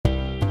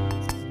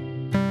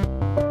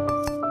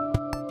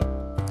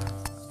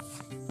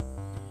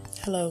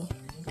Hello,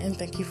 and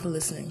thank you for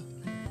listening.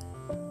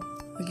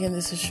 Again,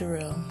 this is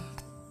Sherelle.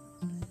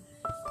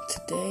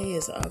 Today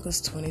is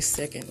August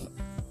 22nd,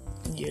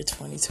 year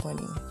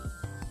 2020.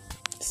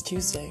 It's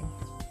Tuesday.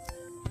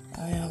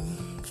 I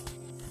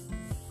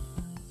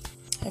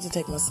have to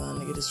take my son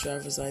to get his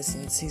driver's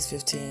license. He's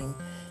 15.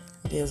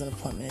 He has an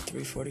appointment at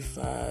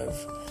 3:45.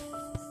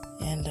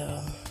 And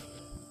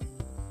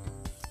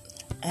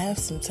I have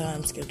some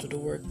time scheduled to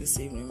work this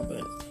evening,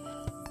 but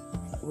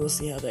we'll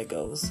see how that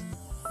goes.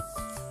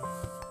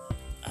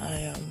 I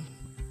am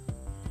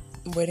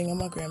waiting on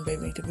my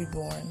grandbaby to be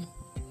born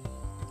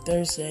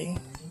Thursday.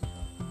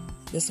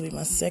 This will be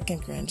my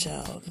second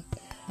grandchild.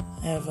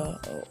 I have my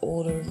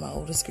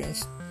oldest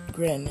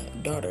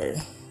granddaughter.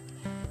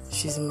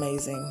 She's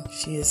amazing.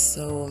 She is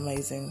so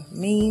amazing.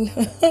 Mean,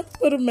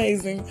 but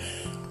amazing.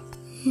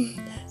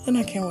 And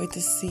I can't wait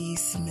to see,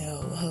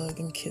 smell, hug,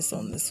 and kiss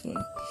on this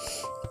one.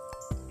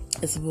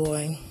 It's a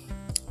boy.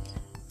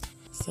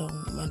 So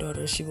my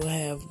daughter, she will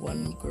have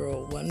one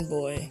girl, one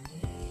boy.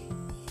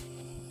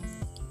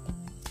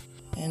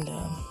 And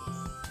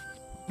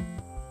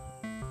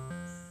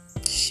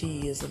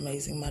she is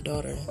amazing, my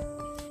daughter.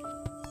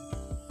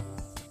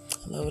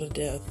 I love her to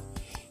death.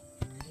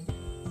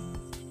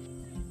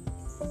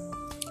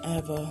 I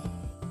have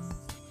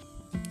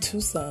two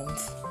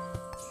sons.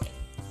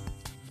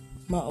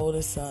 My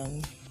oldest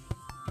son,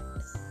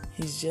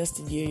 he's just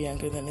a year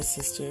younger than his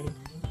sister.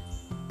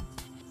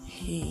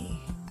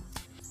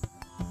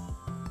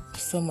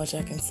 So much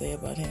I can say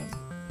about him.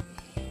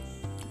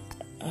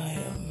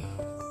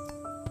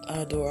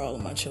 I adore all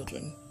of my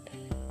children.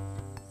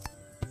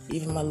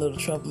 Even my little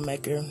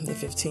troublemaker, the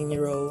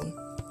 15-year-old,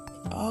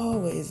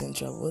 always in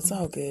trouble. It's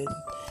all good.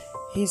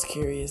 He's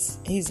curious.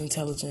 He's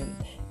intelligent.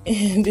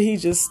 And he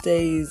just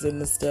stays in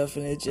the stuff.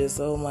 And it just,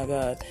 oh my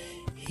God.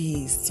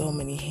 He's so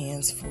many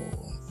hands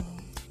full.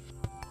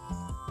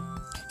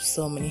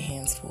 So many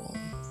hands full.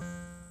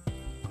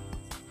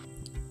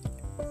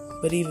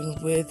 But even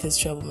with his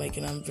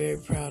troublemaking, I'm very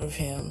proud of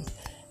him.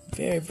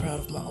 Very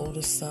proud of my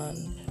oldest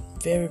son.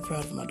 Very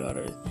proud of my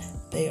daughter.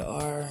 They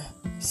are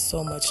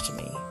so much to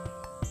me.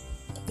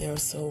 They are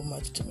so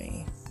much to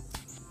me.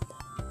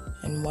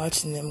 And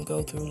watching them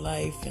go through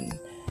life and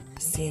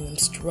seeing them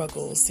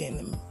struggle, seeing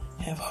them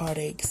have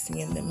heartaches,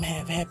 seeing them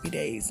have happy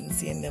days, and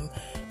seeing them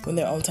when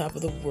they're on top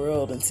of the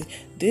world. And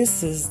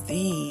this is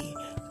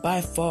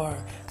by far,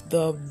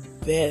 the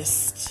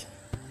best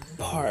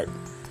part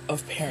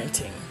of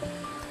parenting.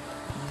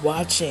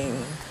 Watching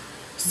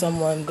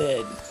someone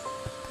that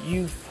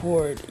you've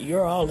poured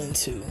your all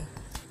into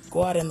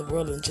go out in the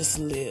world and just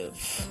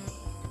live.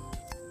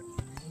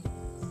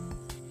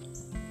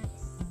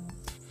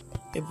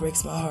 It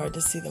breaks my heart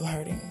to see them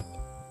hurting.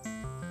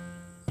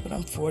 But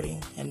I'm 40,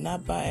 and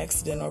not by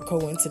accident or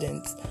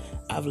coincidence.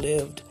 I've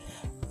lived,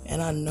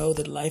 and I know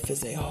that life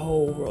is a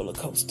whole roller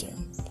coaster.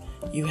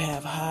 You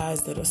have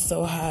highs that are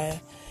so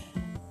high,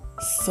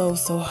 so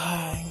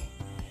high.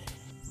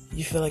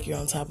 You feel like you're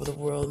on top of the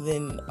world.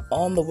 Then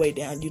on the way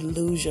down, you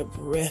lose your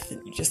breath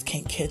and you just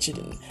can't catch it.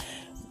 And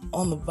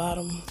on the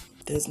bottom,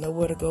 there's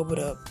nowhere to go but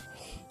up.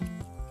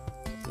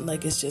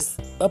 Like it's just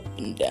up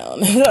and down.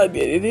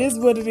 It is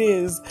what it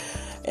is.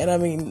 And I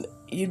mean,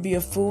 you'd be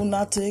a fool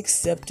not to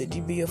accept it.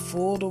 You'd be a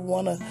fool to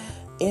want to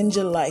end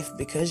your life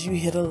because you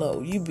hit a low.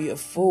 You'd be a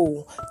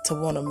fool to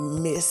want to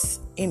miss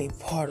any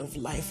part of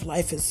life.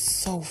 Life is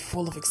so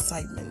full of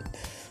excitement.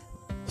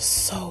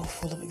 So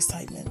full of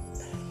excitement.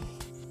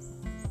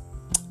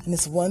 And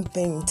it's one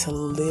thing to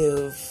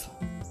live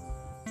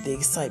the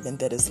excitement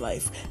that is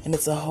life. And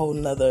it's a whole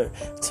nother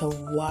to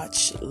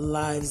watch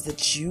lives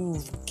that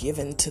you've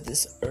given to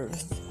this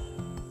earth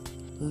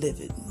live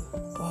it.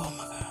 Oh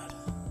my God.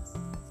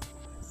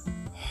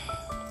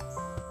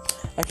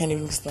 I can't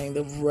even explain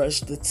the rush,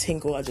 the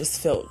tinkle I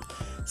just felt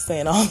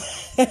saying all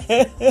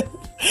that.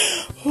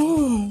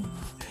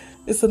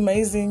 It's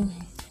amazing.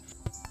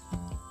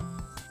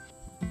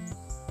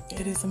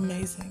 It is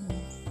amazing.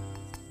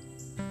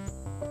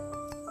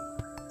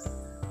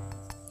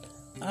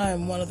 I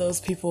am one of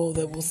those people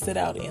that will sit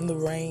out in the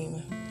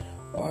rain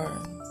or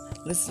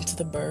listen to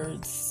the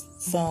birds'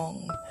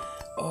 song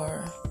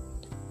or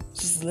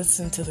just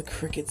listen to the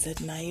crickets at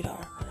night or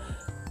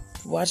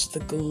watch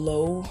the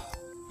glow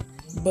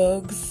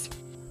bugs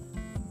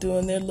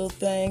doing their little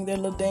thing, their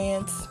little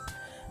dance.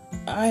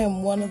 I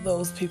am one of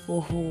those people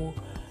who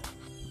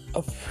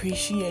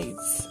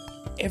appreciates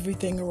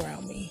everything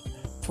around me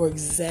for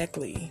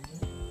exactly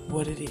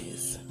what it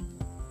is.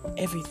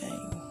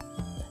 Everything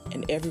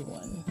and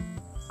everyone.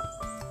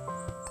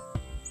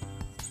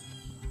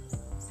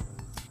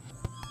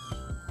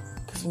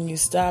 When you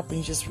stop and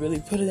you just really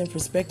put it in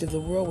perspective, the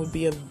world would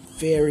be a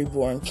very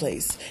boring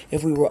place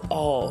if we were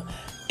all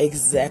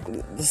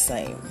exactly the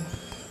same.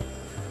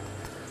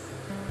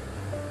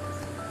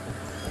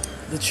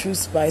 The true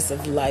spice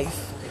of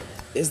life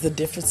is the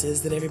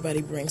differences that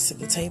everybody brings to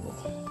the table.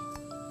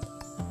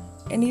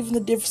 And even the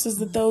differences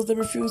that those that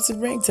refuse to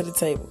bring to the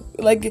table.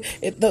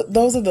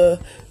 Those are the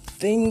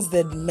things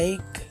that make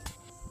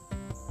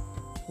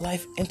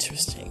life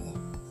interesting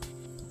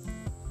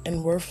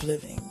and worth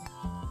living.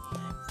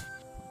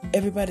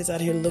 Everybody's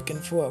out here looking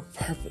for a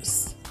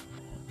purpose.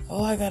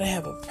 Oh, I gotta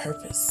have a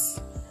purpose.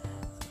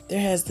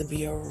 There has to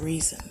be a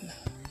reason.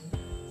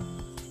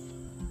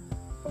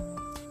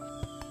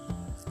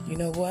 You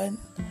know what?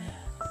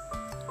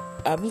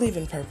 I believe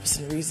in purpose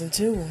and reason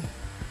too.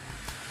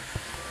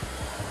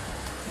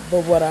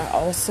 But what I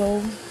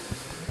also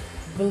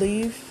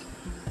believe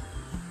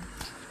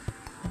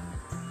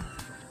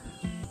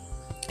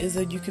is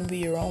that you can be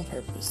your own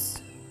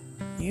purpose.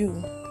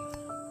 You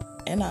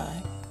and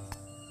I,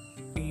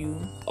 you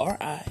or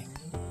I,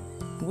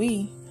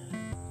 we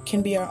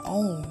can be our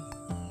own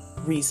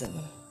reason.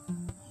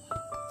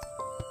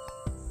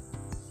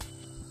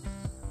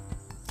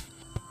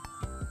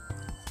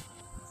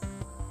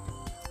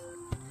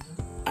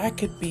 I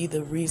could be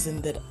the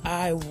reason that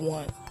I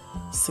want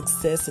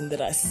success and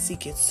that I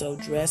seek it so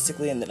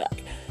drastically and that I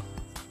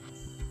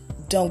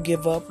don't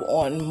give up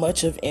on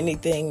much of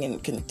anything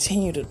and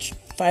continue to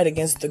fight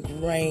against the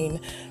grain.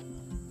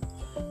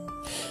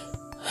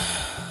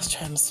 I was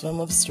trying to swim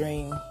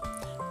upstream.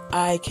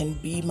 I can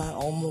be my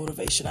own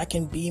motivation. I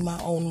can be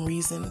my own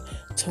reason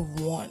to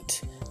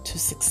want to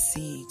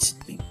succeed, to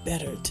be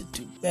better, to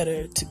do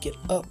better, to get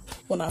up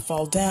when I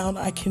fall down.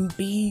 I can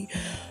be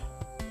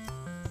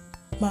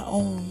my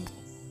own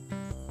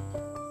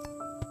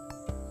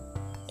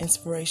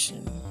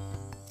inspiration.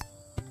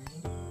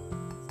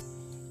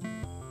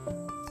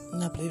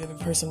 And I believe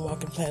every person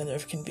walking planet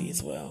Earth can be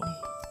as well.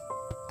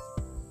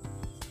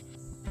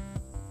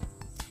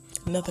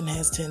 Nothing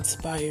has to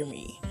inspire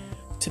me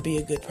to be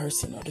a good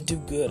person or to do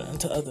good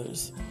unto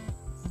others.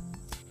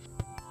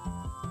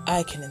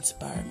 I can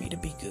inspire me to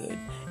be good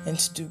and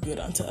to do good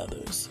unto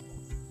others.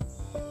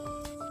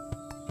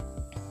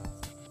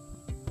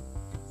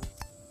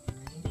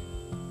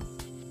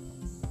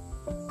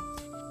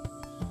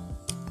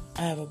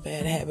 I have a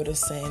bad habit of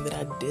saying that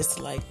I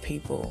dislike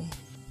people.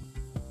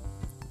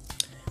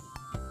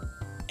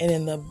 And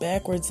in the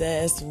backwards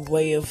ass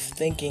way of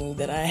thinking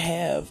that I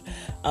have,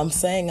 I'm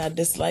saying I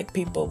dislike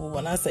people, but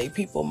when I say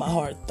people, my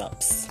heart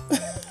thumps.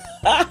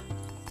 I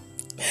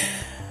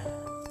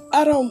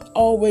don't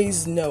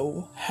always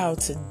know how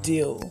to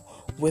deal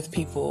with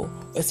people,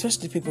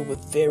 especially people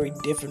with very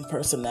different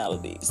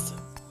personalities.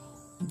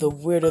 The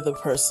weirder the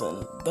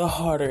person, the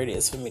harder it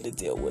is for me to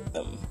deal with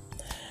them.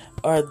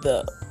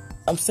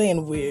 I'm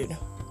saying weird,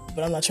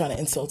 but I'm not trying to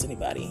insult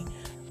anybody.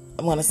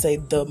 I'm going to say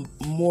the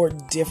more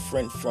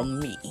different from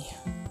me,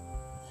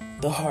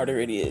 the harder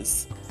it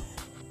is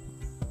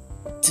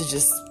to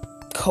just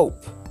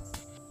cope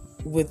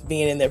with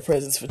being in their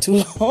presence for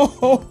too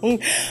long.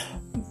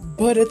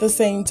 But at the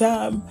same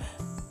time,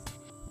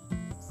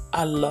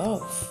 I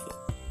love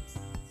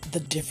the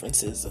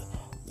differences,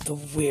 the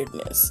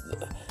weirdness.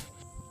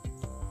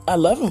 I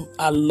love them.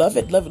 I love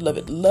it, love it, love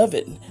it, love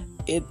it.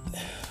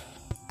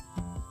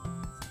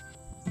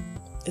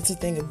 It's a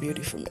thing of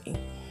beauty for me.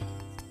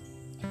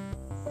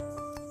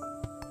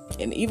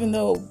 And even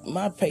though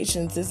my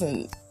patience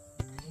isn't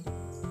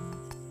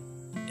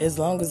as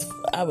long as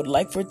I would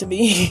like for it to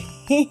be,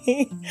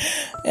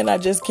 and I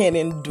just can't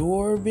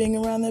endure being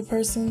around that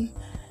person,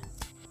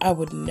 I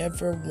would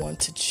never want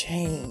to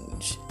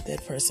change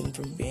that person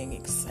from being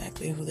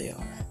exactly who they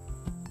are.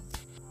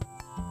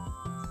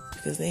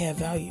 Because they have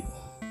value.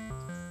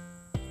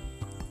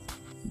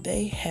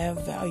 They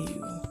have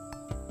value.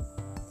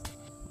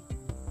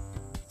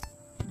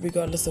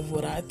 Regardless of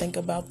what I think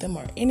about them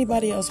or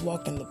anybody else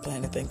walking the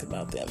planet think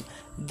about them,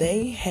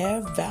 they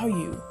have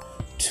value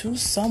to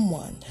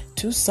someone,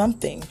 to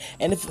something.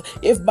 And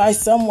if by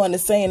someone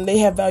is saying they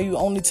have value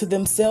only to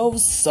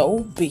themselves, so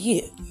be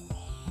it.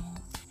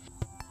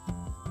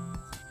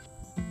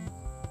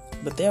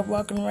 But they're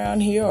walking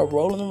around here or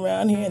rolling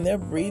around here and they're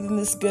breathing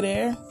this good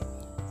air.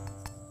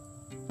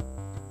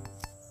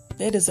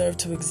 They deserve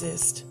to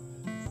exist.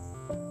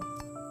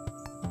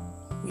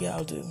 We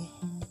all do.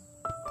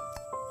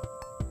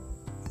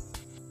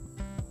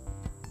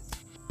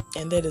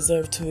 And they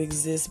deserve to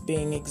exist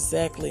being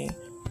exactly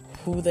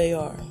who they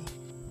are.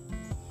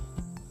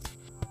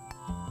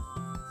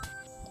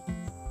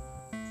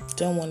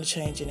 Don't want to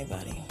change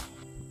anybody.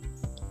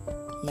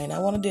 May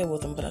not want to deal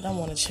with them, but I don't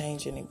want to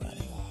change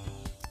anybody.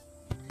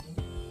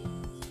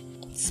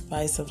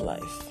 Spice of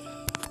life.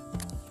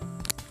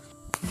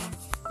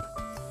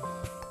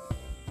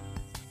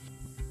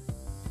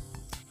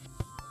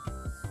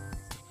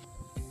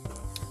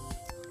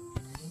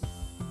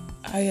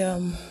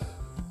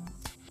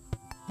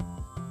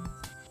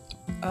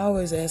 I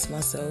always ask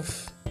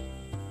myself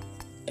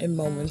in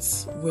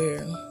moments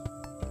where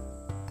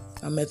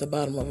I'm at the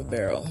bottom of a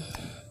barrel,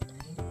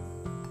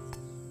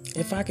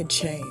 if I could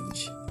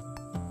change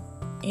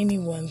any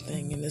one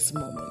thing in this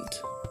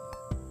moment,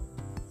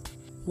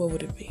 what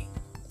would it be?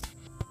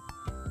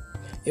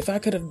 If I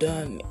could have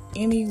done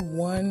any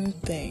one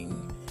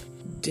thing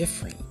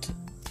different,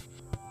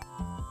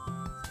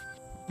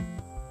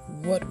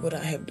 what would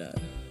I have done?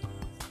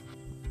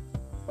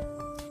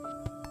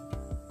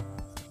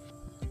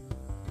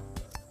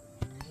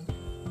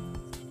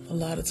 A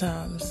lot of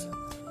times,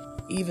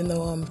 even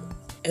though I'm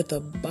at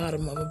the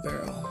bottom of a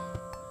barrel,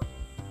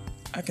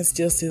 I can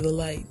still see the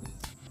light.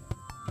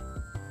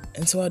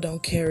 And so I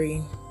don't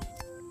carry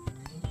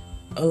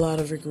a lot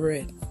of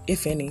regret,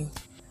 if any.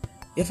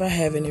 If I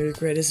have any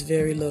regret, it's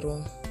very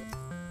little.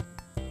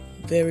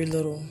 Very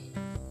little.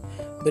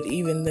 But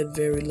even that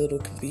very little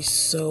can be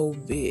so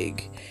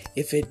big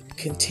if it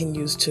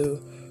continues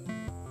to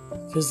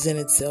present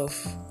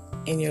itself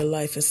in your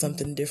life as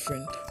something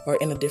different, or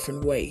in a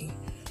different way,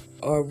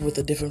 or with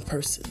a different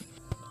person.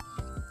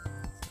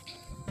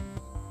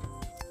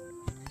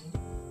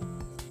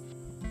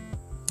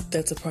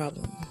 That's a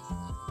problem.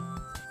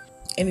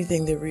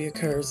 Anything that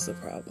reoccurs is a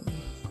problem.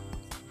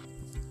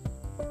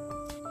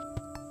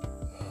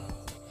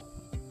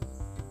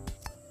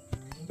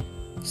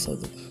 So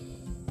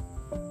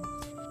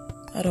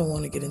I don't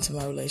want to get into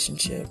my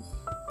relationship.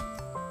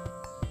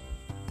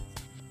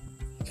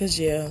 Because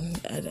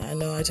I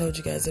know I told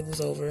you guys it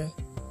was over.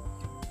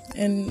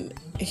 And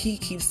he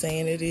keeps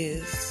saying it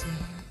is.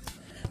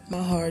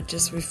 My heart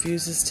just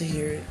refuses to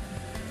hear it.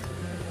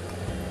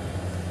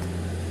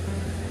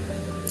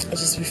 I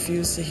just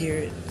refuse to hear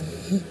it.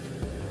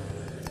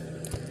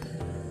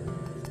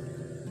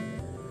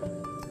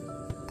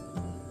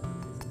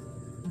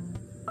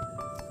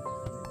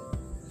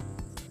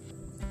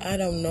 I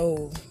don't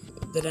know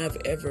that I've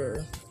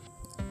ever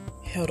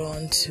held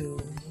on to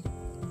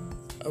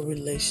a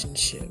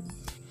relationship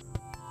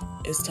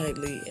as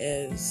tightly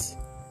as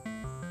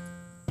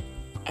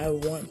I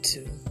want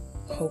to,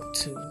 hope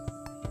to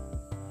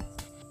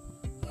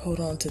hold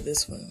on to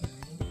this one.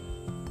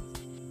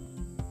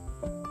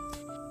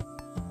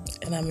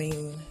 And I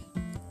mean,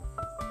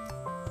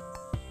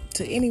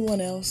 to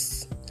anyone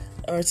else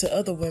or to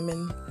other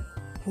women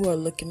who are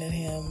looking at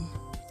him,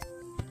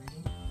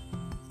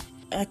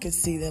 I could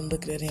see them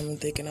looking at him and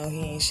thinking, oh, he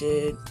ain't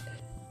shit.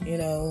 You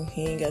know,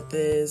 he ain't got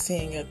this, he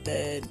ain't got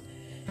that.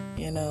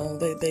 You know,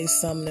 they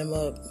sum them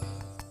up.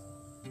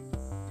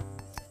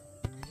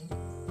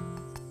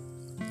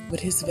 But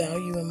his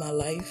value in my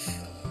life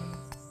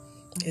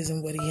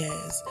isn't what he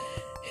has.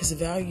 His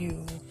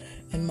value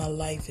in my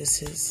life is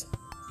his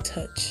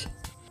touch,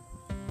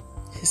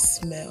 his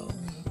smell,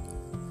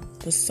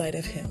 the sight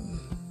of him,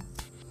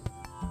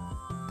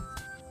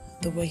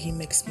 the way he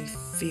makes me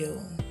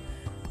feel.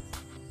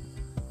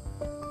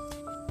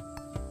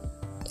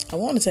 I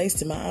want to taste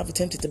him. I've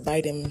attempted to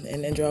bite him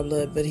and draw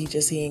blood, but he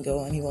ain't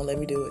going. He won't let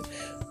me do it.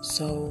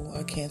 So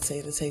I can't say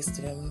the taste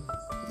of him,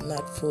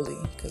 not fully,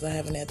 because I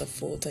haven't had the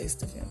full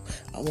taste of him.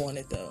 I want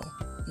it though.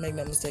 Make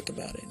no mistake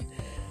about it.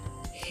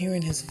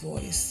 Hearing his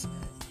voice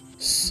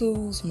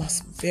soothes my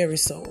very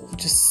soul,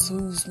 just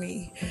soothes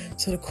me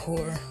to the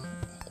core.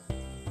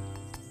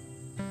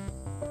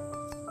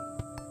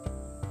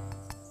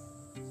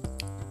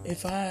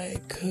 If I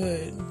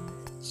could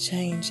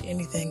change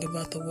anything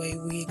about the way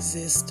we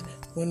exist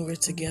when we're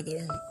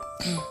together,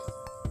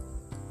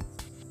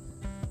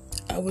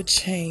 I would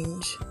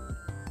change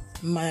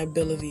my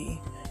ability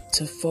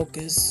to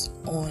focus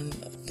on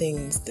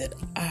things that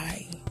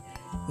I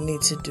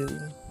need to do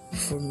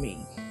for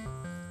me.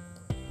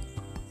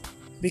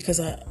 Because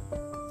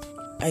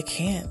I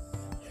can't.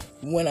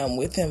 When I'm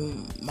with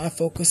him, my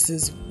focus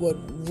is what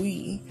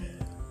we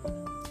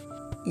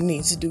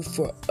need to do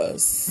for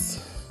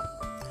us.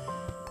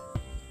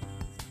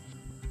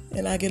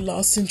 And I get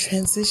lost in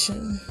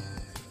transition.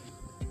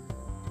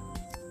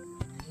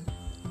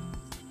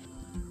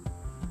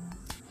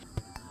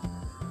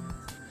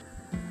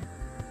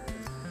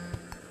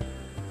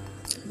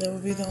 That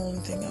would be the only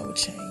thing I would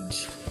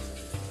change.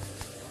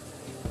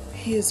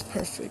 He is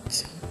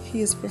perfect.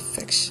 He is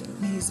perfection.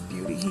 He is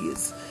beauty. He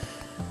is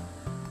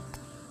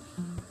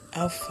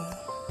alpha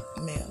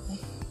male.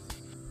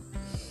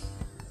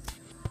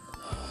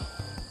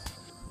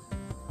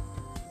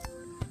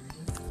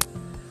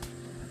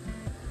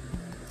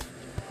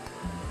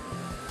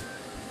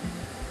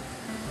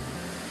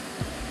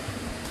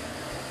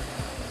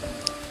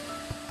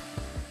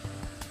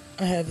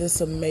 I have this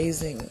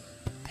amazing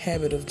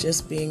habit of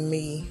just being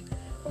me.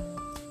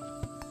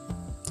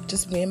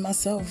 Just being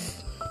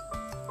myself.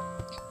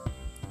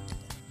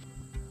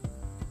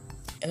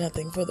 And I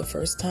think for the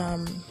first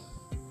time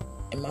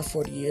in my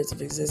 40 years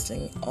of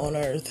existing on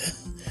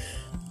earth,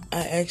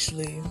 I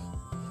actually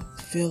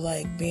feel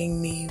like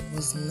being me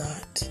was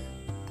not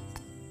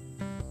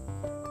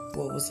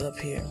what was up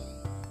here.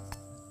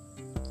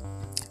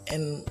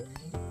 And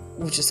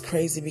which is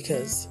crazy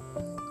because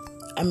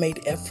I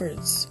made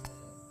efforts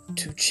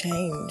to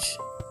change,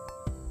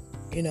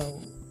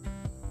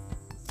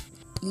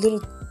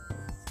 little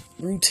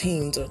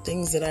routines or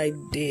things that I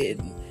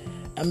did.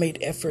 I made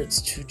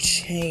efforts to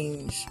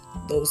change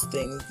those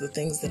things, the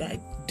things that I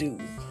do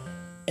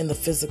in the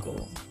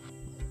physical.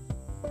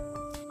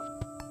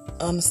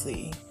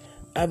 Honestly,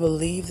 I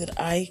believe that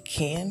I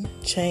can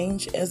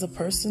change as a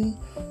person,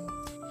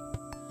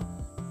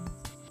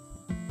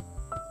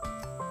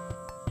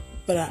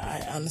 but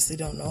I honestly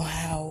don't know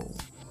how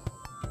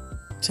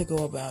to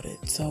go about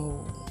it.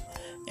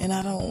 And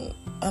I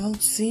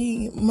don't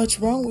see much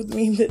wrong with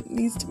me that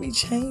needs to be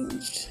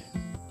changed.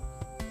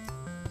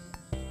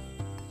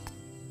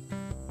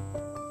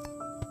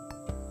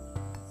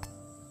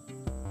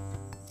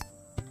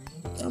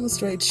 I'm a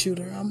straight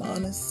shooter. I'm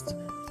honest.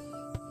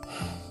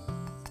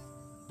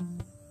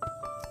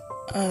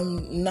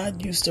 I'm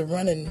not used to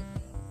running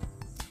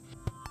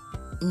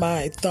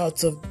my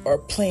thoughts of or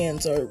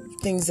plans or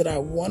things that I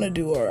want to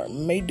do or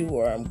may do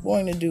or I'm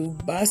going to do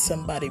by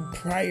somebody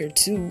prior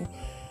to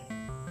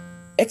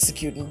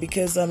executing,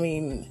 because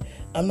I'm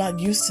not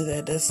used to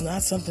that. That's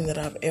not something that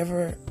I've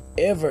ever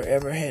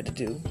had to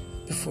do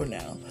before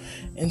now.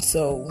 And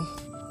so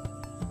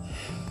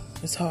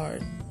it's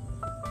hard.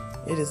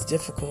 It is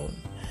difficult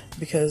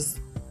because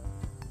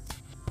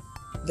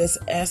that's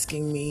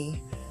asking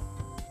me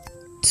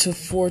to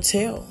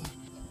foretell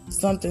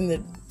something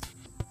that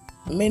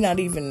may not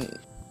even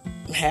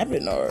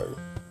happen, or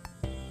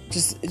it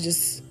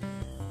just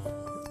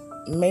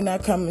may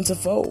not come into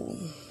fold.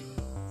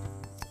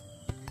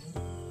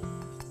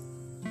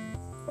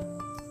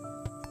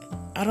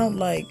 I don't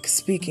like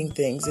speaking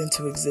things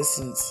into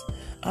existence.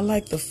 I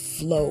like the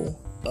flow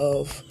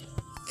of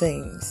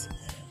things,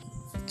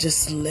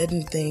 just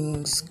letting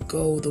things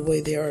go the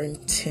way they are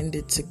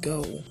intended to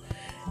go.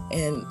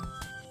 And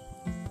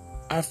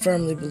I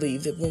firmly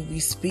believe that when we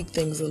speak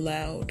things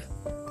aloud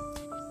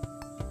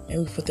and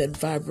we put that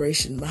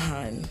vibration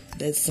behind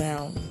that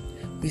sound,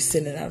 we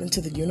send it out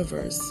into the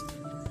universe,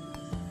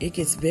 it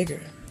gets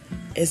bigger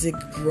as it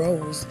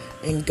grows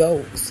and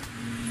goes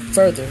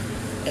further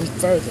and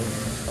further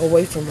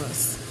away from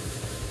us.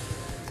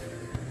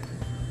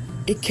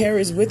 It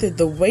carries with it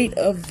the weight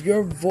of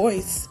your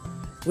voice,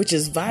 which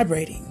is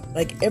vibrating.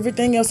 Like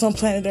everything else on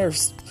planet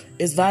Earth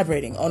is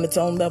vibrating on its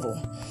own level.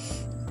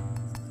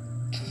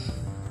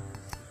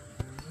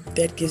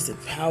 That gives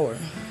it power.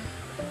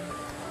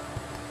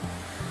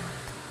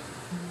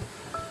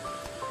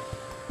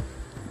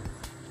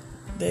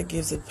 That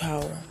gives it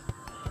power.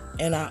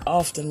 And I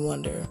often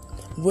wonder,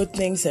 would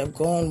things have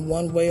gone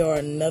one way or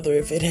another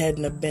if it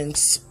hadn't have been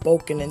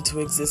spoken into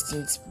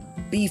existence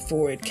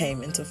before it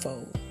came into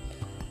fold?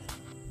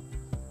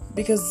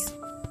 Because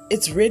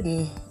it's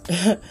written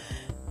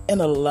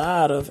in a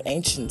lot of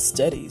ancient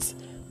studies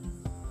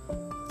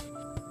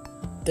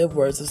that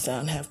words of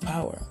sound have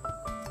power.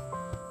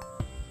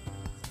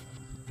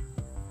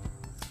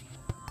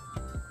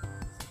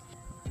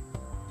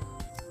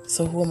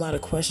 So who am I to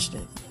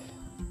question it?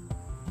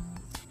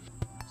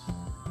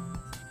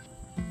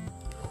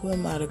 Who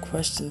am I to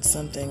question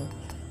something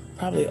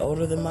probably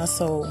older than my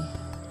soul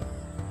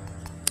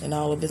and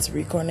all of its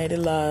reincarnated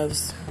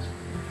lives?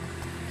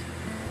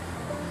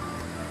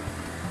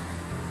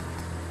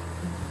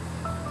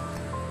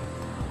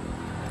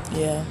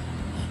 Yeah,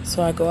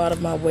 so I go out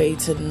of my way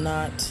to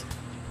not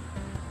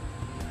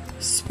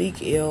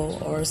speak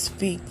ill or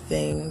speak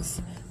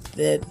things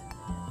that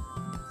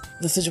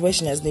the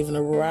situation hasn't even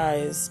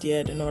arisen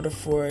yet in order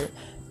for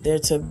there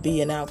to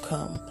be an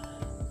outcome.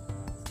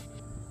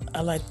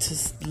 I like to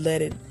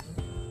let it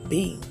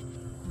be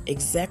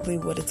exactly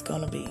what it's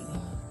going to be.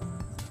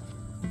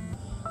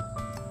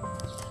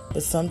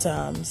 But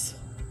sometimes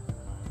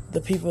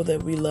the people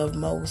that we love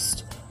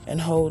most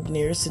and hold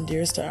nearest and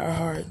dearest to our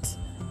hearts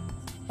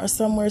are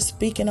somewhere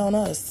speaking on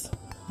us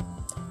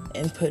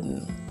and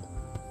putting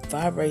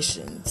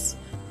vibrations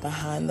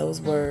behind those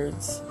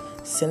words,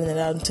 sending it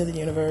out into the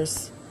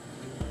universe.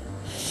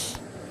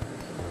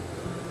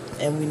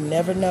 And we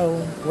never know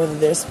whether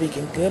they're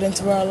speaking good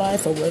into our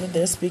life or whether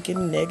they're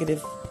speaking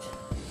negative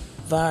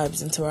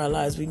vibes into our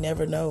lives. We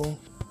never know.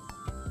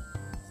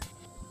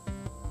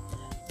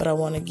 But I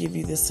want to give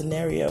you this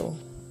scenario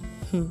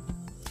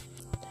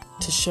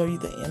to show you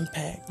the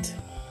impact.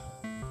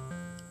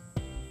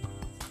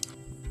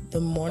 The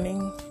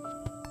morning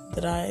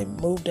that I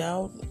moved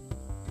out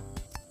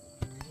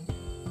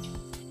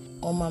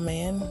on my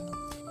man,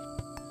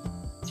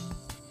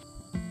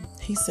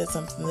 he said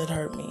something that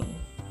hurt me.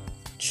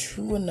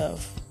 True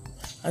enough,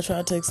 I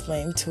tried to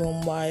explain to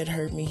him why it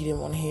hurt me. He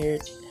didn't want to hear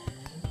it.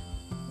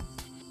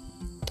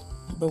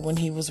 But when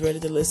he was ready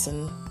to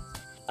listen,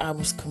 I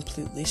was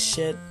completely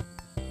shut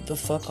the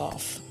fuck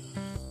off.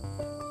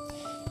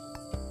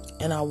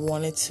 And I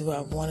wanted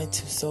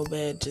to so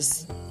bad.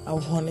 I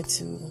wanted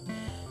to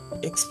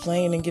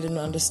explain and get him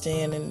to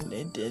understand. And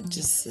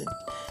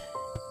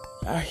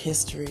our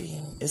history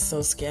is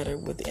so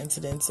scattered with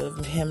incidents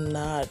of him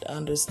not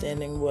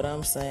understanding what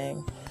I'm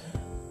saying,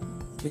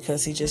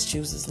 because he just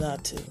chooses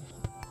not to,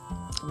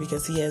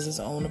 because he has his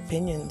own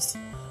opinions,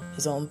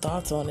 his own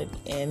thoughts on it,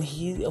 and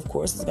he, of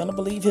course, is going to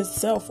believe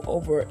himself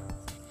over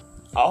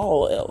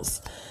all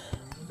else.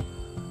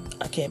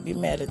 I can't be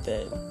mad at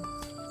that,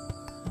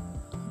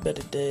 but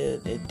it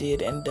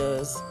did and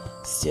does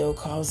still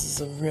causes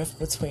a rift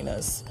between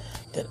us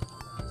that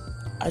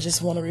I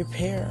just want to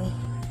repair.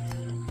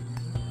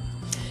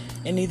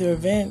 In either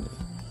event,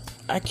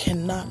 I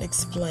cannot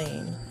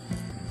explain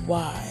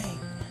why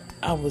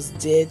I was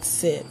dead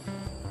set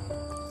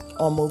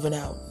on moving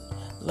out.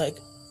 Like,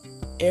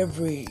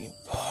 every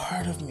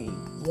part of me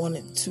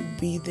wanted to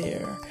be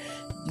there,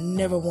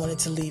 never wanted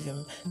to leave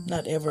him,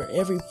 not ever.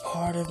 Every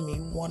part of me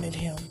wanted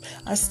him.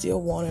 I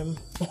still want him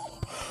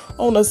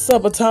on a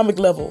subatomic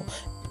level,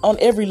 on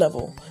every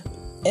level.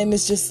 And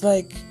it's just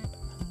like,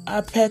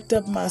 I packed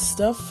up my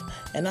stuff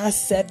And I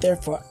sat there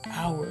for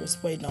hours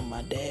waiting on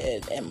my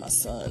dad and my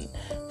son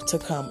to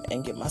come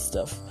and get my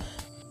stuff.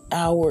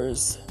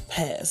 Hours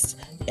passed,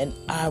 and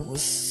I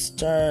was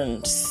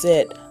stern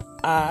set.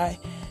 I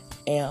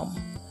am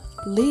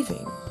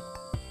leaving.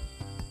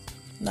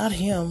 Not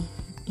him,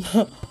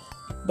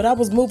 but I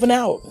was moving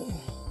out.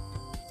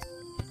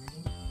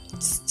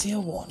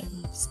 Still want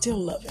him, still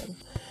love him.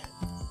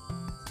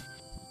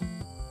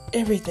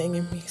 Everything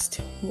in me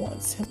still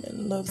wants him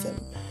and loves him.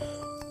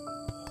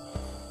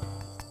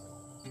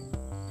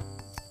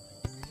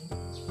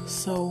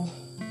 So,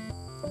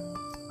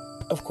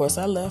 of course,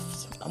 I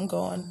left. I'm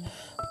gone.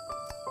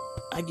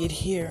 I get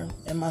here,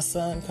 and my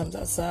son comes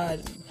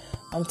outside.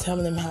 I'm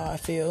telling him how I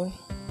feel.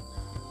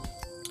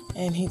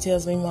 And he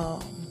tells me,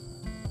 Mom,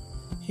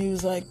 he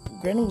was like,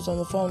 Granny was on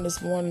the phone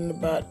this morning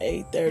about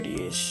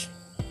 8:30ish.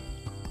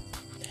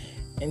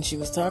 And she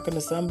was talking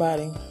to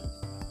somebody.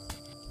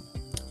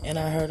 And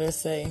I heard her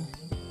say,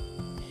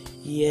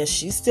 yeah,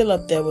 she's still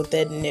up there with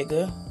that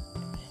nigga.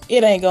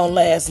 It ain't gonna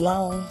last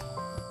long.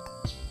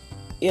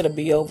 It'll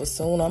be over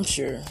soon, I'm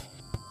sure.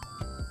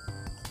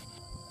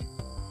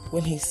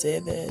 When he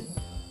said that,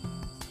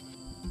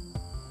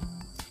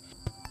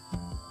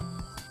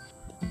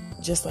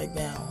 just like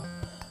now,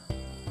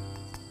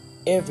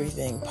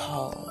 everything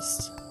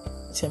paused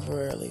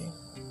temporarily.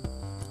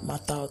 My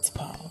thoughts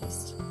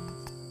paused.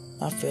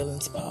 My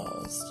feelings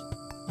paused.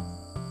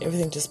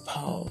 Everything just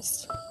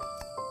paused.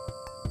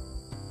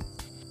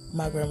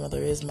 My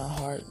grandmother is my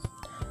heart.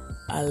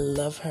 I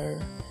love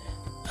her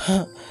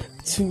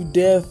to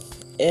death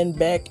and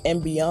back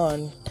and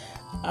beyond.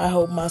 I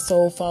hope my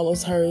soul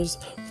follows hers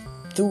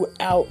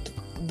throughout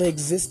the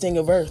existing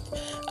of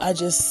earth. I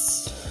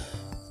just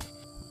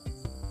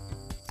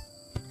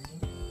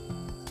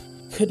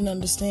couldn't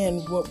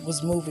understand what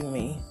was moving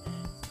me,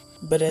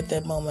 but at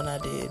that moment I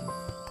did.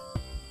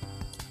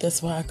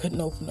 That's why I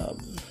couldn't open up.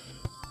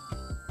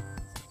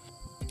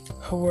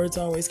 Her words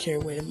always carry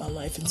weight in my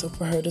life, and so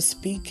for her to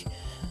speak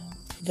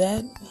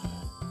that,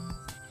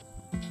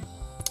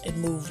 it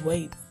moved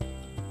weight.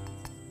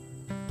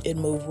 It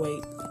moved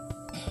weight.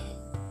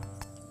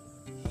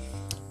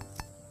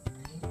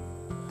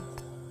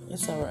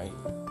 It's alright.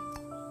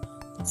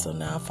 So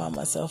now I find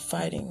myself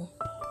fighting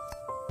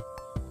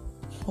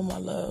for my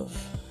love.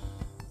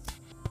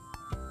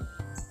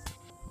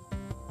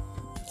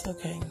 It's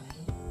okay.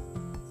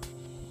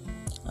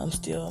 I'm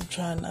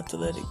trying not to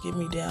let it get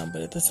me down,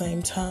 but at the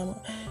same time,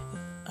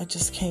 I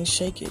just can't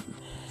shake it.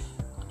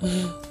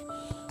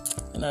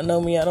 And I know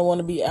me, I don't want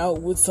to be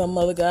out with some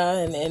other guy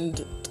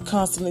and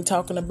constantly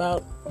talking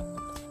about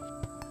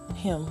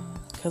him,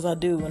 because I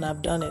do, and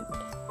I've done it,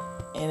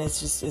 and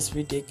it's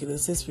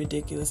ridiculous. It's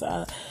ridiculous.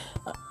 And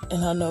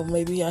I know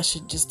maybe I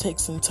should just take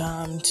some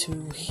time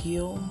to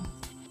heal,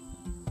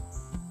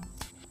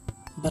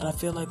 but I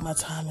feel like my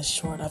time is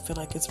short. I feel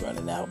like it's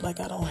running out, like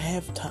I don't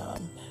have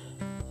time.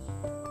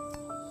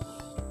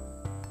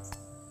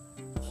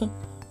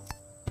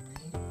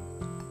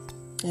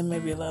 And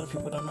maybe a lot of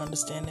people don't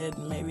understand it,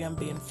 and maybe I'm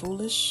being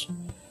foolish.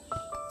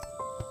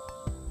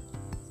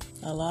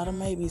 A lot of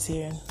maybes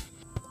here,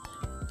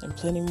 and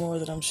plenty more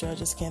that I'm sure I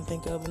just can't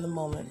think of in the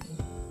moment.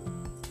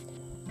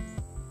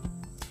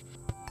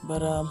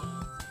 But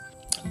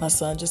my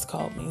son just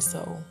called me,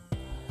 so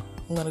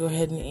I'm going to go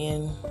ahead and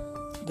end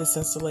this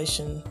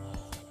installation.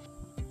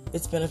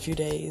 It's been a few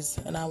days,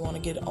 and I want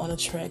to get on a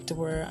track to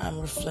where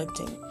I'm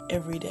reflecting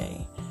every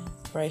day,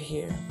 right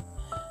here.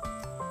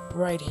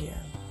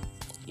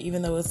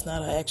 Even though it's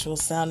not an actual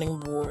sounding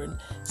board,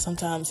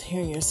 sometimes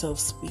hearing yourself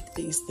speak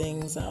these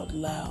things out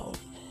loud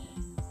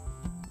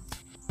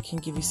can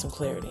give you some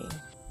clarity.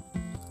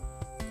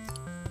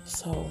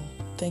 So,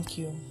 thank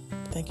you.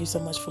 Thank you so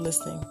much for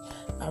listening.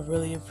 I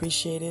really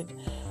appreciate it.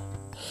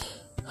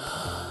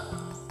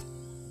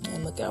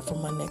 And look out for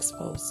my next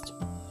post.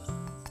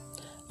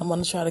 I'm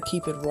going to try to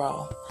keep it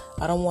raw.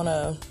 I don't want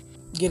to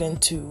get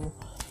into,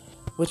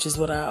 which is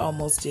what I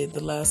almost did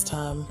the last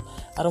time,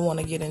 I don't want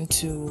to get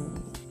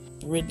into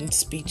written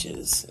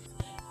speeches,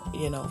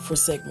 for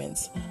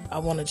segments. I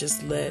want to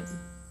just let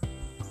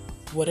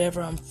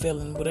whatever I'm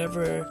feeling,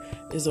 whatever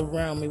is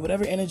around me,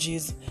 whatever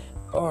energies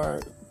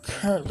are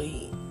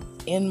currently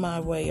in my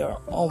way or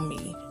on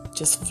me,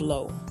 just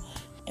flow.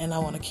 And I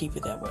want to keep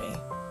it that way.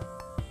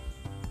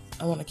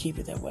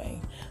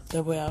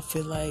 That way I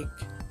feel like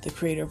the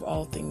creator of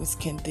all things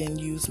can then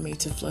use me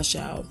to flesh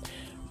out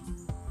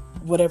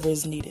whatever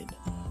is needed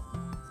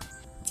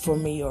for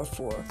me or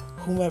for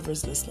whomever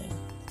is listening.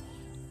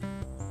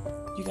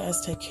 You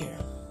guys take care.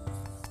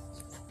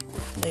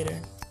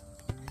 Later.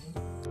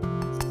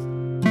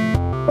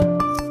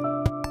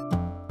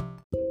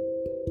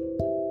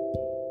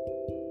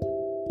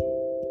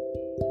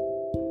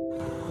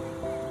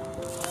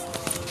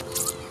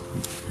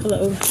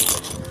 Hello,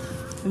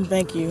 and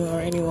thank you, or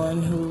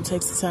anyone who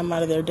takes the time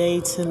out of their day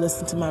to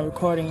listen to my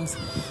recordings.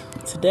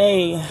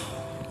 Today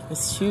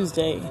is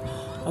Tuesday,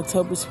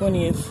 October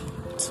 20th,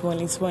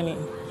 2020.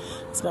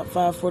 It's about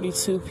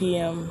 5:42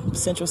 p.m.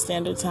 Central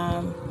Standard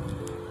Time.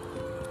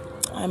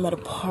 I'm at a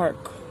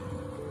park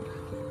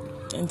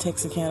in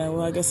Texarkana.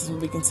 Well, I guess this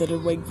would be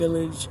considered Wake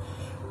Village,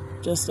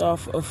 just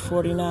off of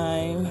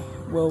 49.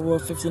 Well,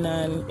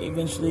 59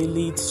 eventually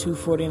leads to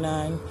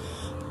 49,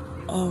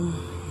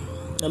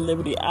 the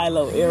Liberty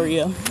Ilo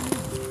area.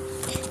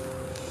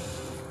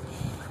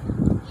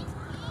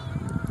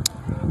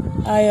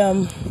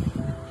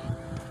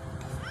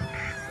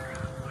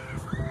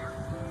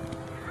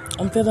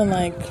 I'm feeling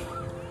like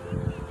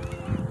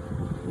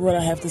what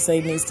I have to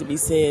say needs to be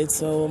said,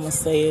 so I'm gonna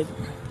say it.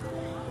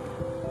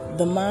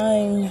 The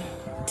mind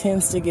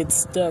tends to get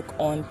stuck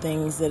on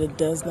things that it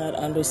does not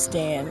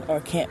understand or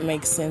can't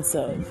make sense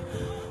of,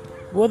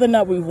 whether or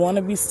not we want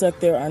to be stuck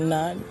there or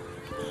not.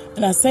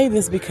 And I say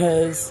this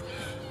because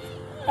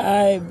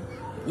I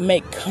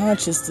make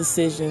conscious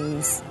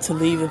decisions to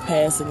leave the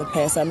past in the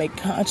past. I make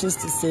conscious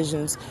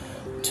decisions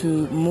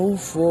to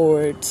move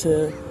forward,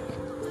 to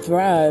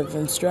thrive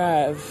and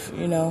strive.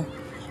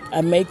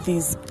 I make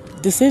these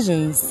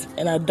decisions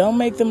and I don't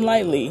make them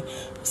lightly.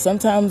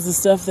 Sometimes the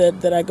stuff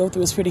that I go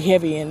through is pretty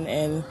heavy,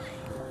 and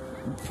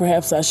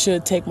perhaps I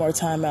should take more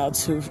time out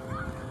to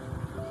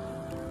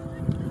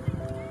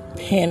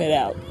pan it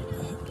out,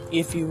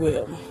 if you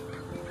will.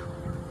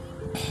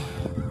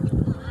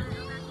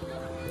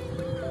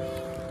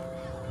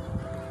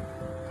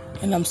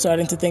 And I'm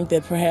starting to think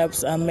that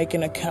perhaps I'm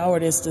making a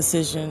cowardice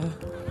decision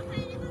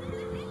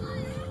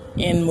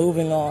in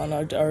moving on,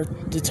 or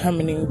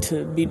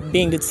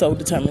being so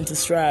determined to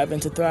strive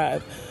and to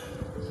thrive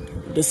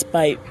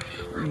despite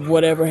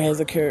whatever has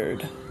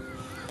occurred.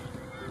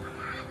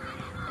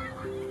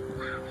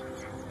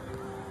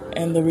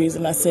 And the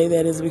reason I say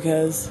that is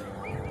because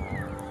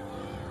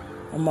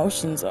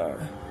emotions are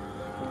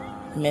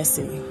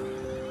messy.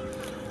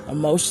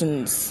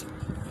 Emotions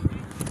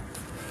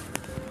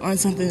aren't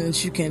something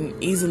that you can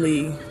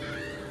easily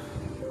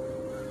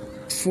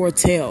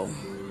foretell.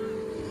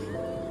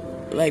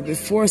 Like,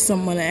 before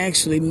someone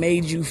actually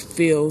made you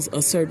feel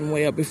a certain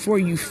way, or before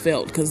you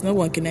felt, because no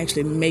one can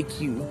actually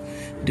make you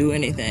do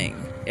anything.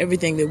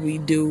 Everything that we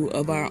do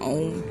of our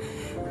own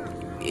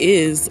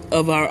is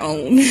of our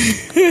own.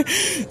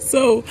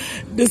 So,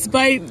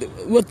 despite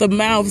what the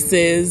mouth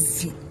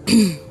says,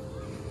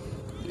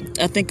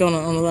 I think on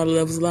a lot of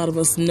levels, a lot of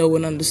us know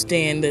and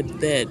understand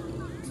that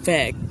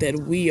fact that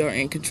we are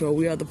in control.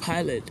 We are the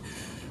pilot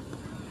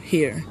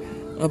here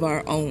of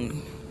our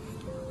own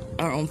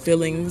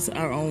feelings,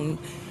 our own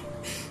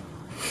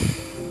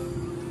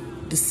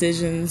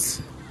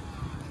decisions,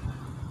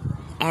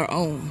 our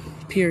own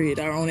period,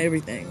 our own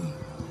everything.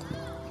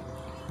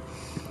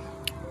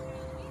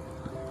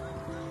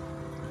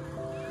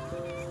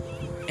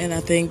 And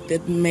I think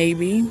that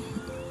maybe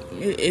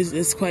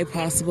it's quite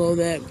possible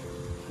that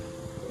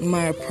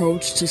my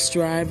approach to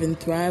strive and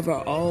thrive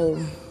are all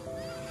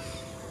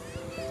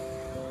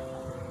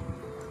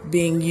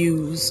being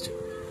used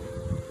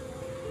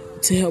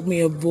to help me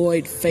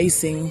avoid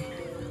facing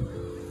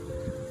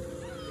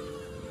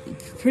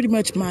pretty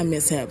much my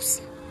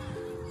mishaps,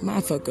 my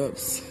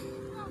fuck-ups.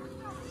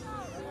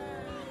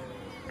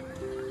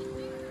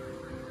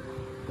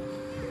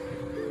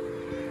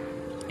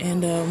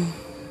 And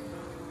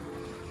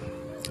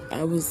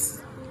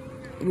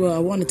I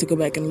wanted to go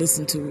back and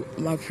listen to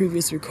my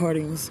previous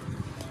recordings,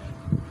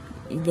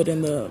 but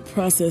in the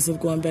process of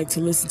going back to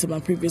listen to my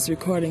previous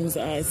recordings,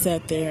 I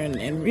sat there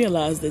and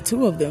realized that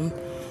two of them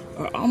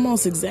are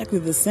almost exactly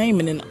the same,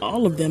 and in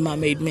all of them I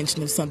made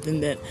mention of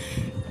something that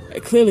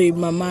clearly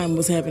my mind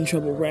was having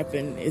trouble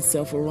wrapping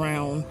itself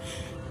around,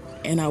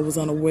 and I was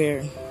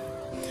unaware.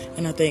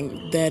 And I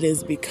think that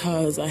is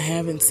because I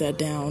haven't sat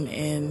down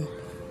and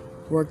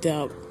worked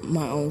out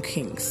my own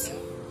kinks.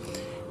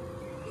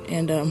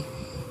 And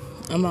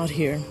I'm out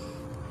here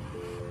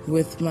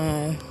with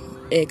my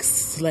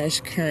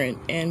ex/current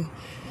and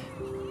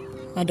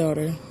my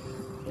daughter,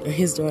 or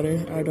his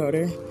daughter, our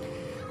daughter.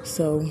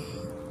 So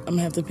I'm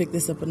gonna have to pick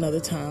this up another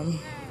time.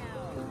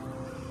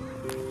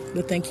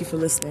 But thank you for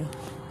listening.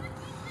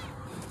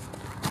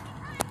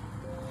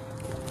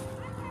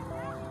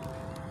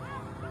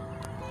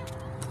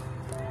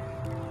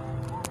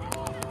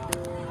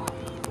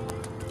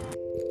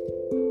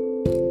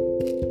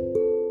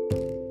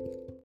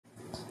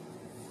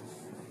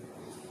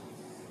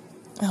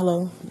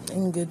 Hello,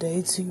 and good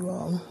day to you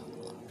all.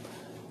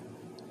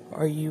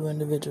 Or you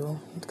individual,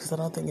 because I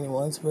don't think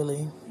anyone's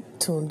really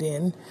tuned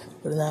in.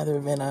 But in either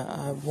event,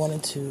 I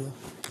wanted to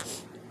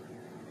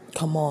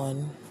come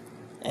on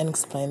and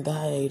explain the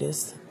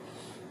hiatus.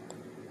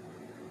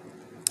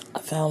 I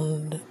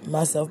found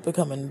myself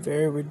becoming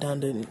very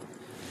redundant,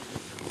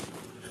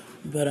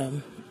 but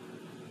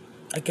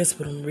I guess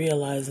what I'm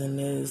realizing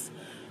is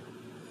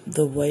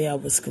the way I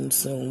was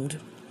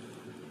consumed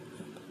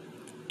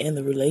in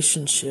the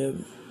relationship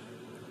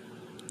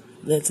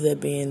led to that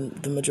being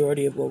the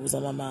majority of what was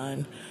on my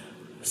mind.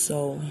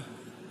 So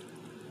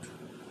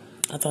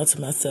I thought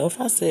to myself,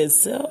 I said,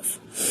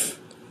 self,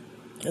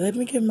 let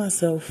me give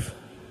myself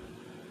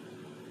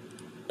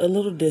a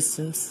little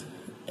distance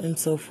and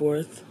so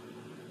forth.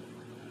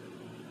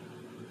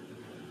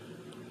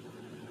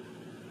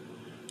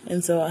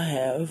 And so I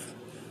have.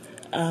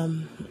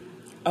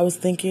 I was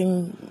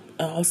thinking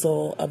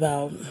also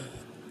about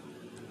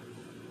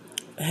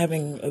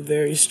having a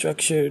very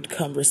structured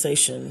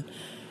conversation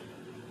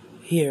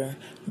here.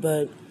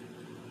 But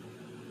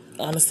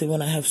honestly,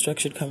 when I have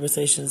structured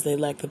conversations, they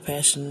lack the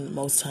passion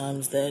most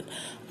times that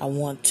I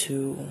want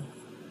to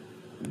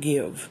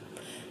give,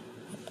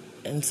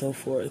 and so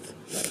forth.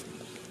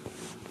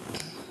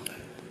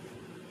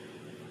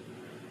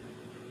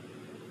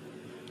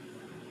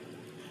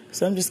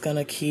 So I'm just going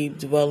to keep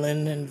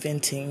dwelling and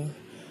venting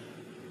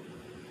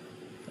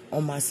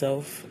on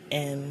myself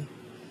and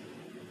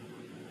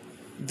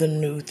the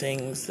new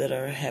things that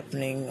are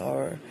happening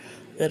or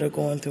that are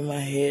going through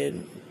my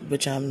head,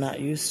 which I'm not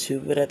used to.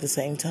 But at the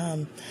same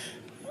time,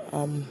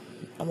 I'm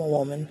a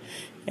woman,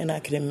 and I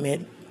can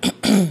admit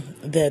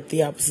that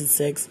the opposite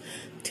sex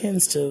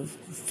tends to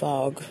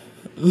fog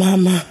my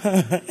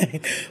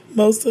mind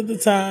most of the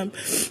time.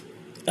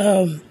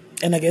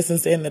 And I guess in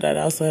saying that, I'd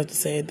also have to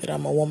say that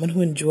I'm a woman who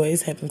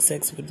enjoys having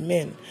sex with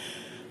men.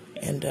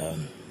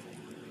 And,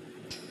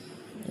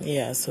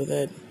 yeah, so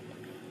that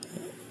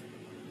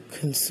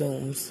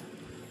consumes.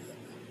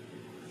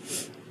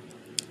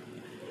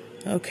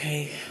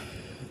 Okay.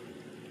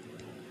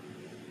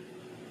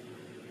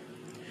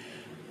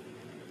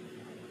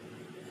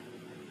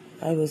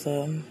 I was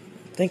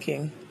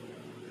thinking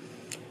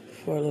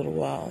for a little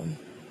while,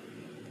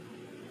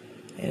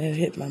 and it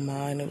hit my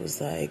mind. It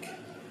was like,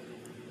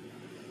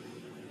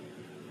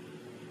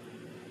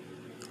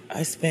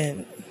 I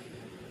spent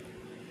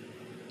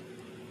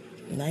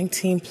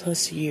 19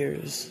 plus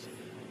years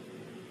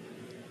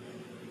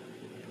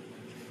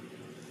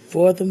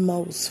for the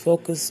most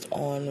focused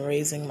on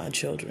raising my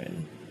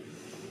children.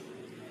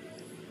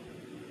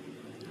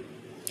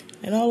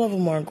 And all of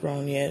them aren't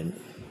grown yet.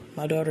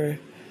 My daughter,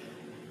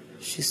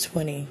 she's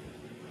 20.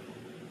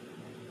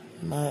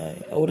 My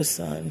oldest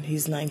son,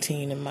 he's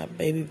 19, and my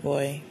baby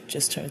boy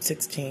just turned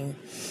 16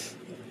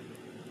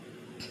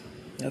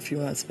 a few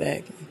months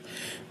back.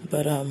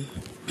 But I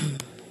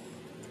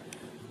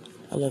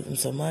love them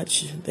so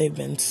much. They've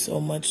been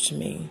so much to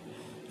me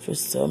for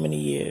so many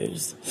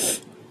years.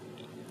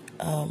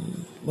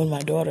 When my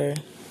daughter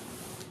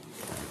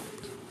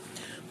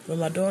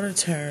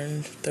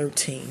turned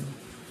 13,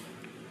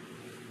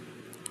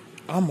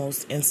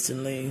 almost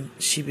instantly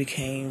she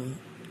became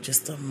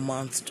just a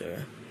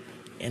monster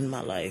in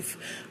my life.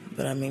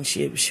 But I mean,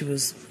 she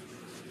was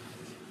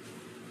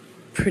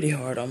pretty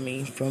hard on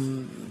me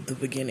from the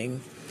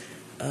beginning,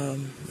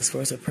 as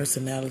far as her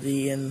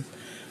personality and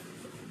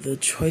the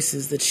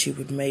choices that she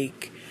would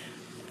make.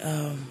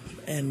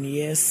 And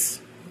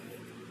yes,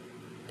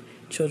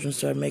 children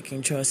start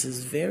making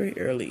choices very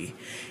early,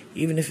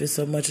 even if it's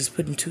so much as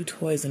putting two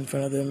toys in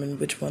front of them and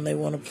which one they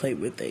want to play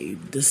with. They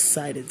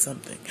decided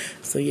something.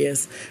 So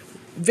yes,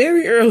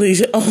 very early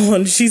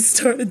on, she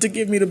started to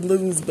give me the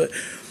blues, but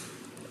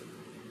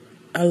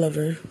I love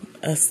her.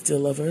 I still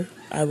love her.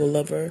 I will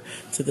love her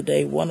to the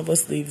day one of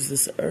us leaves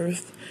this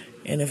earth.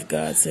 And if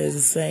God says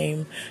the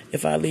same,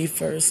 if I leave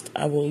first,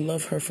 I will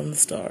love her from the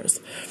stars.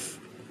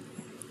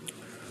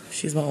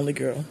 She's my only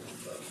girl.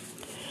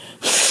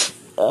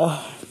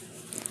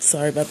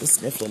 Sorry about the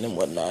sniffling and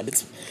whatnot.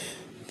 It's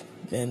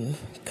been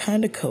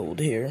kind of cold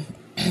here.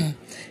 And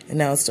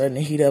now it's starting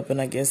to heat up,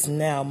 and I guess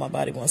now my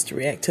body wants to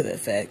react to that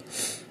fact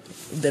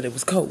that it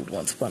was cold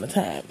once upon a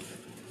time.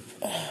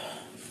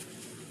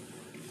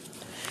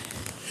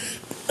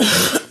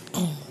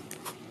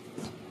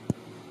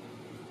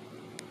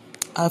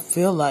 I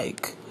feel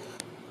like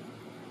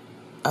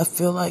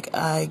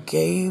I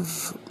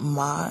gave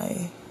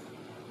my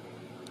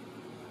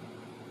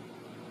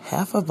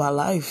half of my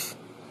life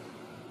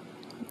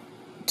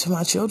to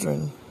my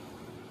children.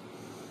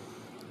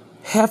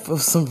 Half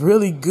of some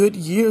really good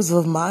years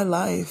of my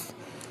life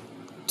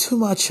to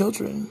my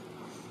children.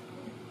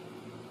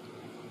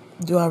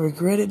 Do I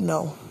regret it?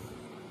 No,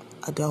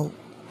 I don't.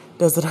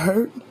 Does it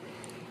hurt?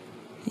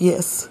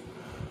 Yes.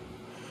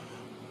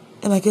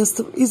 And I guess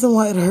the reason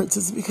why it hurts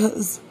is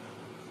because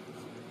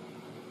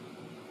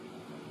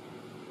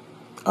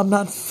I'm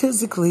not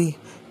physically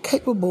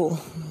capable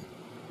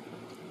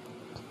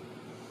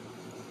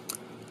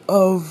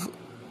of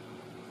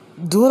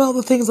doing all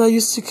the things I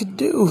used to could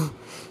do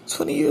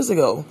 20 years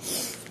ago.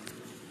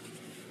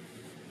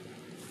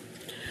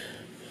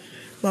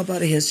 My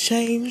body has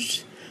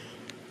changed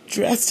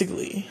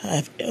drastically. I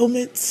have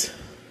ailments,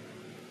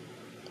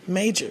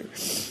 major.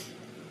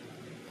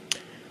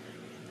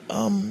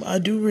 I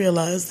do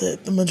realize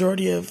that the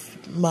majority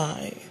of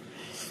my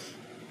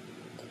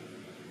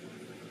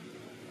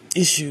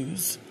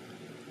issues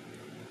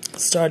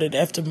started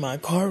after my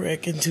car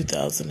wreck in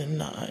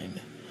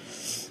 2009.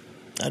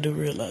 I do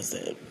realize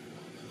that.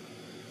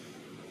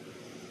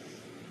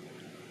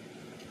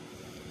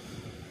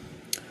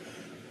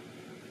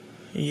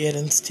 Yet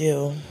and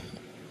still,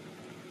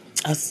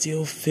 I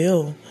still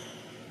feel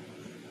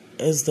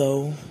as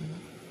though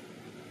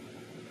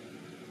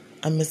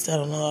I missed out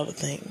on a lot of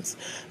things.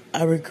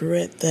 I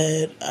regret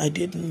that I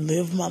didn't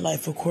live my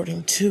life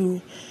according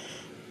to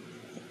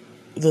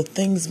the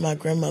things my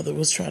grandmother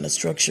was trying to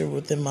structure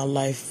within my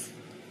life.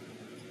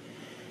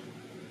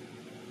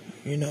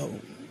 You know,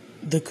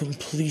 the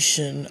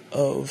completion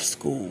of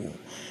school,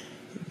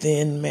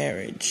 then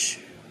marriage,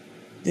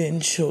 then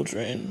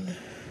children,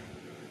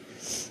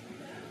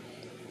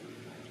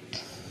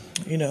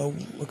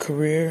 a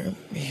career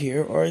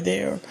here or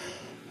there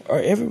or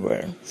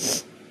everywhere.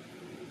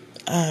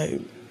 I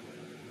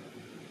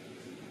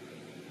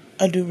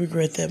do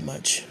regret that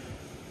much.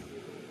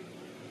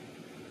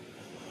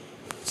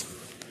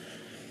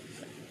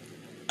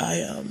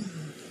 I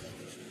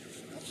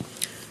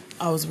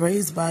was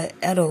raised by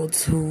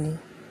adults who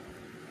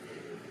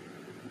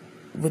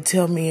would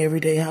tell me every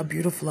day how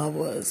beautiful I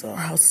was or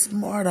how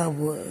smart I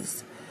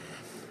was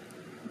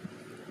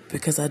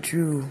because I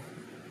drew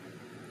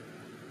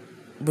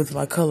with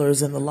my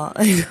colors in the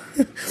line.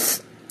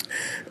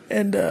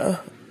 And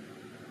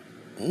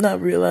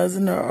not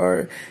realizing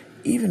or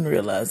even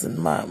realizing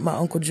my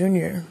Uncle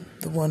Junior,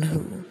 the one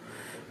who,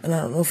 and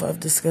I don't know if I've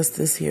discussed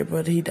this here,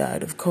 but he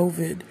died of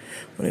COVID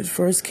when it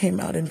first came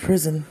out in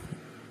prison.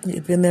 He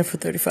had been there for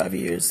 35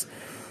 years.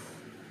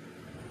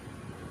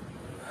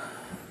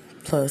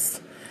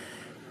 Plus,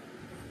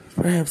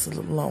 perhaps a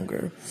little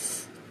longer.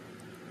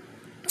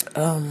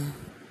 When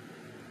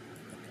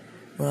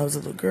I was a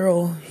little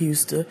girl, he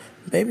used to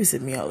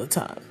babysit me all the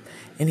time.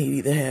 And he'd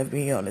either have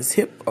me on his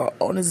hip or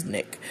on his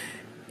neck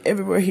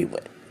everywhere he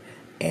went.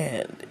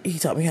 And he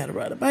taught me how to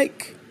ride a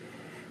bike.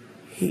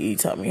 He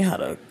taught me how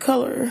to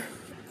color,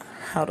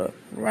 how to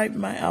write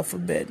my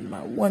alphabet,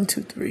 my 1,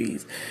 2,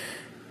 3s.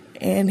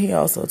 And he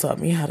also taught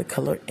me how to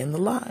color in the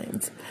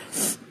lines.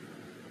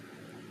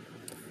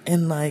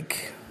 And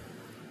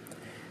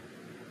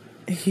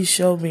he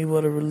showed me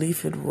what a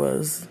relief it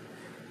was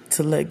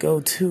to let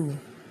go too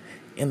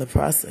in the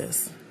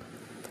process.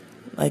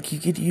 You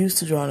get used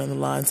to drawing in the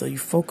lines, so you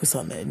focus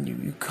on that and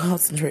you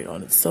concentrate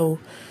on it so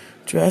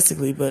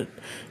drastically. But,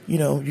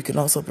 you can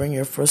also bring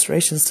your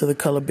frustrations to the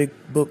color big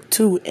book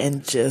too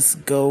and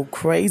just go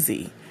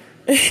crazy.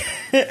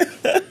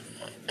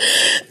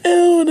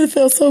 And it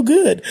felt so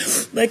good.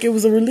 Like it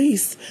was a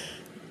release.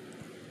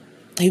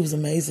 He was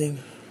amazing.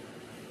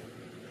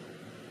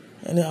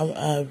 And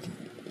I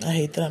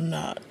hate that I'm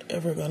not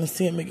ever going to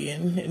see him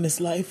again in this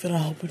life. And I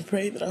hope and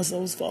pray that our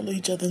souls follow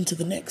each other into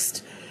the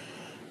next.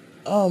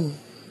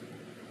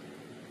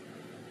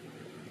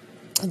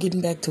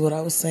 Getting back to what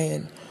I was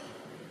saying.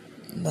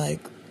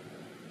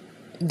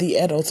 The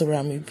adults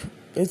around me,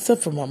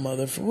 except for my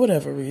mother, for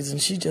whatever reason,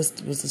 she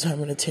just was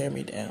determined to tear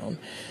me down.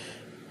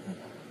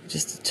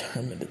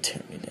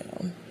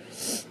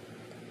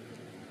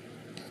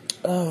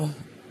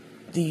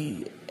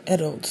 The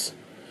adults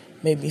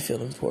made me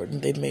feel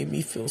important. They made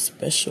me feel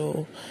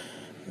special.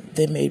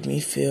 They made me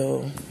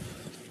feel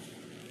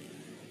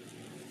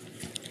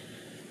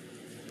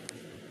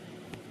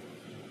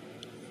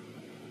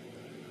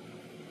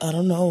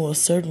a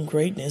certain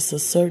greatness, a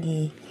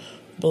certain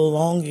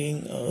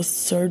belonging, a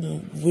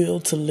certain will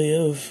to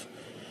live,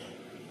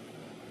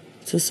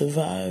 to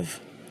survive.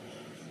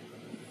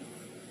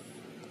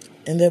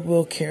 And that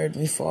will carried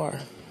me far.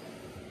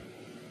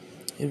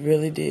 It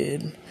really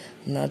did.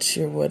 I'm not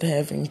sure what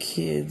having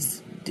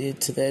kids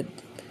did to that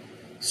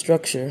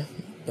structure,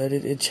 but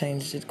it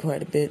changed it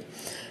quite a bit.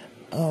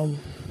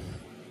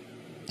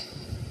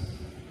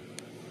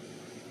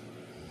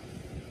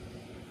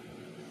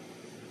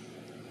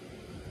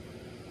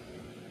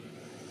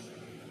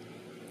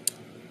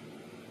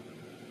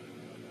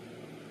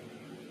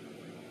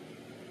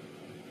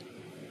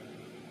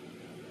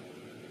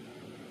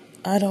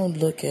 I don't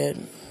look at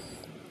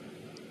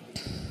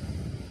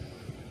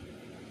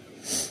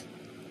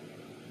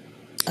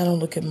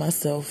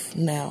myself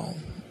now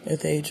at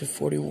the age of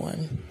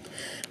 41.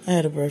 I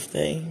had a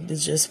birthday that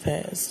just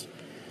passed.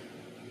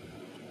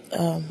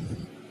 I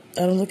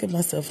don't look at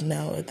myself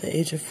now at the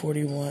age of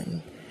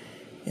 41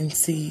 and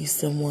see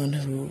someone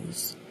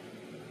who's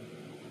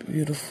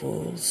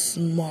beautiful,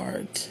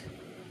 smart.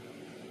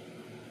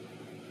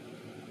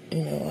 I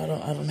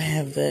don't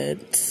have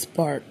that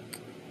spark,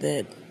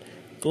 that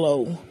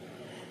glow.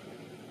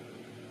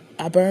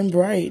 I burn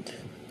bright.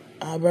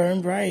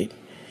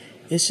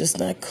 It's just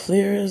not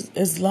clear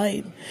as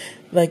light.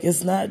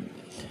 It's not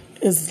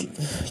as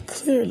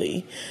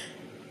clearly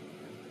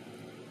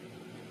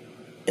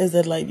as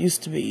that light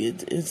used to be.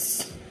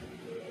 It's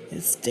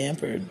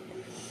dampered.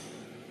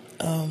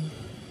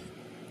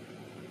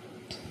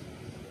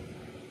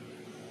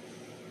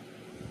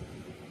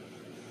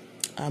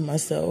 I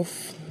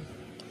myself,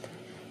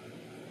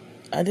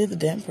 I did the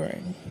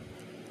dampering.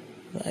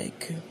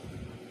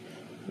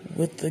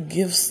 With the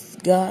gifts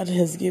God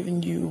has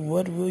given you,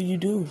 what will you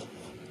do?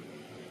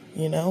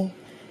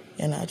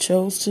 And I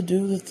chose to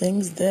do the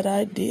things that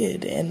I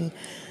did, and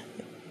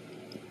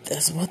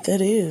that's what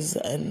that is.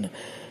 And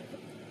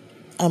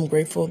I'm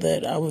grateful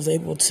that I was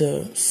able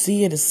to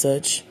see it as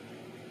such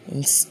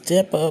and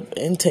step up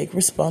and take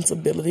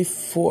responsibility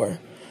for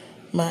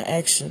my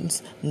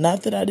actions.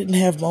 Not that I didn't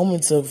have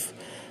moments of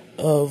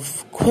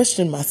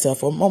questioning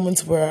myself, or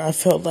moments where I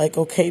felt like,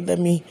 okay, let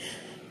me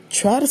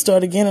try to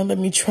start again, or let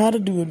me try to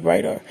do it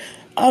right. Or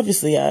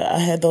obviously I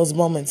had those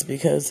moments,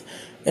 because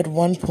at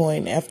one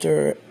point,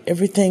 after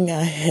everything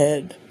I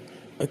had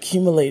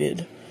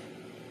accumulated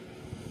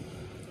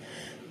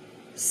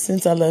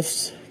since I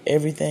left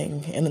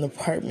everything in an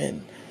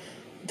apartment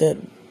that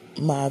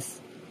my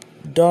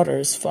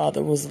daughter's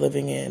father was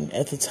living in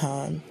at the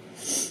time.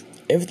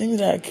 Everything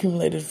that I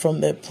accumulated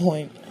from that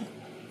point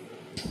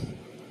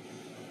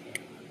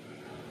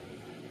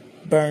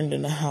burned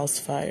in a house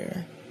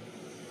fire.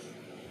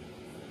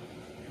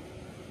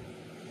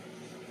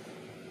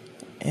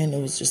 And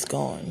it was just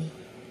gone.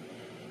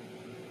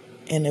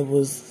 And it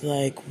was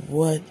like,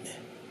 what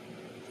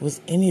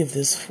was any of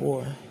this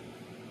for?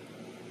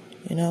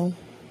 You know?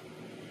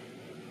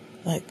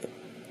 Like,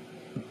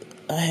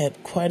 I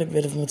had quite a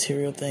bit of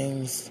material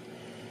things,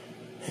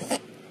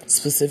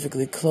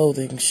 specifically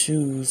clothing,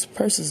 shoes,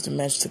 purses to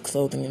match the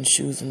clothing and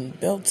shoes, and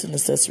belts and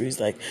accessories,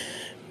 like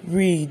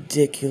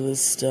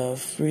ridiculous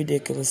stuff.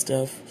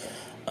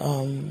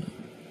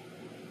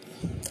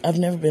 I've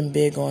never been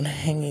big on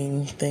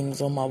hanging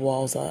things on my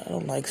walls. I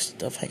don't like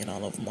stuff hanging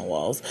all over my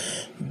walls.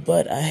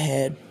 But I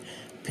had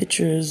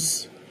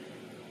pictures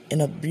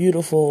in a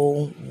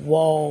beautiful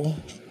wall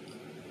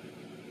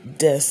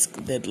desk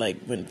that like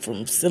went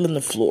from ceiling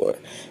to floor.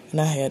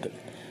 And I had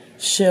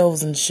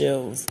shelves and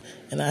shelves.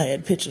 And I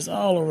had pictures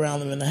all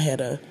around them. And I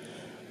had a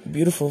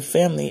beautiful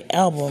family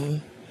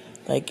album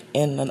like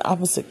in an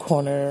opposite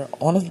corner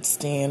on a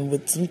stand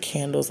with some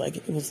candles. Like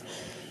it was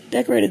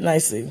decorated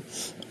nicely.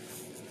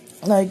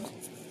 Like,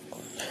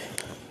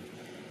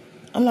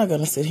 I'm not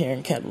going to sit here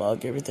and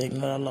catalog everything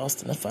that I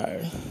lost in the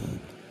fire.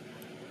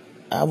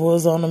 I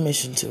was on a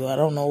mission to. I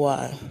don't know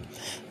why.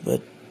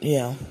 But,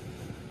 yeah.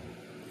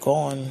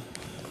 Gone.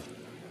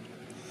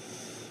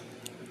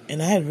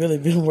 And I had really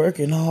been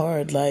working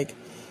hard. Like,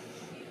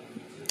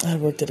 I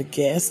worked at a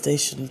gas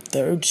station,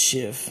 third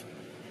shift.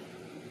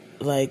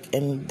 Like,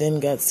 and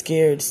then got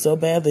scared so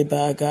badly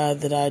by a guy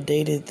that I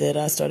dated that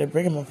I started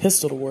bringing my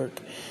pistol to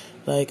work.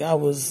 Like, I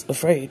was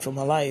afraid for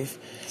my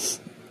life.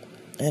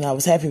 And I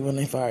was happy when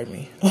they fired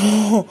me.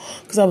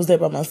 Because I was there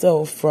by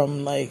myself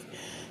from, like,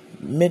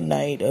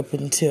 midnight up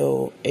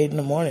until 8 in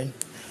the morning.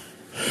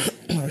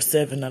 Or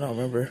 7, I don't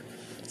remember.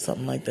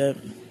 Something like that.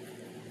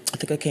 I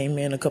think I came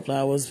in a couple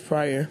hours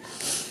prior.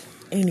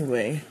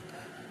 Anyway,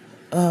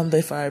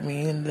 they fired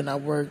me. And then I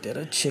worked at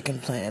a chicken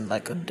plant,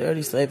 like a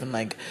dirty slave. And,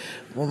 like,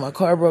 when my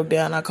car broke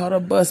down, I caught a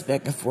bus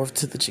back and forth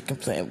to the chicken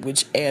plant,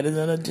 which added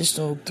an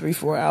additional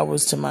 3-4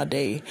 hours to my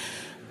day.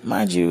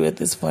 Mind you, at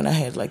this point, I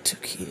had like 2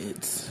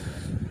 kids.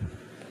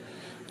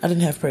 I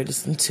didn't have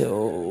practice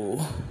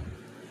until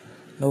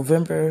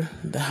November.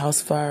 The house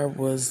fire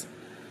was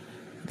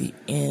the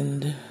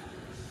end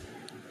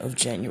of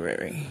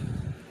January.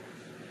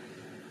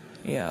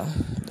 Yeah,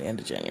 the end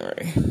of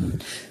January.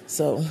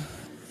 So,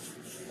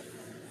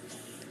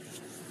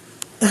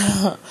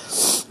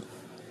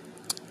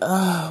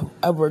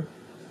 I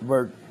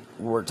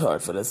worked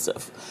hard for that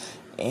stuff.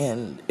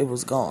 And it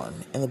was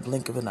gone in the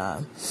blink of an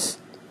eye.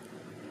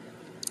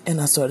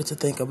 And I started to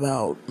think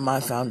about my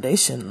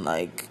foundation.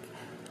 Like,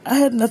 I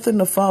had nothing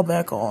to fall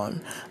back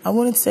on. I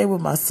went and stayed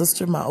with my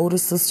sister, my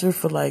oldest sister,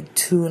 for like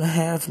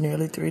 2.5,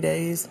 nearly 3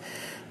 days.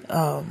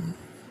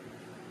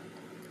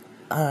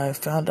 I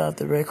found out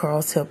the Red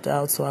Cross helped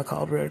out, so I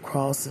called Red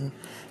Cross and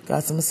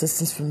got some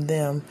assistance from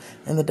them.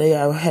 And the day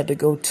I had to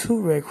go to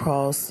Red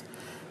Cross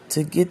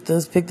to pick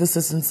the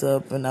assistance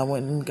up, and I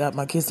went and got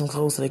my kids some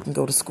clothes so they can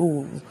go to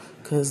school,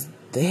 because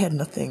they had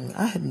nothing.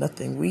 I had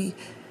nothing. We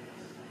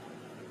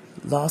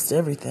lost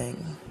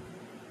everything.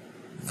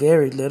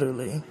 Very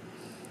literally.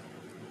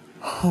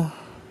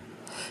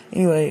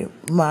 Anyway,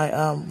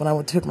 when I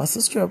went to pick my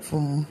sister up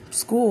from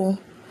school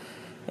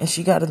and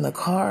she got in the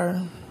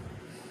car,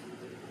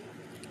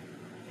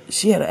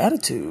 she had an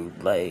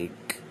attitude.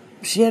 Like,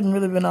 she hadn't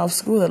really been off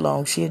school that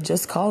long. She had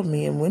just called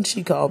me, and when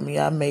she called me,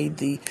 I made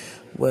the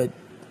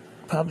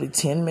probably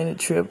 10-minute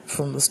trip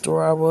from the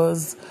store I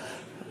was,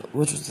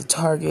 which was the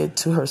Target,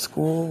 to her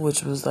school,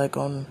 which was like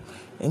in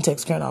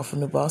Texarkana off of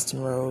New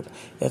Boston Road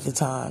at the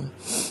time,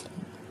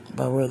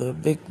 by where the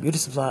big beauty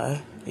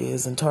supply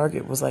is, and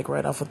Target was like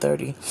right off of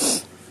 30.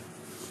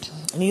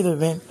 In either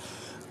event,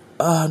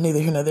 neither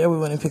here nor there, we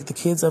went and picked the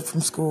kids up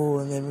from school,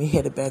 and then we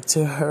headed back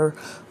to her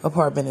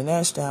apartment in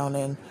Ashdown,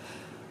 and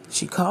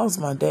she calls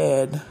my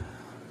dad.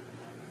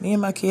 Me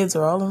and my kids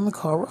are all in the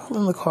car. We're all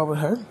in the car with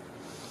her.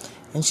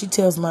 And she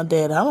tells my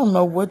dad, I don't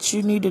know what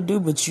you need to do,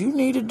 but you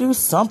need to do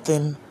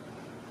something,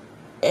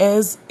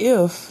 as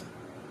if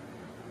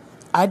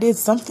I did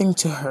something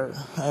to her.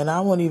 And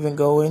I won't even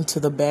go into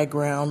the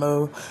background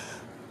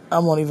I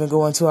won't even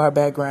go into our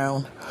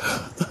background.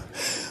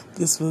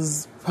 This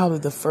was probably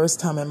the first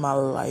time in my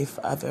life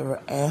I've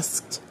ever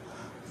asked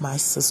my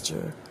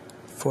sister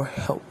for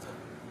help.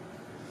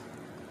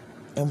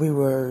 And we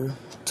were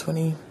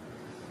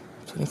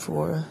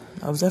 24.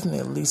 I was definitely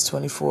at least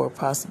 24,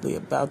 possibly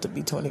about to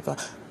be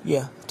 25.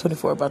 Yeah,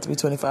 24, about to be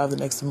 25 the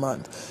next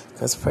month.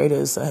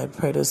 Because I had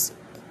Pratus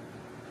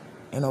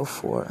in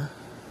 04.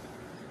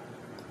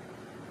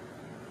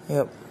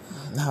 Yep,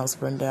 the house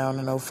burned down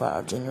in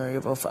 05, January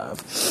of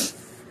 05.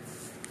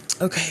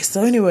 Okay,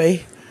 so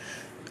anyway,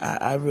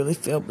 I really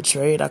felt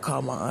betrayed. I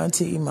called my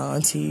auntie. My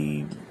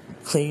auntie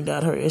cleaned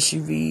out her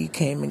SUV,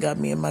 came and got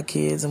me and my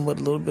kids and what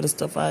little bit of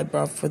stuff I had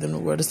brought for them to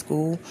wear to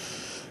school.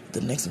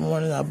 The next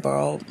morning, I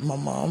borrowed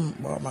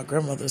my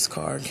grandmother's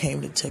car and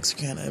came to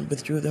Texarkana and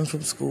withdrew them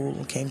from school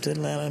and came to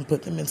Atlanta and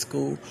put them in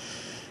school.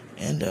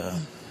 And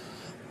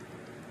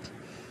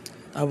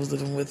I was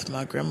living with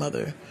my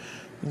grandmother,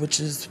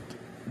 which is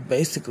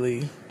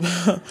basically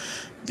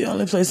the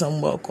only place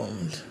I'm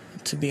welcomed,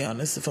 to be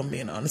honest, if I'm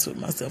being honest with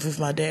myself. If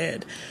my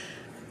dad,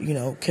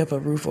 kept a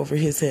roof over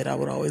his head, I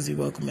would always be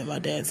welcome at my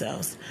dad's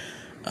house.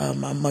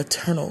 My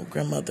maternal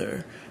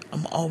grandmother,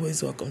 I'm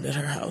always welcomed at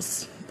her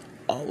house.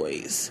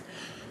 Always.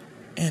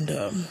 And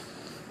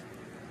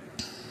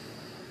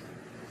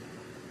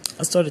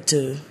I started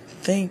to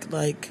think,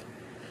 like,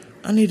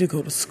 I need to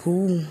go to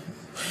school.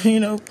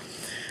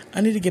 I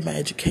need to get my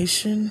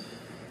education.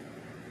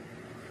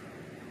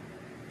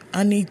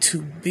 I need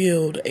to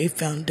build a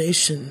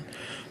foundation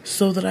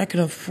so that I can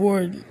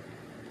afford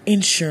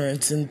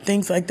insurance and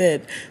things like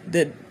that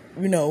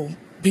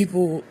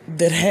people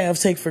that have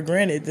take for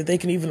granted that they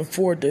can even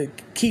afford to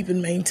keep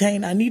and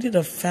maintain. I needed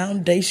a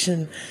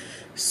foundation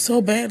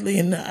so badly,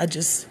 and I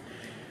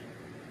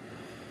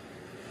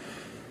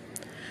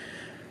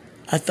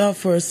thought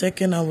for a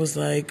second, I was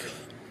like,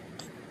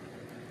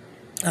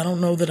 I don't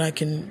know that I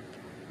can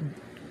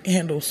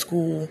handle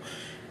school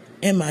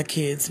and my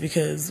kids,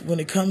 because when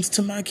it comes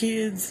to my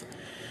kids,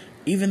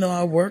 even though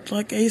I worked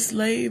like a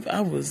slave,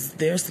 I was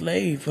their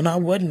slave. When I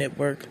wasn't at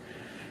work,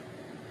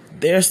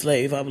 their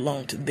slave, I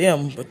belonged to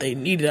them, but they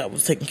needed, I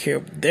was taking care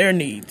of their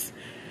needs.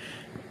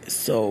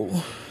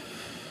 So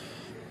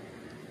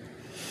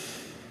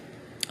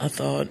I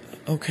thought,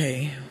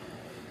 okay,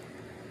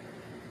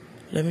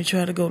 let me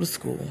try to go to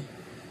school.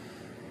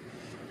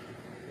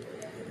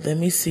 Let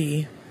me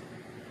see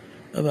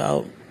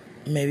about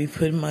maybe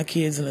putting my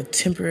kids in a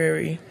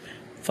temporary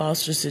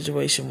foster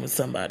situation with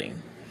somebody.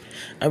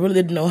 I really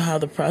didn't know how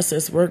the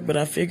process worked, but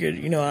I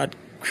figured, I'd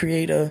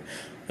create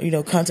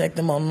contact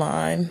them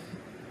online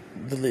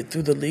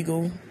through the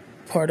legal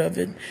part of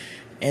it,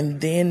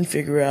 and then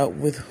figure out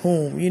with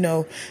whom,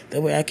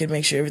 that way I could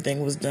make sure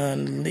everything was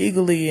done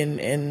legally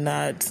and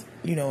not,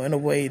 in a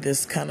way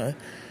that's kind of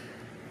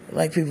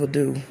like people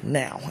do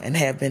now and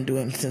have been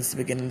doing since the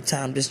beginning of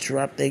time, just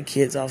drop their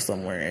kids off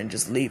somewhere and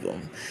just leave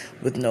them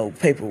with no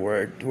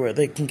paperwork where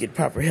they can get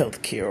proper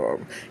health care, or,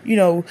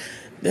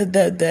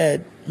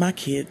 that my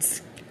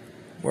kids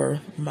were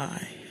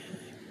my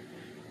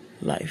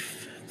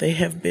life. They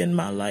have been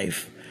my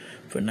life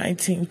for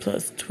 19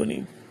 plus,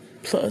 20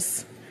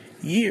 plus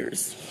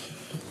years.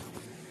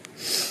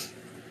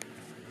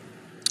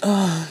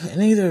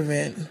 In either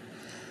event,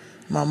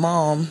 my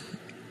mom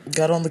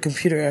got on the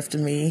computer after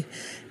me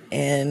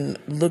and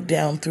looked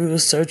down through the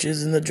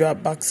searches in the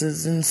drop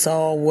boxes and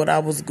saw what I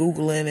was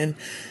Googling and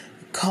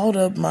called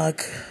up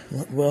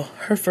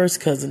her first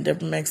cousin,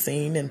 Deborah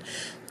Maxine, and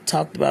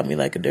talked about me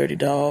like a dirty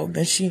dog.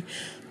 Then she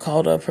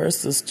called up her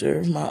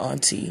sister, my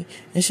auntie,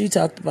 and she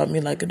talked about me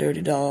like a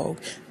dirty dog.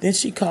 Then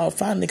she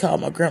finally called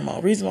my grandma.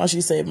 The reason why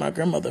she saved my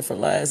grandmother for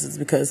last is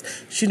because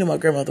she knew my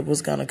grandmother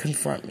was going to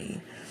confront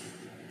me.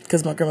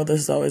 Because my grandmother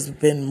has always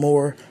been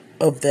more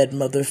of that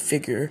mother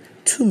figure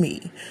to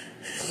me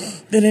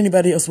than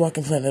anybody else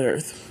walking planet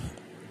Earth.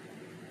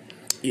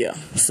 Yeah,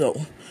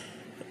 so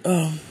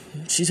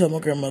she told my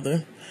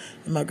grandmother,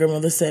 and my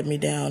grandmother sat me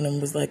down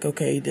and was like,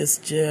 okay,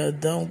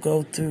 don't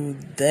go through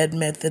that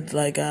method.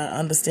 Like, I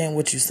understand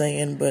what you're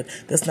saying, but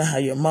that's not how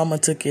your mama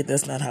took it.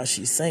 That's not how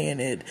she's saying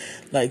it.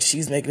 Like,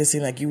 she's making it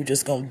seem like you were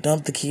just going to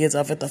dump the kids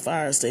off at the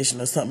fire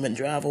station or something and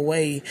drive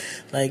away.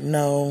 Like,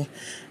 no,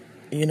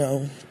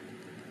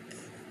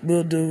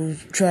 we'll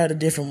try it a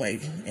different way,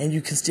 and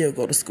you can still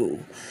go to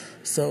school.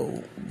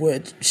 So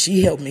what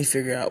she helped me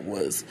figure out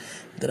was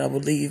that I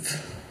would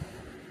leave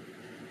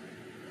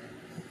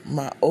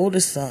my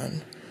oldest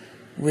son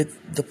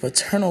with the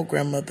paternal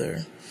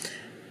grandmother,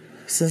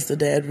 since the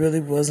dad really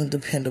wasn't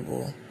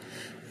dependable.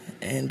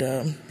 And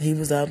he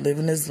was out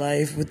living his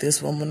life with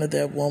this woman or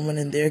that woman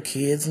and their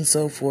kids and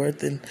so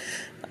forth. And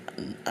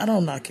I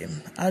don't knock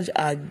him. I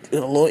a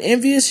little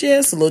envious,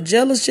 yes, a little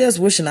jealous, yes,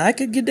 wishing I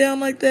could get down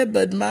like that.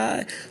 But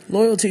my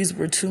loyalties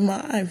were to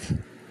my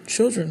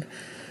children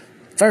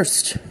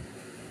first.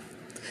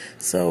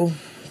 So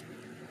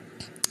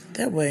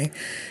that way.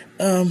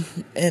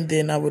 And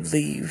then I would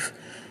leave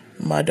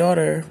my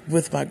daughter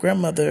with my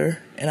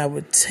grandmother, and I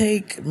would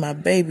take my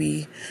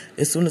baby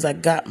as soon as I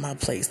got my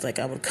place. Like,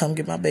 I would come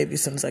get my baby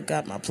as soon as I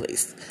got my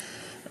place.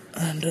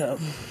 And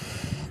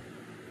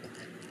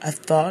I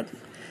thought,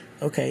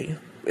 okay,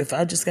 if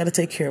I just got to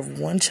take care of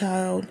one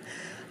child,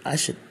 I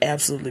should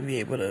absolutely be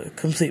able to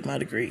complete my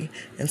degree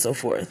and so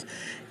forth.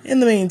 In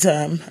the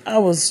meantime, I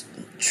was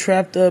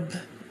trapped up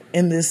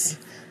in this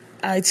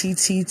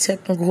ITT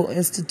technical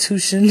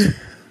institution.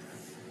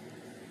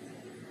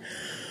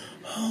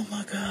 Oh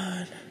my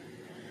God.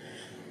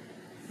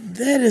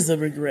 That is a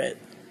regret.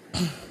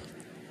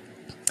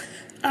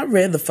 I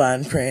read the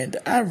fine print.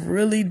 I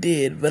really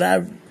did. But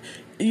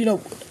you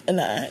know,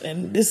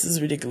 and this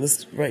is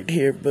ridiculous right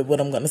here, but what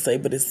I'm going to say,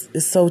 but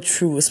it's so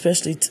true,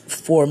 especially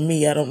for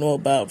me. I don't know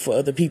about for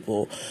other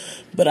people,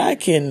 but I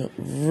can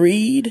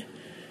read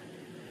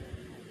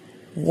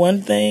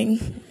one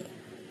thing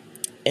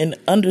and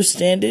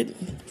understand it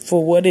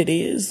for what it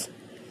is,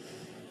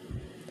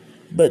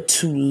 but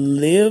to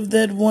live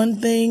that one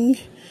thing,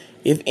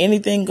 if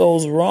anything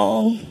goes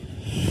wrong,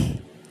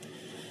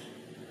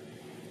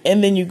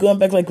 and then you're going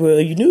back like, well,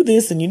 you knew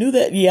this and you knew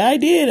that. Yeah, I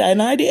did.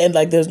 And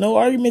like, there's no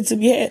argument to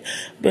be had.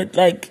 But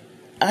like,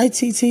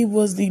 ITT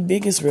was the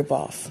biggest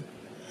ripoff.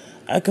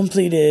 I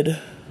completed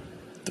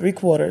 3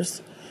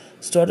 quarters,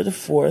 started the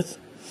 4th.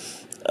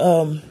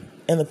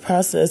 In the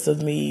process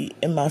of me,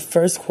 in my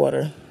first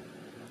quarter,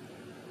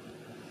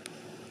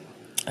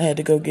 I had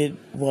to go get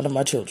one of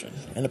my children.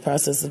 In the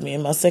process of me,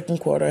 in my second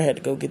quarter, I had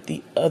to go get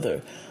the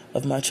other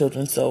of my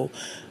children. So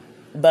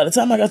by the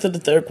time I got to the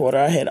 3rd quarter,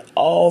 I had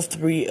all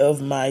 3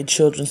 of my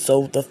children.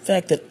 So the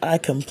fact that I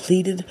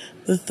completed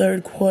the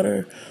 3rd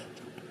quarter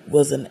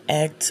was an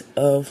act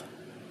of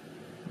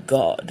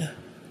God.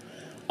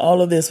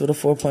 All of this with a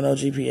 4.0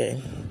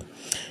 GPA.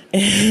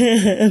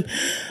 And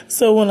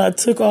so when I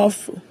took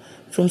off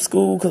from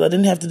school, because I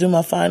didn't have to do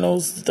my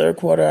finals, the 3rd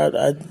quarter,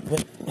 I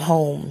went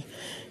home,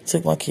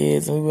 took my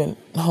kids, and we went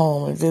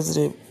home and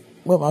visited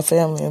with my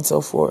family and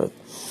so forth.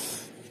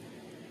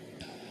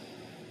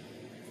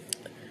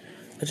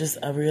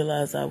 I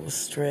realized I was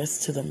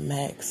stressed to the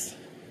max.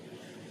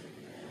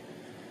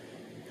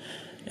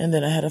 And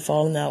then I had a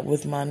falling out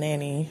with my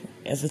nanny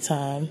at the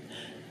time.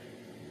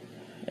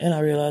 And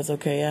I realized,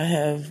 okay, I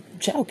have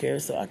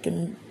childcare, so I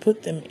can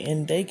put them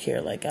in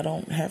daycare. Like, I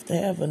don't have to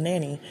have a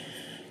nanny.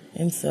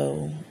 And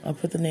so I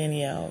put the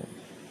nanny out.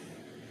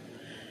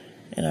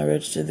 And I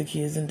registered the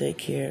kids in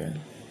daycare.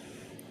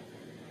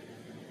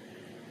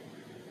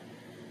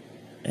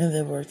 And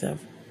that worked out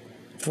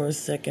for a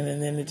second,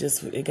 and then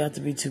it got to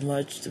be too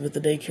much with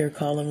the daycare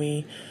calling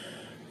me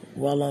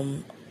while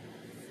I'm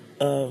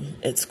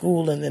at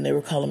school, and then they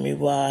were calling me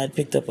while I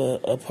picked up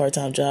a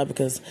part-time job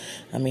because,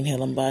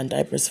 hell, I'm buying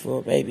diapers for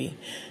a baby,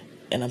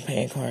 and I'm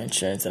paying car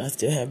insurance, and I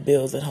still have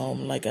bills at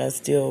home. Like, I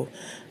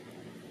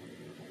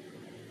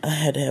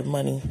had to have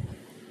money.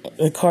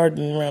 The car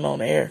didn't run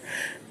on air,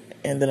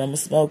 and then I'm a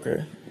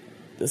smoker.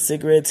 The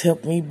cigarettes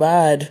helped me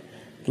bide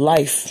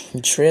life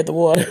and tread the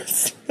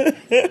waters.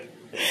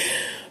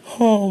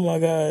 Oh my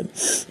God.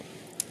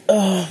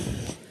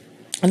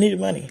 I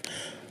needed money.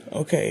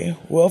 Okay,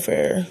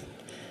 welfare.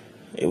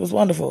 It was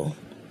wonderful.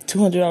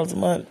 $200 a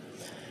month.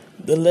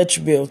 The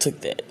electric bill took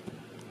that.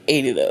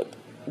 Ate it up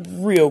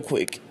real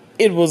quick.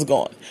 It was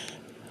gone.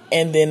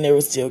 And then there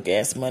was still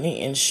gas money,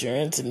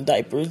 insurance, and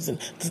diapers. And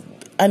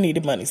I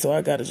needed money, so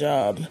I got a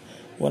job.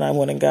 When I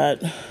went and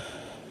got...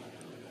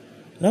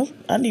 No,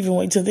 I didn't even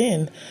wait till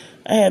then.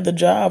 I had the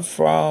job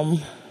from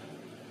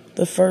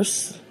the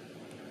first...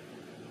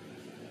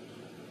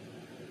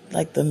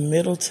 like the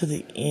middle to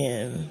the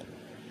end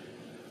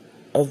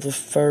of the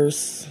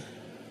first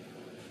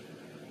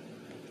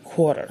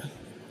quarter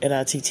at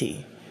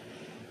ITT.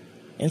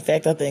 In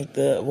fact, I think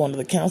one of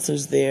the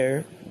counselors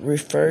there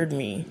referred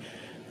me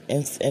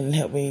and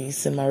helped me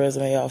send my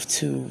resume off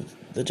to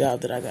the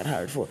job that I got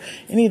hired for.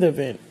 In either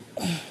event,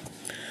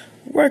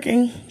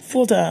 working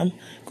full-time,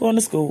 going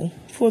to school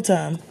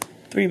full-time,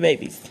 3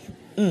 babies,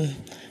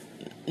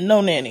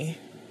 no nanny,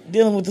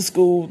 dealing with the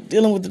school,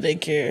 dealing with the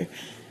daycare.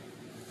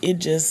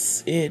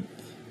 It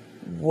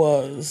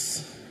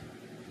was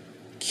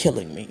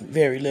killing me,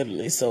 very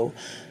literally. So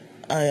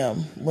I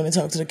went and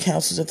talked to the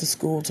counselors at the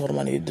school, told them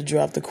I needed to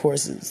drop the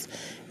courses.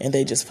 And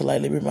they just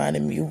politely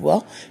reminded me,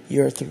 well,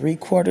 you're 3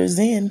 quarters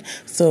in,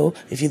 so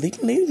if you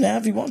can leave now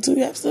if you want to,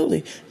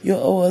 absolutely.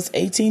 You'll owe us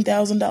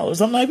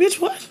 $18,000. I'm like, bitch,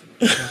 what?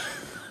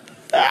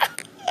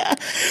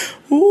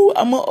 Ooh,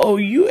 I'm going to owe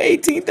you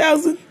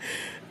 $18,000?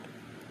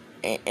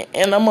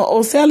 And I'm going to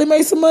owe Sally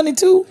Mae some money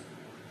too?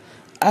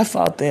 I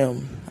fought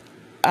them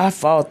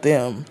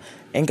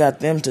and got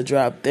them to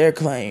drop their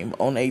claim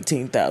on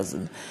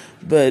 $18,000.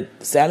 But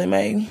Sally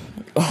Mae,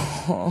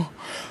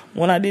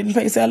 when I didn't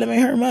pay Sally Mae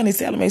her money,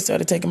 Sally Mae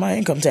started taking my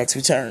income tax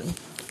return.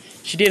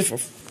 She did it for,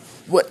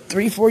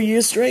 3-4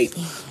 years straight?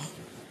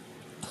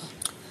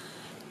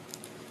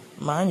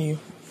 Mind you,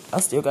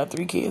 I still got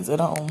 3 kids at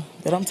home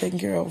that I'm taking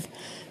care of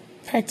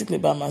practically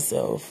by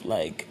myself.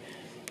 Like,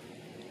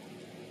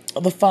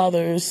 the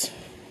fathers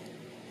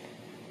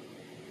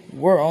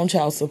were on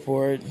child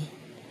support.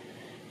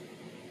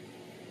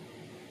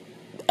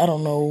 I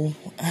don't know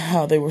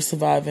how they were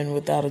surviving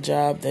without a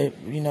job. I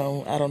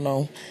don't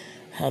know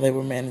how they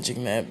were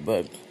managing that.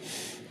 But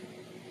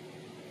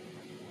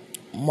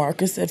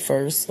Marcus at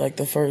first, like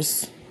the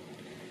first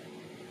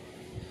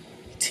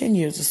 10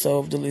 years or so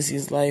of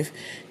Delicia's life,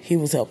 he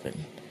was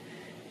helping.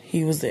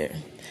 He was there.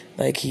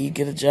 Like, he'd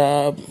get a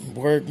job,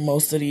 work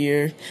most of the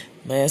year.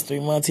 Last 3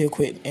 months, he'll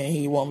quit and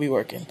he won't be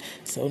working.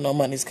 So no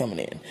money's coming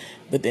in.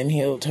 But then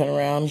he'll turn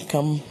around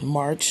come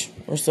March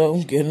or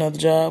so, get another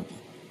job,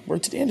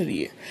 work to the end of the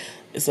year.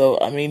 So,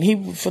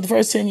 he for the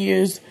first 10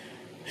 years,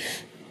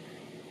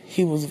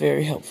 he was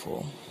very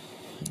helpful.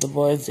 The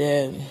boy's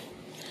dad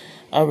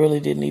I really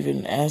didn't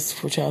even ask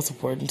for child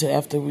support until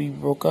after we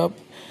broke up,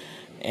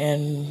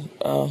 and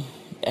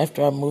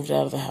after I moved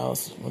out of the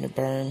house when it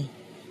burned.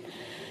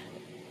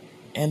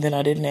 And then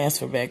I didn't ask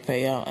for back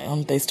pay.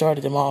 They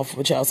started him off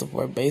with child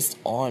support based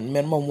on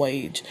minimum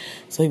wage,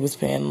 so he was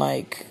paying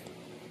like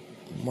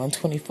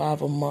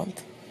 $125 a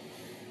month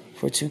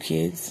for 2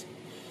 kids.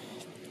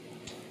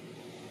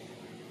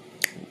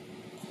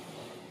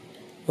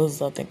 Was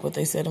I think what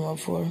they set him up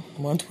for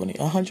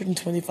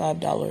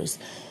 $125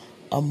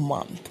 a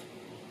month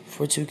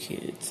for 2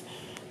 kids,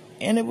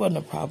 and it wasn't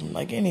a problem.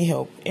 Like any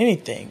help,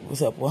 anything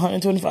was up.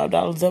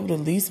 $125, that would at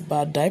least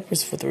buy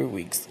diapers for 3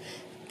 weeks.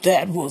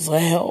 That was a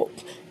help,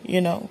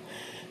 And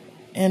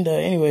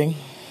anyway,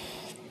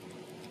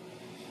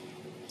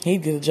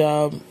 he'd get a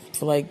job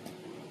for like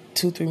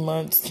 2-3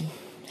 months.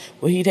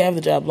 Well, he'd have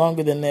the job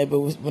longer than that, but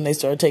when they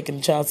started taking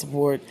the child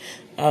support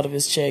out of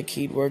his check,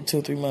 he'd work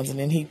 2-3 months, and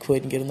then he'd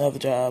quit and get another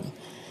job.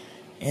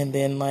 And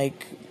then,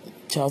 like,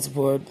 child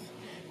support,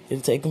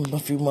 it'd take him a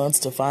few months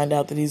to find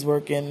out that he's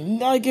working.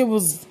 Like, it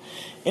was,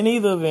 in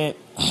either event,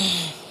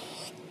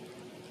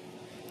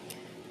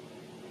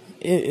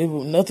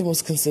 nothing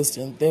was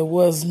consistent. There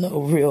was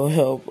no real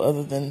help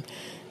other than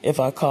if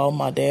I called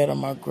my dad or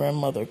my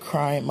grandmother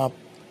crying, my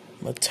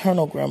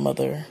maternal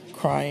grandmother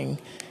crying.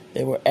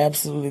 They were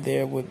absolutely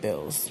there with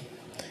bills.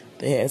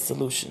 They had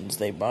solutions.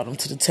 They brought them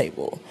to the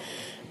table.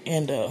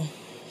 And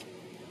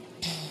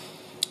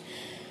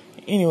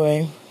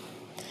anyway,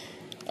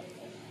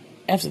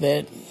 after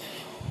that,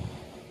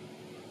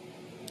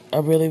 I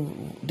really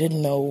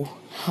didn't know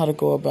how to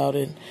go about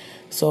it.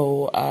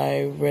 So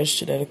I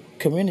registered at a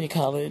community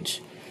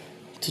college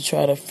to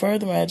try to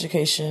further my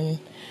education,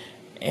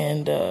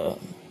 and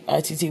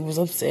ITT was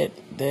upset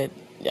that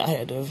I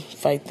had to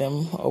fight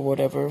them or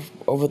whatever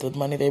over the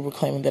money they were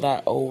claiming that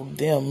I owed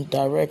them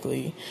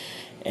directly.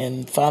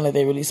 And finally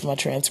they released my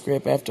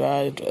transcript after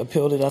I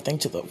appealed it, I think,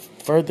 to the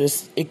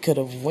furthest it could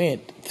have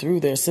went through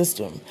their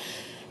system.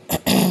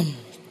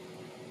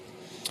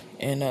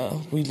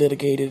 And we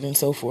litigated and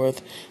so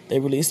forth. They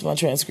released my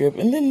transcript,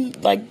 and then,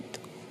 like,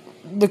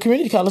 the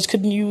community college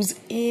couldn't use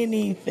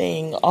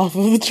anything off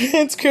of the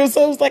transcript.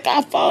 So it was like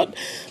I fought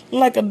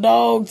like a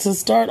dog to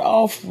start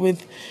off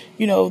with,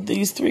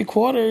 these 3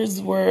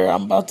 quarters where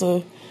I'm about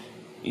to,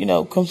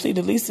 complete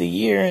at least a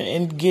year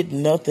and get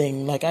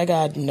nothing. Like, I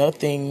got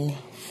nothing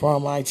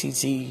from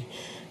ITT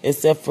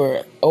except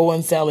for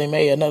owing Sally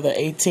Mae another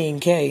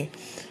 $18K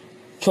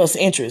plus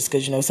interest,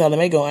 because, Sally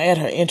Mae gonna add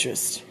her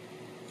interest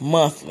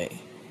monthly.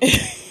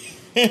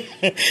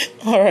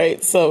 All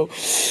right, so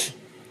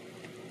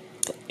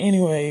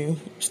anyway,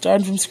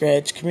 starting from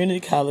scratch, community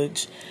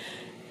college,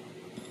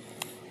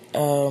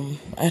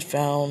 I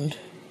found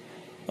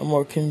a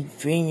more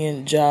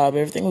convenient job.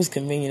 Everything was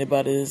convenient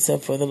about it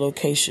except for the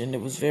location.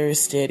 It was very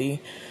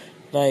steady,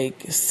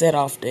 like set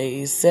off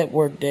days, set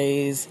work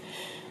days.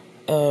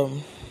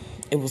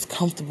 It was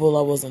comfortable.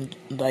 I wasn't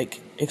like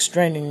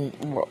straining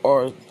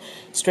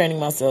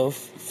myself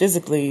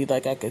physically.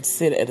 Like, I could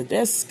sit at a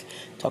desk,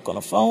 talk on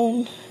a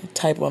phone,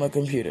 type on a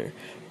computer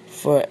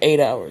for 8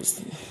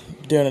 hours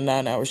during a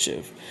 9-hour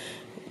shift,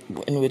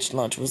 in which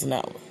lunch was an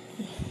hour.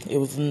 It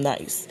was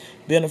nice.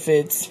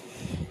 Benefits,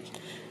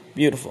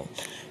 beautiful.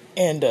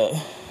 And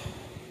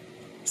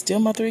still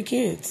my 3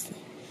 kids.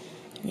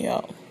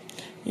 Yeah,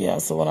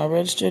 so when I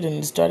registered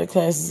and started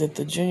classes at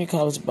the junior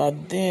college, by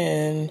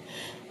then,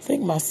 I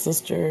think my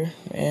sister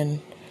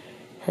and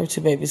her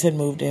 2 babies had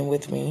moved in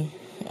with me,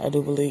 I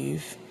do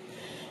believe.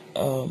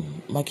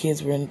 My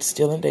kids were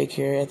still in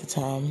daycare at the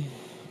time.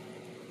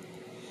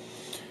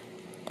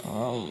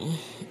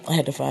 I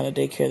had to find a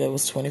daycare that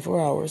was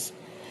 24 hours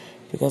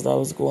because I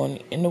was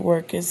going into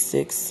work at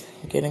 6,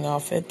 getting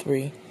off at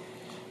 3,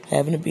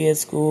 having to be at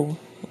school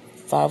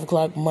 5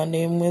 o'clock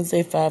Monday and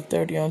Wednesday,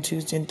 5:30 on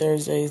Tuesday and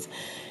Thursdays,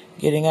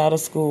 getting out of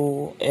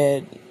school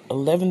at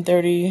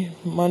 11:30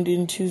 Monday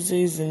and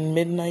Tuesdays and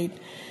midnight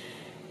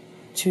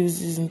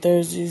Tuesdays and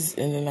Thursdays,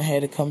 and then I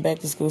had to come back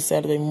to school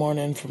Saturday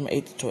morning from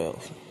 8 to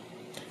 12.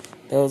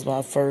 That was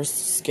my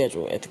first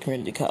schedule at the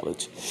community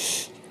college.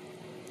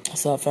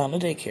 So I found a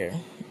daycare.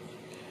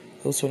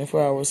 It was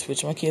 24 hours.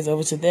 Switched my kids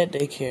over to that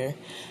daycare.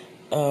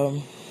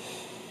 I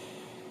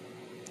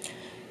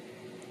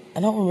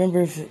don't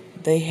remember if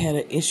they had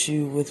an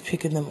issue with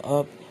picking them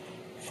up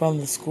from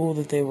the school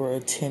that they were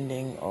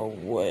attending or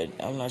what.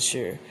 I'm not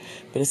sure.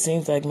 But it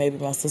seems like maybe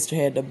my sister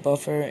had to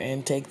buffer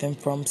and take them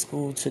from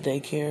school to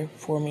daycare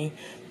for me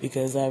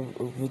because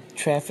with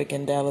traffic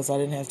in Dallas, I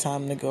didn't have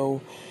time to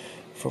go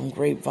from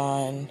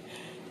Grapevine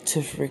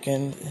to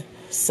freaking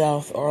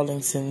South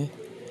Arlington.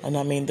 And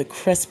I mean the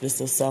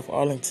Crespus of South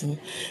Arlington.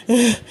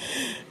 And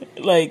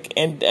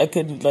I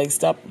couldn't,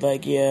 stop,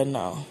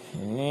 no.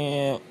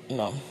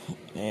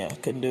 Yeah,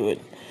 couldn't do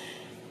it.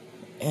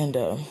 And,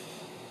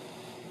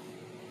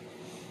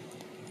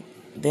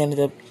 they ended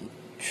up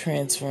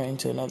transferring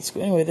to another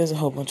school. Anyway, there's a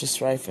whole bunch of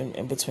strife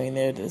in between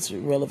there that's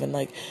relevant.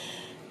 Like,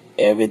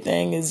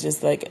 everything is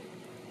just, I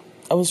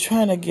was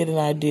trying to get an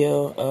idea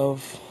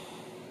of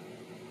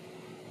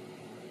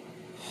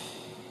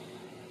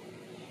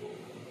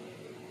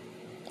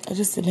I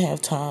just didn't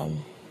have time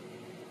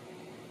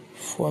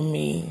for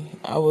me.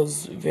 I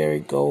was very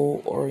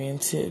goal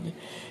oriented,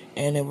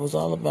 and it was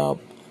all about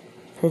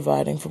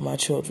providing for my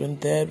children.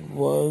 That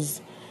was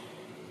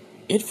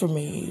it for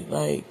me.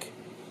 Like,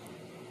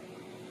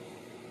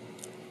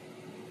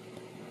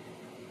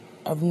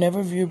 I've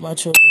never viewed my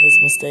children as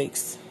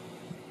mistakes.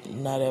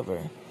 Not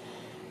ever.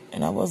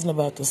 And I wasn't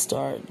about to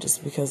start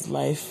just because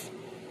life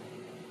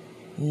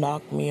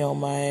knocked me on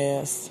my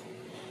ass.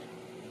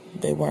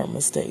 They weren't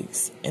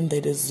mistakes, and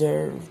they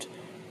deserved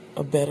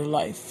a better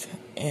life.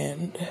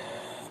 And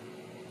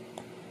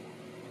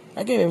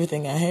I gave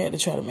everything I had to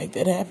try to make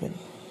that happen.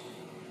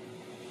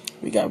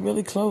 We got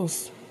really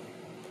close.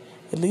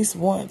 At least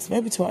once,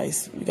 maybe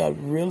twice. We got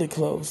really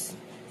close.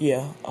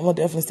 Yeah, I'm going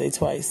to definitely say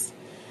twice.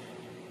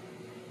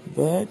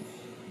 But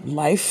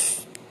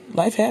life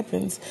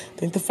happens. I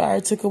think the fire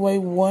took away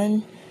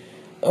one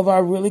of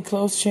our really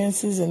close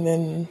chances, and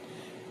then,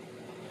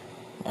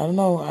 I don't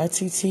know,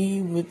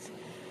 ITT with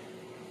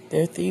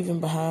their thieving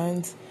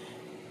behinds.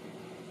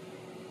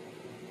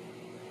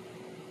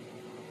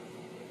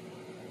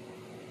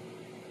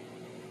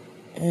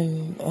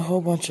 And a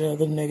whole bunch of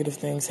other negative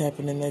things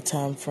happened in that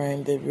time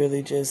frame that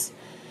really just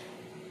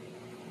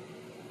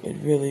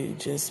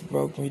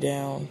broke me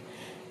down.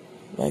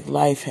 Like,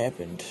 life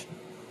happened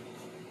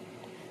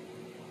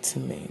to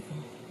me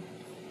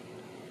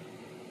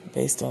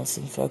based on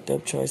some fucked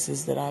up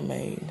choices that I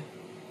made.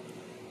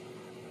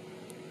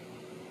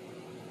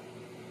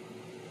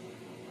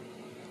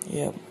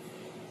 Yep.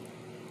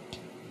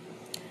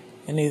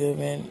 In either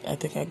event, I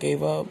think I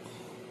gave up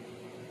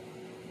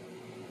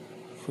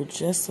for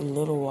just a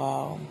little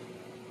while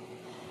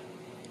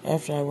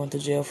after I went to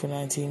jail for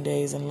 19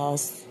 days and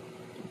lost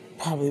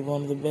probably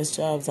one of the best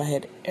jobs I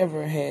had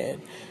ever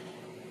had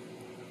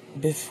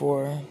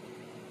before,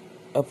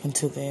 up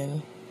until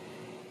then.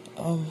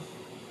 I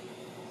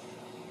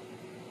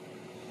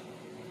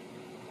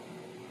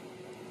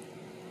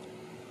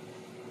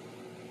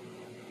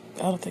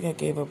don't think I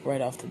gave up right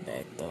off the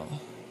bat, though.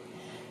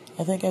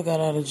 I think I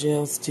got out of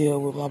jail still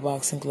with my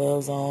boxing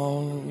gloves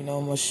on,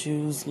 my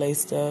shoes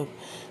laced up,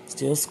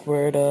 still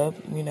squared up,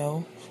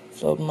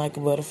 floating like a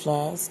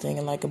butterfly,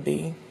 stinging like a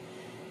bee.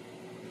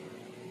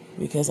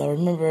 Because I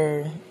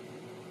remember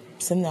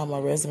sending out my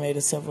resume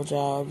to several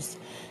jobs,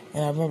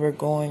 and I remember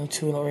going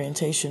to an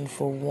orientation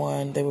for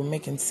one. They were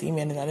making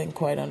semen, and I didn't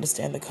quite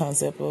understand the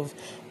concept of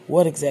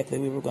what exactly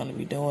we were going to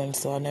be doing,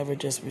 so I never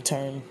just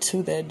returned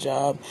to that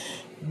job,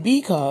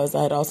 because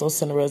I had also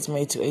sent a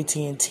resume to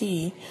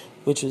AT&T,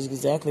 which was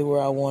exactly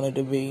where I wanted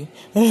to be.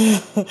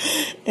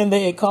 And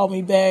they had called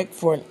me back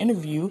for an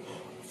interview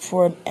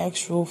for an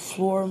actual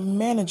floor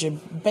manager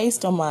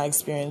based on my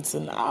experience.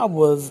 And I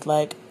was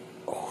like,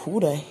 who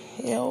the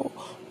hell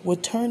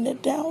would turn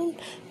that down?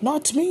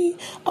 Not me.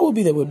 I would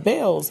be there with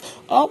bells.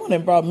 I went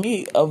and brought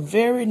me a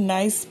very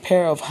nice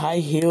pair of high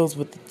heels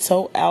with the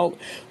toe out.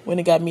 When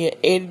it got me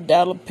an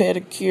 $80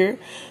 pedicure,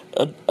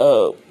 a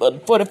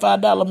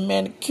 $45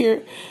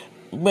 manicure.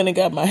 When it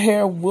got my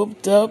hair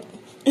whooped up,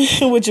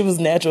 which it was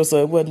natural,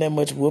 so it wasn't that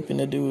much whooping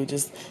to do. It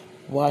just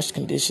wash,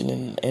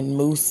 condition, and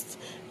mousse.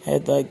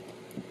 Had they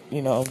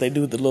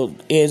do the little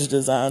edge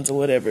designs or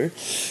whatever.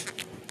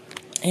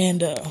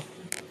 And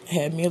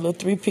had me a little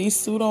 3-piece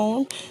suit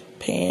on,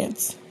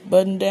 pants,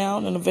 button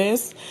down, and a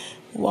vest.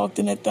 Walked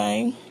in that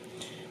thing,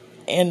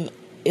 and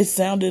it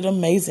sounded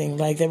amazing.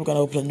 Like they were going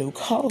to open a new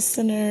call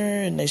center,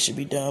 and they should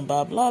be done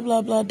by blah,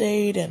 blah, blah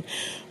date. And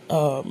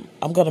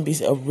I'm going to be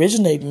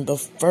originating the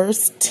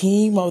first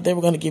team. They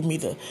were going to give me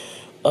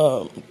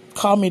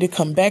call me to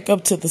come back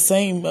up to the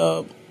same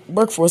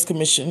workforce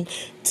commission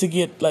to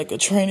get like a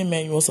training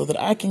manual so that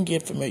I can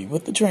get familiar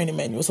with the training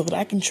manual so that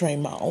I can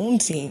train my own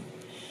team.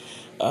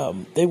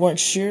 They weren't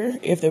sure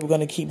if they were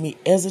going to keep me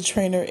as a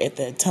trainer at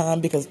that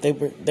time because they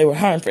were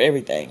hiring for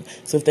everything.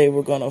 So if they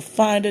were going to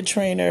find a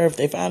trainer, if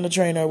they found a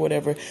trainer or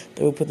whatever,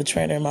 they would put the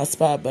trainer in my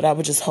spot. But I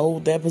would just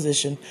hold that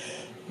position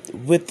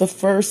with the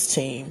first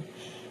team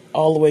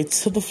all the way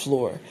to the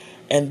floor.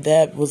 And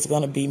that was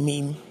going to be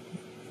me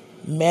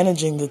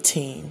managing the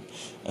team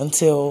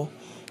until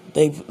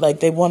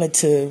they wanted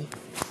to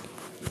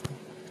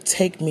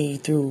take me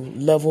through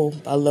level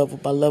by level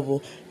by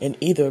level. In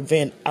either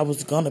event, I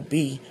was going to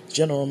be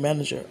general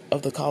manager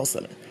of the call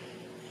center.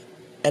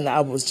 And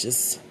I was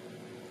just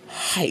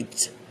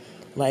hyped.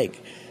 Like,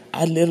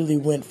 I literally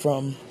went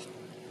from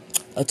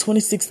a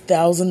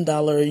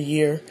 $26,000 a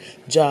year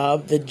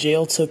job that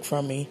jail took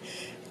from me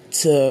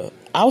to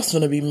I was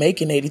going to be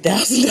making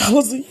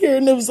 $80,000 a year.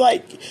 And it was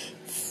like,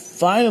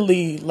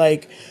 finally,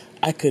 like,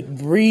 I could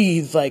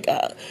breathe. Like,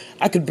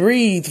 I could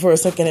breathe for a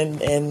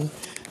second. And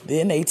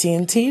then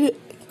AT&T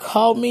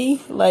called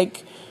me,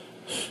 like,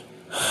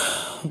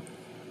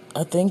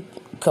 I think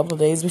a couple of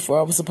days before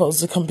I was supposed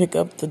to come pick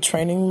up the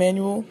training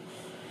manual.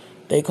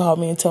 They called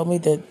me and told me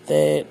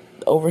that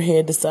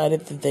overhead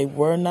decided that they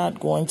were not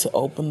going to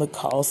open the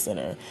call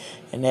center,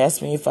 and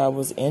asked me if I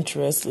was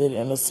interested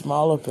in a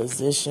smaller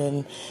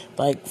position,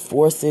 like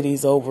 4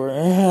 cities over.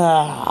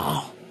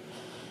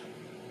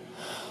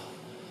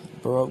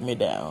 Broke me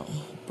down.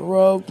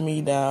 broke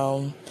me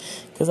down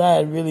because I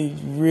had really,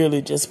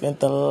 really just spent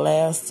the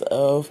last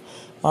of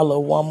my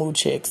little WAMU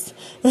checks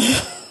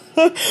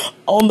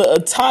on the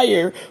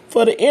attire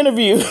for the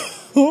interview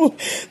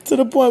to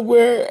the point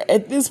where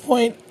at this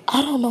point,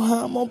 I don't know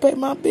how I'm going to pay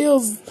my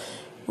bills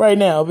right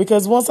now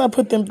because once they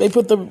put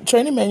the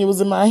training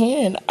manuals in my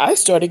hand, I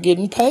started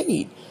getting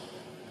paid.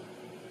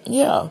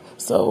 Yeah,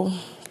 so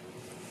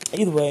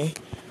either way,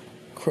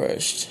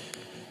 crushed.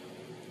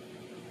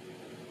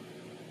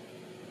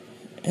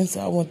 And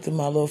so I went through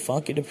my little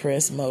funky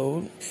depressed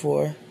mode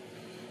for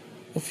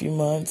a few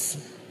months.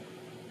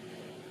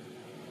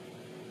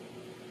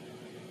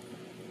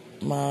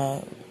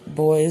 My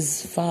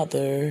boy's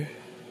father,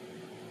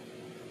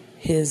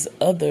 his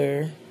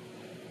other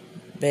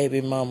baby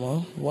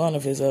mama, one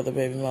of his other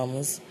baby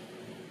mamas,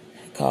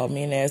 called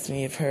me and asked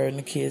me if her and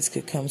the kids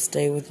could come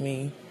stay with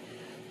me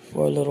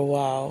for a little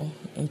while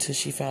until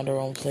she found her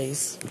own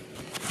place.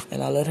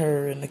 And I let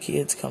her and the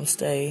kids come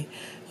stay.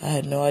 I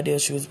had no idea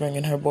she was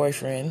bringing her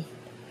boyfriend,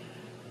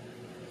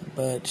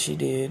 but she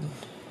did.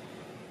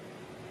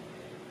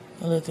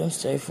 I let them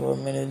stay for a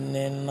minute, and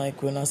then,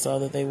 like, when I saw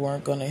that they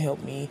weren't going to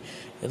help me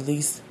at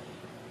least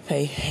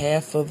pay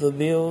half of the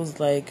bills,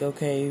 like,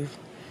 okay,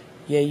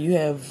 yeah, you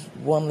have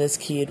one less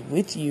kid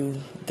with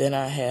you than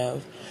I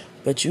have,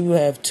 but you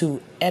have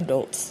 2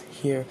 adults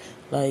here.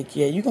 Like,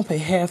 yeah, you can pay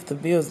half the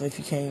bills, and if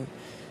you can't,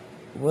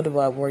 what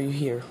about were you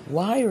here?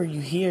 Why are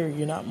you here?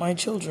 You're not my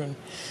children.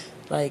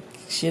 Like,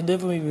 she had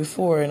lived with me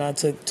before, and I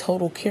took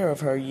total care of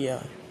her.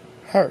 Yeah,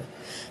 her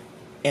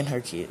and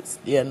her kids.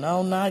 Yeah,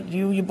 no, not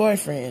you, your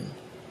boyfriend,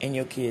 and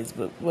your kids,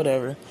 but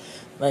whatever.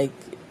 Like,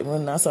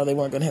 when I saw they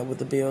weren't going to help with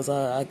the bills,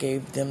 I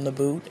gave them the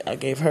boot. I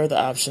gave her the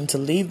option to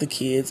leave the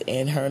kids,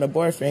 and her and her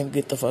boyfriend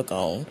get the fuck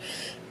on.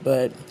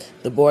 But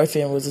the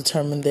boyfriend was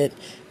determined that,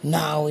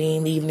 nah, we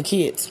ain't leaving the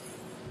kids.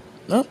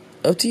 No,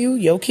 up to you,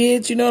 your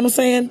kids, you know what I'm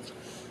saying?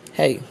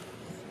 Hey,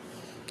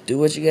 do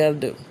what you gotta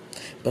do.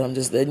 But I'm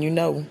just letting you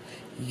know,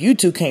 you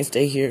two can't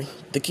stay here.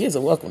 The kids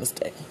are welcome to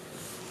stay.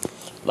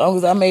 As long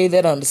as I made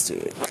that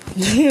understood.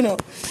 You know.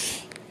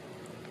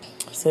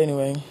 So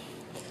anyway,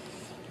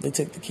 they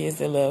took the kids,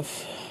 they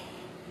left.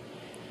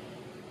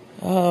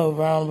 Oh,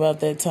 around about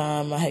that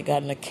time, I had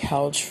gotten a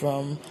couch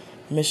from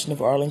Mission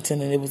of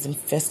Arlington, and it was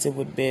infested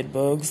with bed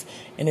bugs,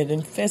 and it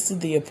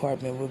infested the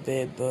apartment with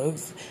bed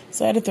bugs.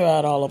 So I had to throw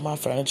out all of my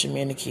furniture.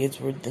 Me and the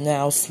kids were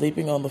now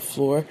sleeping on the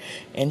floor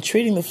and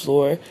treating the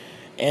floor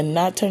and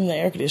not turning the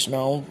air conditioner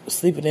on,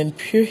 sleeping in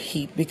pure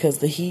heat because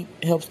the heat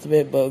helps the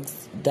bed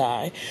bugs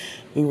die.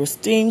 We were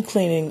steam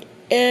cleaning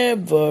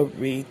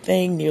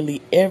everything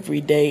nearly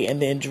every day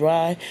and then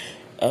dry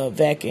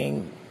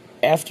vacuuming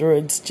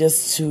afterwards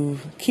just to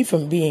keep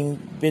from being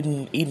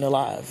eaten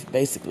alive,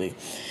 basically.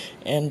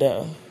 And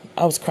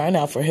I was crying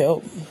out for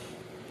help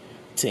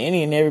to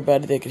any and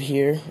everybody that could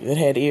hear, that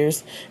had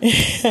ears.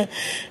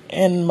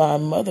 And my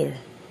mother,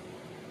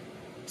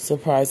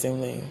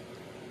 surprisingly,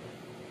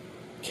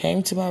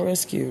 came to my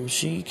rescue.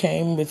 She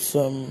came with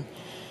some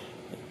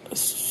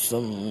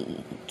super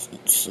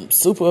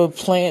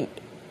plant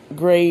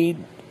grade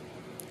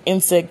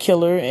insect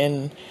killer,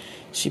 and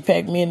she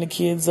packed me and the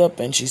kids up,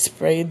 and she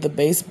sprayed the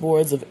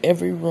baseboards of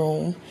every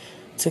room,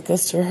 took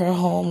us to her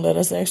home, let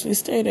us actually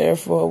stay there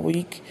for a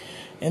week,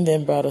 and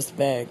then brought us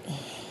back.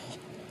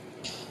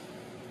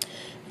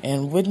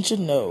 And wouldn't you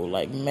know,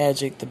 like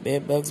magic, the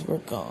bed bugs were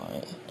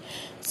gone.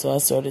 So I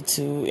started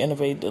to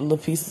innovate the little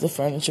pieces of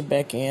furniture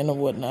back in and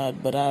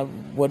whatnot, but I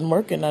wasn't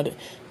working. I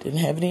didn't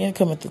have any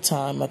income at the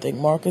time. I think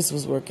Marcus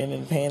was working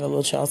and paying a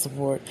little child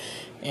support,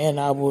 and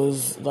I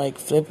was like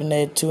flipping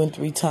that 2 and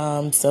 3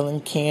 times,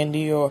 selling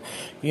candy or,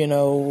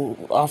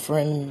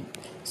 offering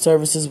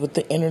services with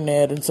the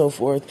internet and so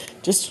forth.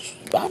 I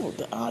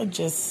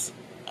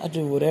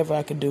do whatever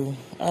I could do.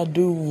 I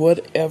do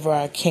whatever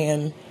I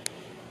can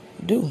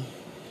do.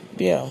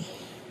 Yeah.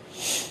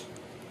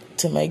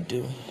 To make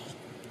do.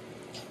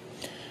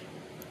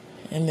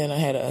 And then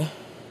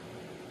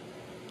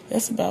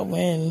that's about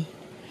when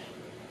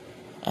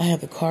I had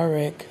the car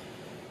wreck.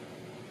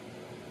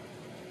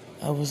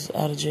 I was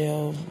out of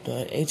jail.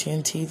 The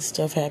AT&T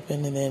stuff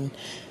happened, and then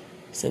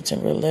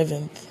September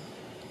 11th,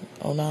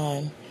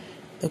 2009,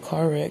 the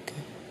car wreck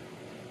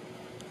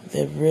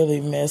that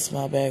really messed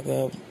my back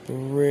up,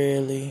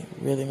 really,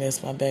 really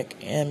messed my back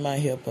and my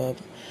hip up.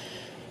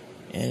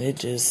 And it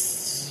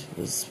just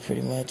was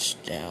pretty much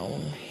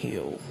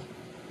downhill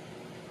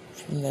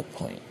from that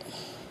point.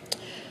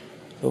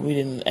 But we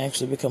didn't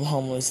actually become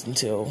homeless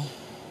until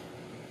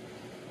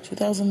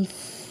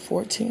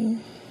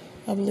 2014,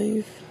 I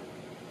believe.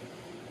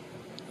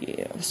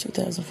 Yeah, it was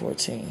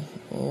 2014.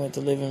 We went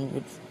to living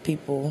with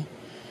people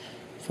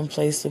from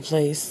place to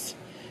place.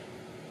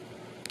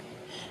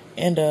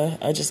 And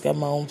I just got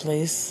my own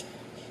place.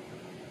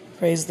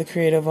 Praise the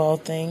Creator of all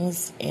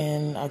things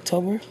in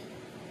October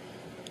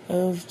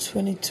of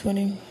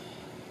 2020.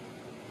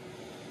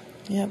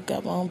 Yep,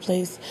 got my own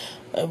place.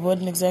 It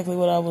wasn't exactly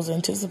what I was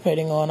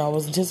anticipating on. I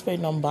was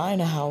anticipating on buying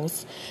a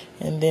house,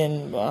 and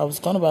then I was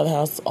going to buy the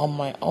house on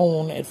my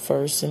own at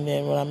first, and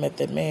then when I met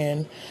that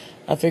man,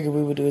 I figured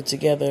we would do it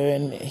together,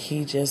 and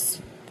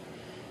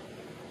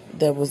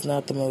that was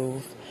not the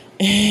move.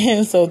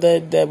 And so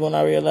that when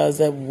I realized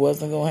that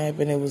wasn't going to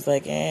happen, it was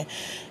like, yeah,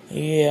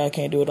 I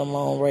can't do it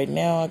alone right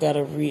now. I got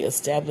to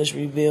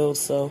rebuild.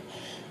 So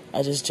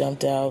I just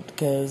jumped out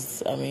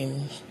because,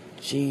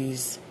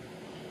 geez,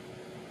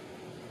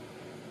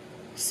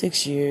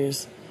 6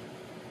 years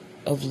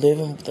of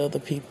living with other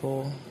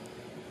people.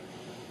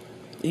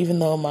 Even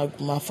though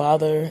my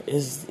father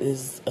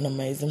is an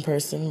amazing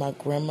person, my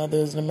grandmother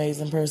is an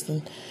amazing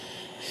person.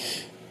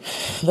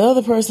 The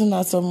other person,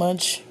 not so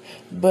much,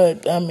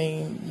 but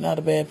not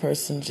a bad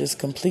person, just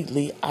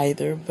completely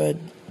either, but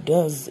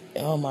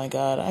oh my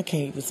God, I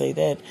can't even say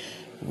that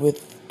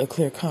with a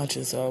clear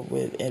conscience or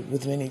with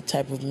any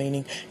type of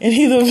meaning. In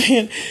either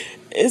event,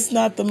 it's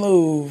not the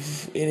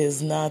move. It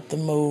is not the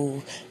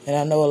move. And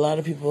I know a lot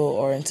of people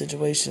are in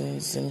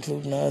situations,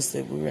 including us,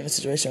 that we were in a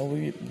situation where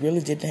we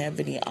really didn't have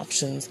any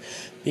options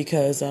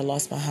because I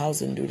lost my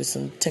housing due to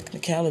some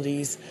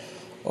technicalities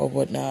or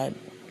whatnot.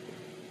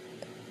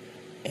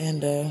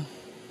 And,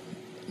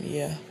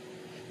 yeah,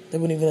 they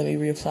wouldn't even let me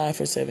reapply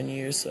for 7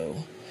 years, so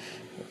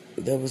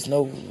there was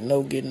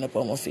no getting up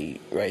on my feet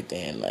right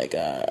then. Like,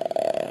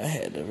 I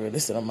had to really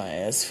sit on my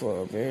ass for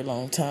a very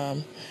long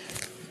time.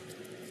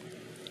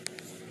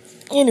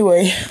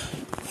 Anyway,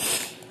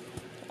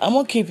 I'm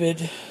going to keep it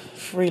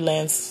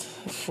freelance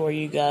for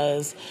you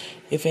guys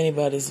if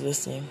anybody's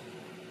listening.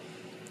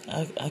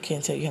 I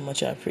can't tell you how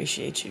much I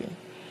appreciate you.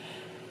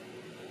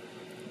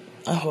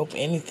 I hope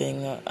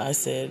anything I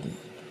said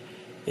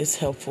is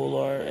helpful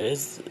or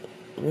is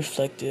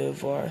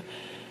reflective or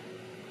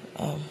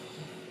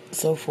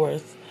so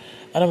forth.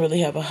 I don't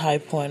really have a high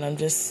point. I'm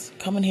just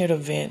coming here to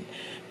vent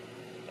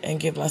and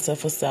give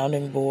myself a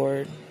sounding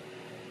board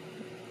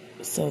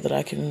so that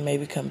I can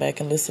maybe come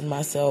back and listen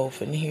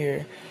myself and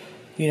hear,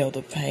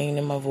 the pain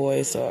in my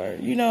voice or,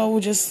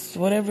 just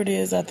whatever it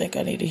is I think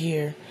I need to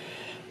hear.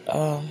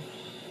 But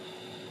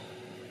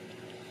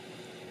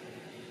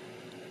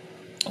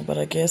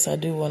I guess I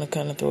do want to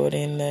kind of throw it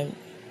in that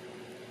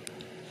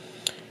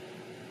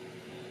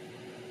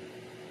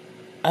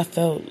I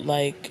felt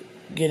like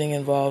getting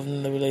involved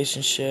in the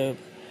relationship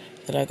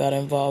that I got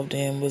involved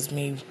in was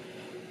me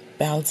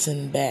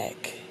bouncing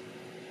back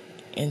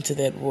into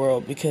that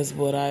world, because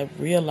what I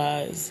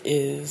realized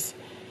is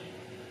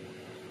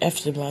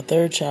after my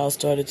third child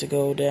started to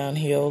go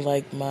downhill,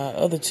 like my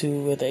other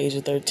two at the age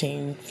of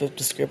 13 flipped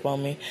the script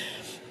on me,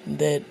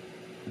 that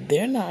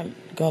they're not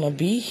going to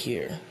be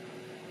here.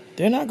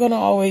 They're not going to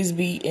always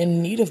be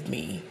in need of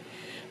me.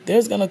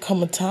 There's going to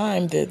come a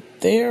time that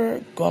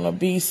they're going to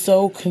be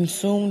so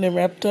consumed and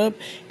wrapped up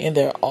in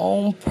their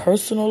own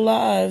personal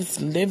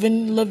lives,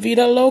 living la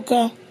vida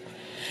loca.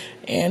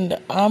 And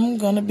I'm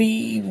going to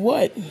be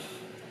what?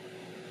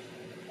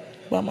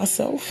 By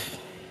myself?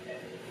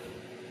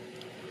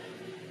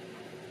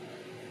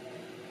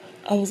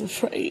 I was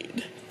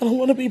afraid. I don't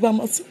want to be by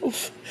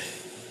myself.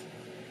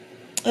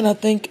 And I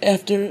think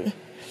after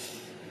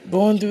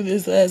going through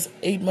this last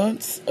 8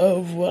 months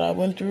of what I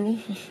went through,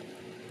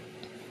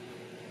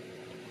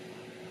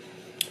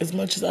 as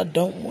much as I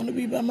don't want to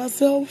be by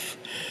myself,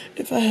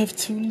 if I have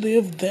to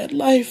live that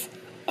life,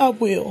 I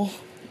will.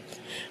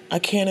 I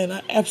can and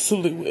I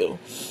absolutely will.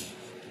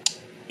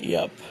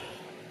 Yep.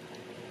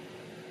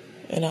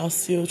 And I'll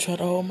still try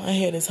to hold my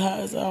head as high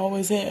as I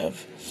always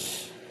have.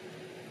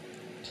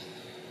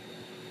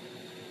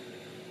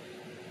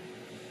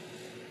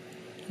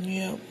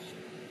 Yep.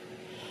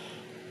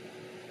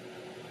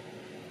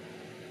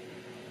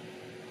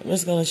 I'm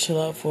just going to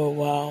chill out for a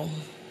while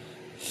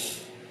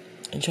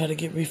and try to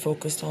get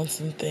refocused on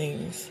some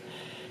things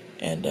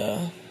and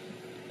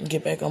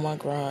get back on my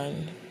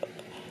grind,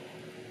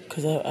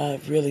 because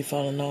I've really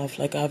fallen off.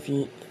 Like, I've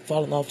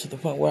fallen off to the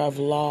point where I've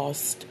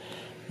lost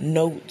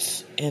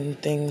notes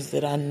and things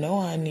that I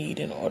know I need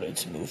in order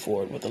to move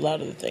forward with a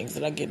lot of the things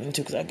that I get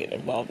into, because I get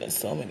involved in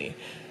so many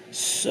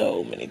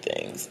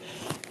things.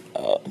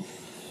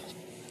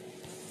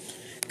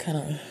 Kind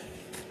of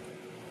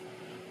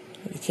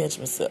catch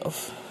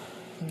myself,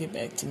 get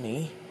back to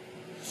me,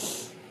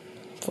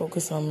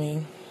 focus on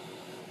me.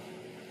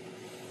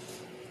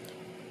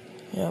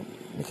 Yep,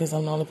 because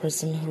I'm the only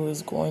person who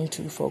is going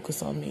to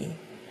focus on me.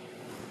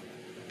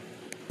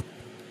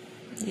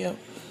 Yep.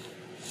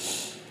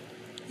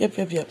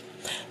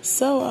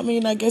 So,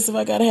 I guess if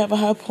I gotta have a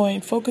high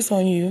point, focus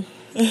on you.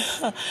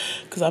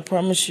 Because I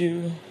promise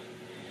you,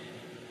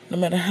 no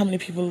matter how many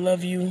people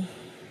love you,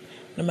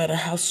 no matter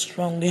how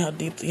strongly, how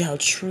deeply, how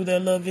true their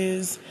love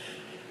is,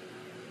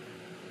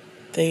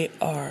 they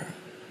are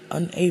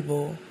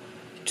unable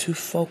to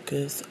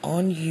focus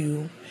on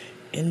you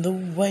in the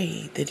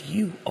way that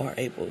you are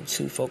able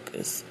to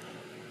focus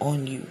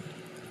on you.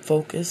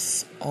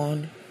 Focus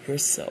on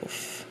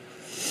yourself.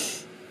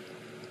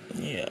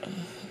 Yeah.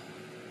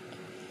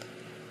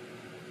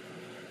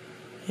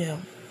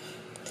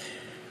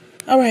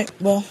 All right,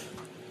 well,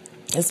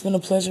 it's been a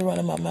pleasure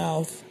running my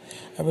mouth.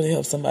 I really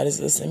hope somebody's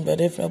listening,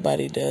 but if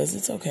nobody does,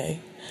 it's okay.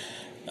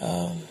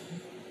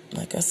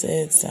 Like I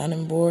said,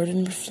 sounding board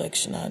and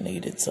reflection I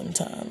needed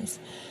sometimes.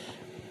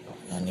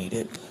 I need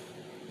it.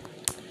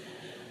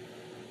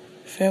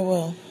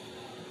 Farewell.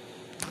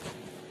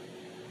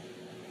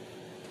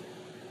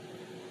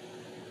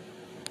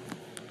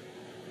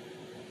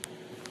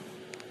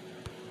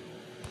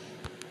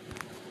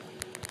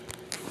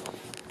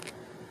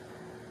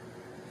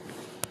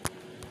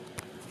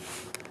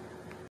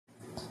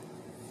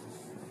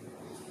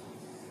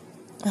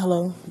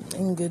 Hello,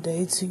 and good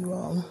day to you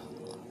all.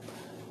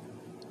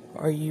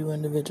 Or you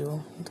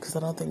individual, because I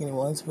don't think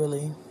anyone's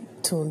really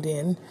tuned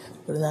in.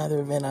 But in either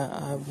event,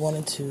 I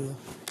wanted to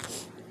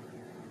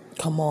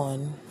come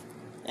on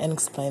and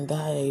explain the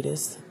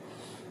hiatus.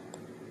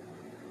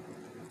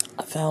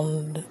 I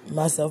found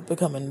myself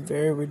becoming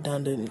very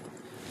redundant,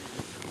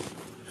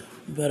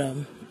 but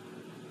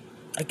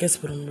I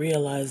guess what I'm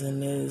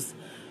realizing is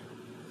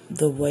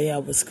the way I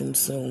was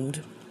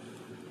consumed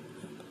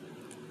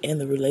in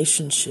the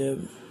relationship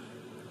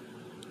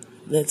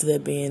led to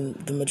that being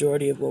the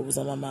majority of what was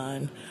on my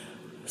mind.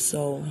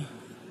 So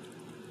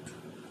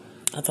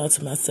I thought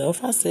to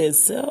myself, I said,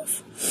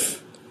 self,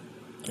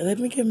 let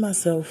me give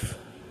myself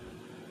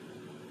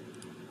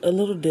a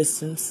little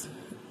distance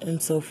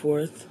and so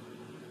forth.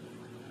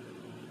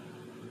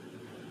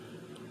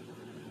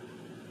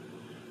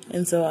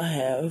 And so I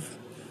have.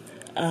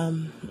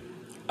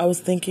 I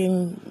was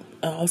thinking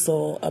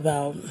also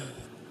about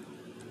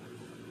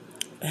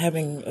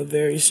having a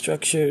very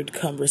structured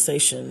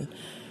conversation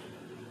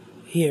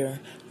here,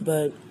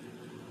 but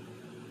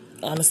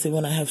honestly,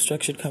 when I have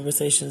structured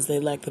conversations, they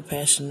lack the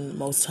passion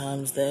most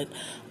times that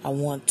I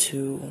want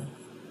to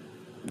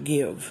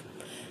give,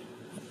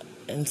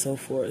 and so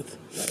forth.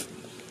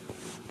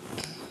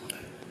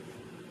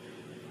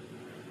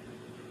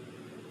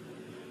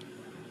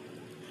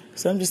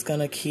 So I'm just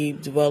gonna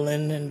keep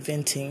dwelling and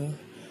venting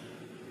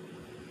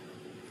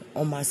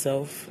on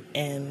myself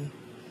and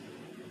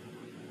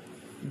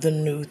the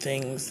new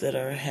things that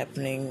are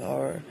happening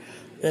or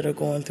that are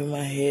going through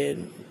my head,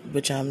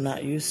 which I'm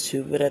not used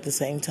to. But at the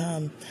same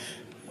time,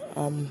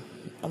 I'm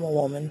a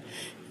woman,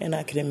 and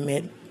I can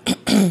admit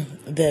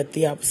that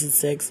the opposite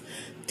sex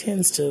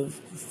tends to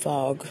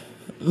fog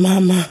my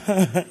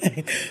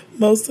mind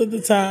most of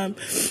the time.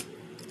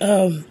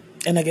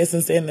 And I guess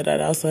in saying that, I'd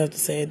also have to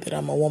say that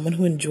I'm a woman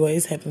who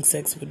enjoys having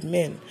sex with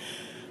men.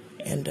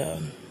 And,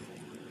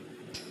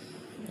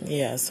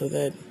 yeah, so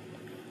that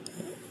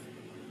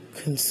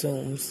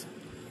consumes.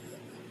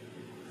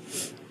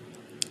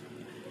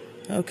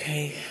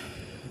 Okay.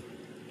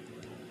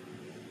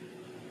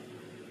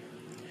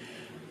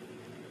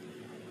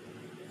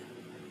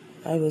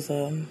 I was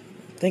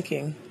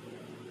thinking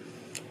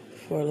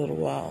for a little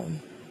while,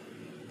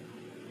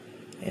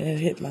 and it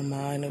hit my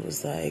mind. It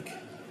was like,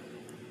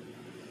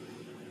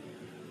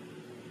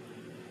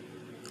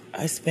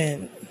 I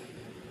spent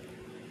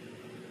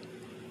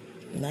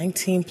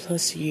 19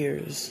 plus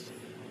years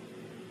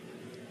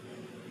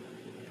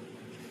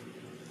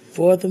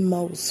for the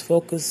most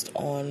focused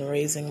on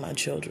raising my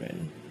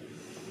children.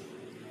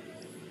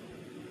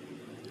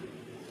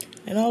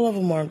 And all of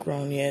them aren't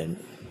grown yet.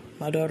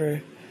 My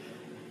daughter,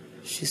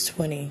 she's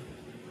 20.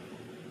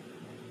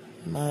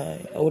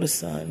 My oldest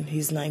son,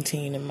 he's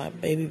 19, and my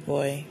baby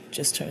boy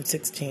just turned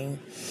 16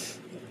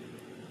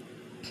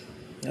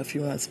 a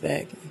few months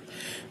back.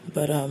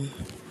 But I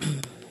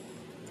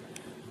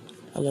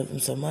love them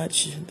so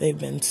much. They've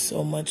been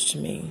so much to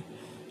me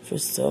for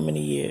so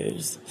many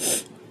years.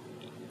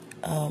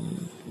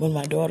 When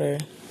my daughter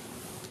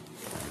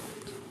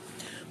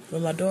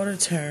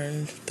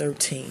turned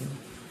 13,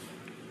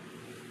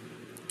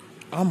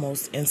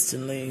 almost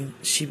instantly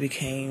she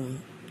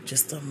became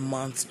just a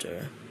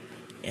monster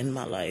in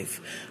my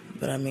life.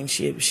 But I mean,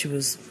 she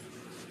was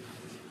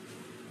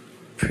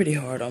pretty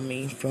hard on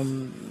me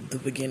from the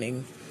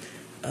beginning,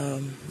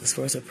 as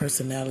far as her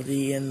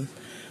personality and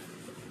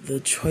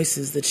the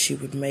choices that she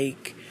would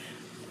make.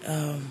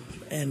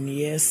 And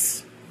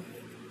yes,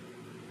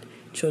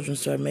 children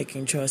start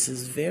making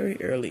choices very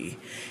early,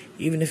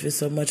 even if it's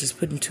so much as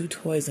putting two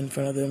toys in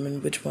front of them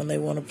and which one they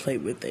want to play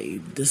with. They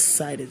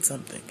decided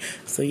something.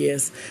 So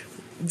yes,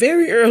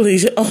 very early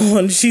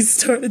on, she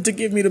started to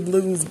give me the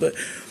blues, but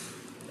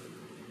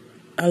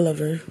I love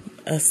her.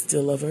 I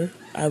still love her.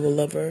 I will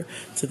love her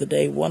to the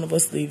day one of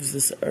us leaves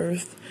this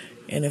earth.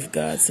 And if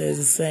God says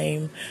the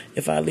same,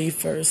 if I leave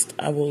first,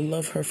 I will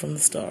love her from the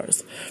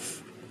stars.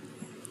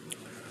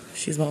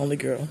 She's my only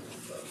girl.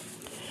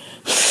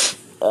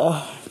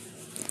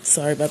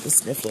 Sorry about the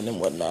sniffling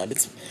and whatnot.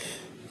 It's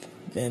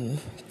been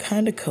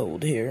kind of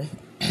cold here.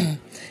 And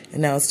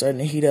now it's starting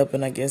to heat up,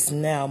 and I guess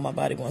now my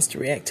body wants to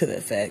react to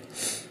that fact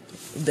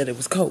that it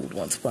was cold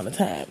once upon a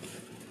time.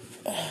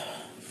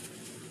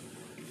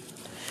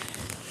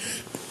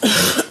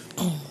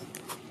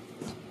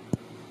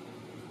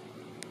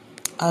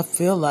 I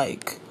feel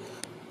like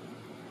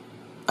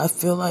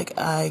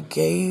I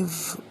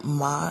gave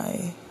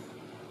my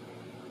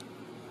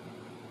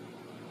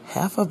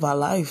half of my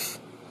life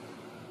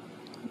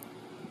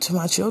to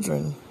my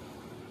children.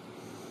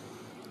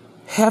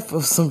 Half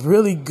of some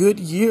really good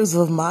years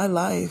of my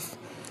life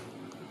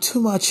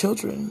to my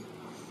children.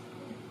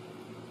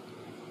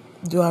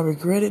 Do I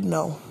regret it?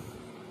 No,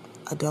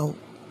 I don't.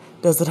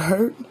 Does it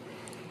hurt?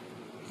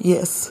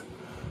 Yes.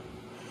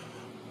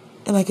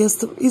 And I guess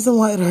the reason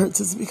why it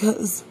hurts is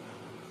because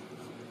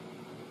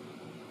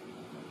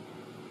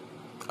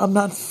I'm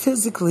not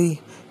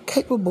physically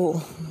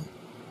capable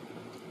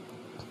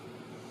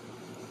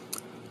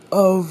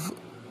of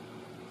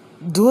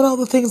doing all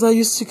the things I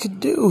used to could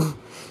do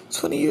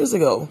 20 years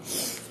ago.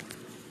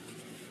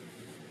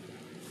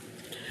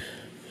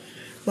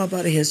 My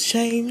body has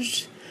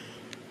changed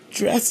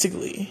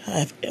drastically. I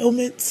have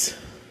ailments,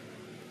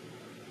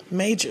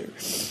 major.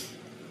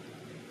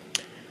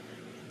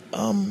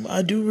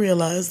 I do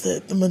realize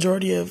that the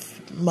majority of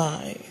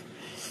my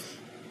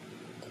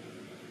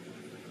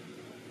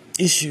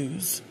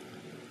issues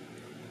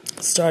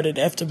started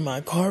after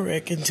my car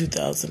wreck in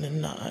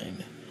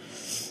 2009.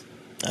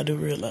 I do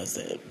realize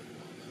that.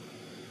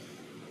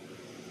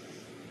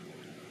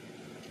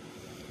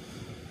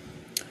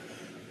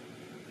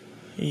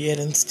 Yet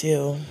and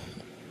still,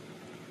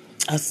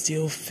 I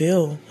still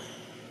feel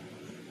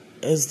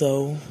as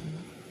though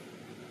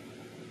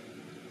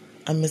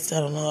I missed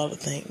out on a lot of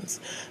things.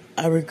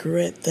 I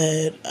regret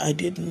that I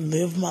didn't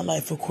live my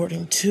life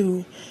according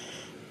to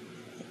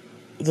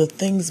the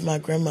things my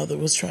grandmother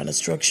was trying to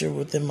structure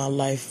within my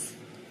life.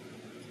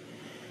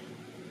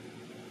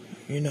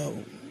 You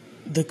know,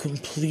 the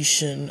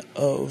completion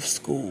of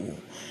school,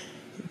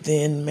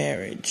 then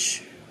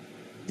marriage,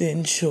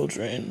 then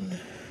children,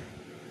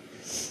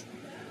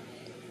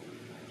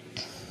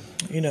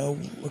 you know,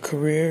 a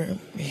career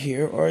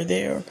here or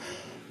there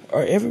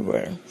or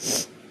everywhere.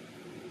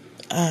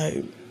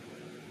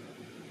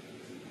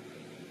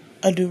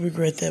 I do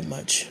regret that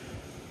much.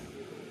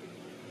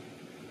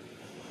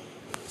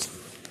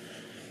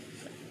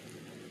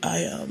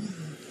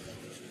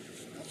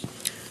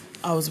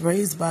 I was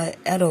raised by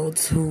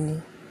adults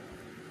who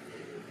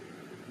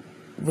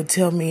would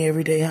tell me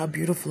every day how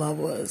beautiful I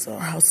was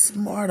or how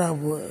smart I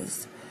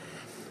was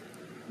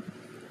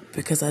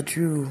because I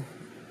drew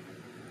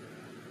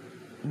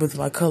with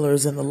my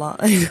colors in the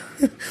line.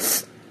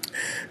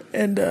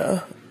 And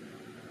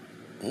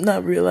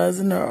not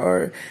realizing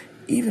or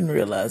even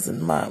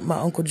realizing my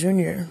Uncle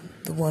Junior,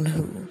 the one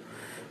who,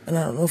 and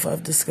I don't know if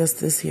I've discussed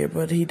this here,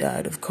 but he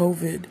died of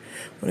COVID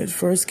when it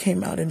first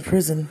came out in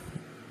prison.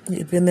 He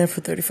had been there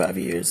for 35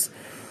 years.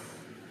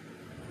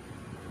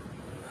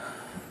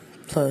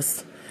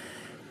 Plus,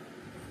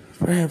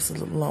 perhaps a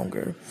little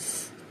longer.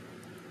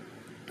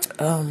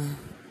 When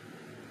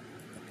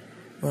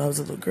I was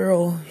a little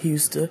girl, he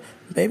used to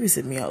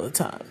babysit me all the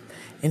time.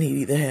 And he'd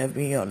either have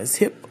me on his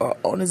hip or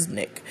on his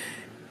neck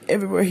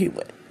everywhere he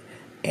went.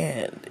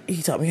 And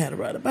he taught me how to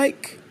ride a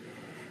bike.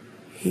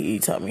 He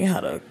taught me how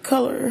to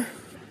color,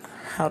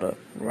 how to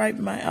write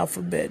my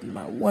alphabet,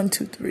 my 1,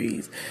 2,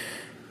 3s.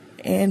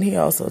 And he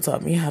also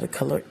taught me how to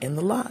color in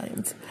the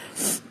lines.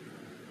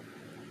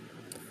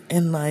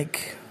 And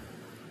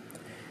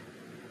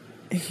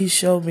he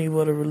showed me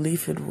what a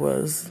relief it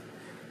was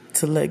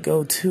to let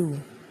go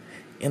too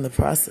in the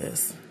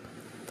process.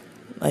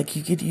 Like,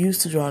 you get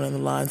used to drawing in the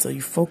lines, so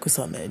you focus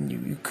on that and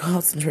you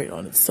concentrate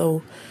on it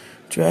so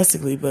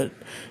drastically. But,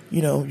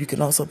 you know, you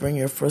can also bring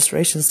your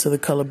frustrations to the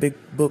color big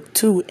book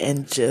too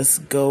and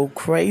just go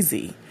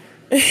crazy.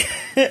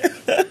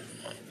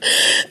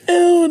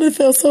 Oh, and it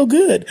felt so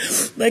good.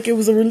 Like it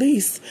was a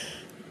release.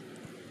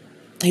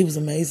 He was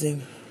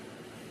amazing.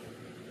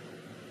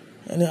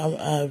 And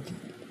I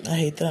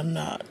hate that I'm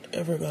not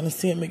ever going to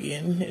see him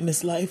again in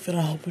this life. And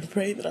I hope and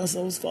pray that our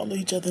souls follow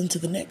each other into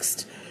the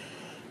next.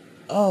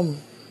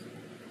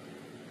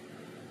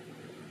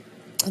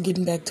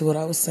 Getting back to what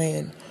I was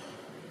saying.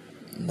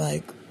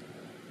 Like,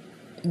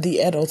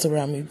 the adults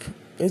around me,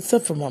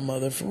 except for my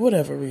mother, for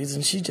whatever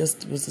reason, she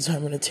just was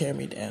determined to tear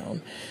me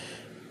down.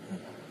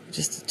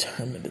 Just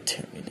determined to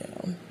tear me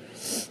down.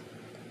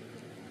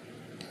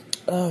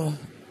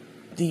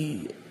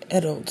 The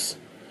adults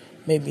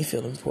made me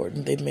feel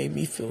important. They made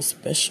me feel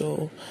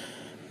special.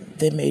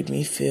 They made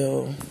me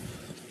feel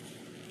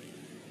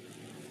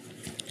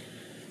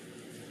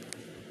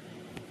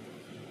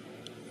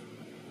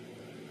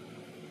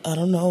I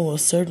don't know, a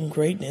certain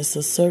greatness,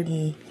 a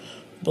certain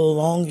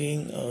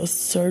belonging, a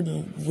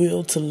certain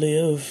will to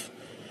live,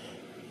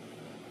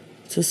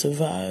 to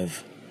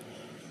survive.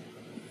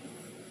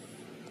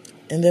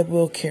 And that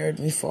will carried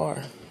me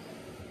far.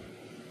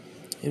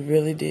 It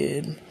really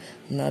did.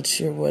 I'm not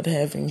sure what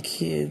having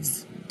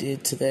kids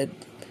did to that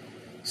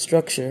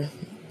structure,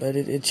 but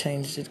it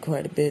changed it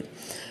quite a bit.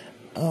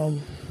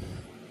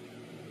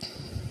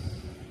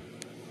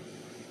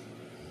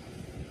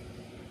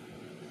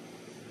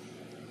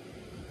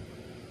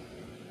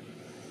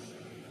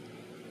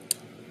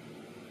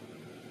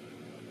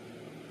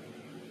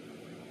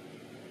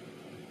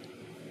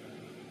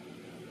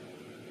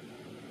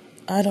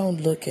 I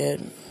don't look at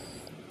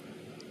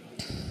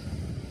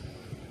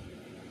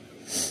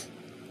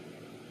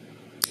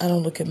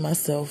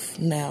myself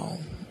now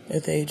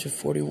at the age of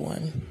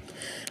 41.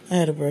 I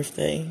had a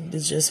birthday that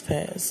just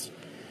passed.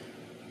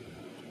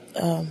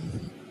 I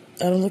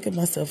don't look at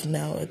myself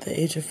now at the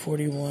age of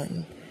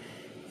 41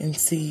 and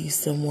see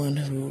someone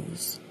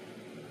who's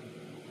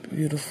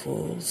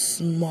beautiful,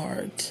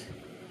 smart.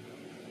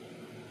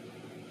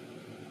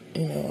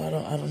 You know, I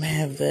don't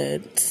have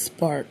that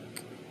spark,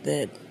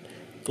 that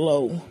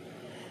glow.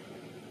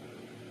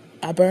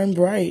 I burn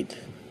bright.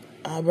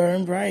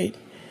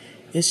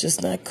 It's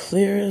just not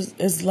clear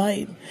as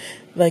light.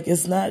 Like,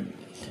 it's not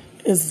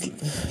as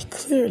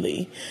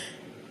clearly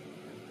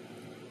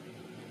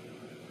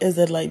as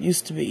that light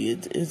used to be.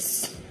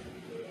 It's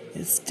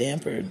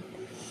dampered.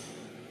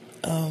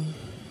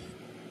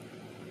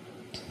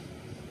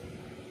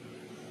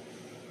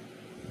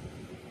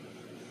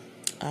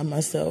 I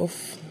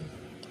myself,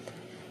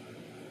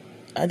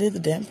 I did the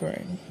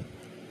dampering.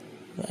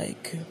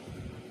 Like,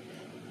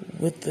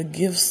 with the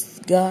gifts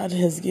God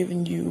has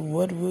given you,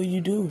 what will you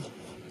do?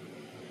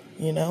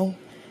 You know?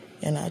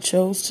 And I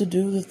chose to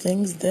do the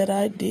things that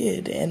I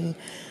did, and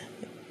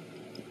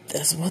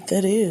that's what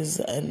that is.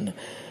 And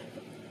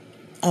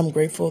I'm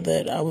grateful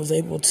that I was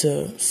able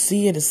to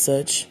see it as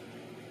such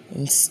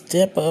and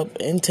step up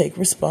and take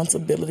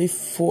responsibility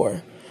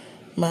for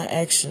my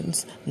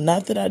actions.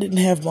 Not that I didn't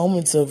have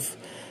moments of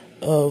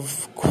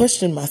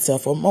questioning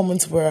myself, or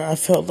moments where I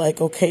felt like,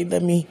 okay,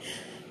 let me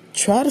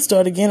try to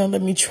start again, and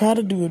let me try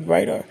to do it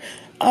right. Or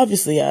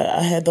obviously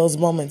I had those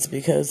moments,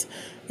 because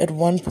at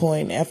one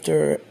point,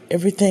 after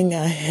everything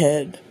I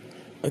had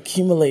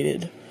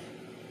accumulated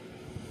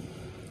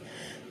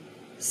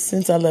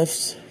since I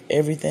left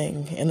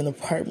everything in an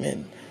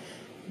apartment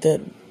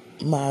that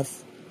my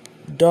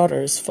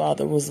daughter's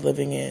father was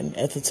living in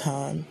at the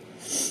time,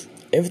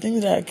 everything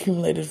that I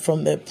accumulated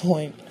from that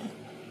point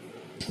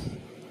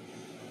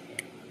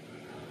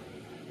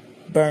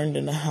burned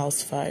in a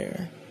house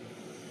fire.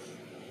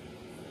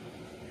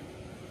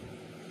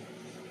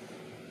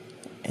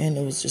 And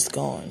it was just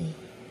gone.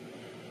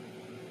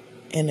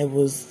 And it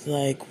was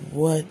like,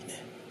 what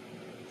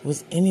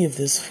was any of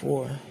this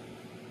for?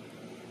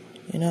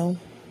 You know?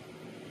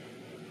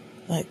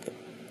 Like,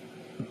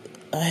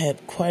 I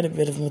had quite a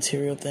bit of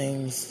material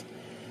things,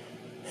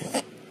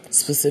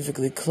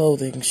 specifically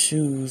clothing,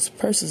 shoes,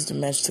 purses to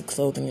match the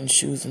clothing and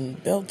shoes,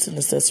 and belts and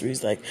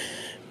accessories, like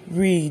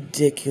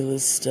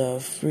ridiculous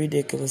stuff.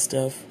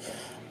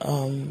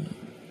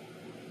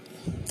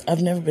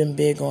 I've never been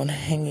big on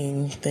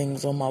hanging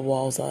things on my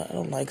walls. I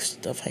don't like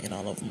stuff hanging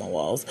all over my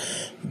walls.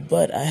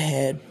 But I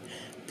had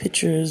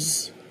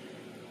pictures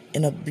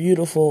in a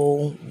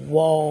beautiful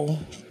wall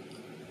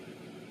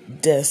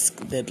desk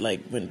that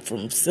like went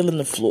from ceiling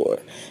to floor.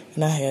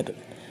 And I had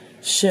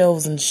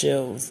shelves and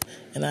shelves.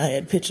 And I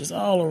had pictures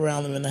all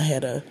around them. And I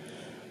had a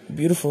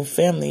beautiful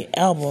family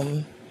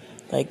album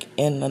like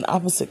in an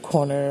opposite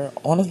corner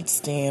on a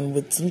stand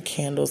with some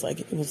candles.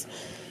 Like, it was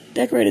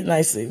decorated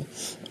nicely.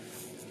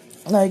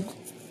 Like,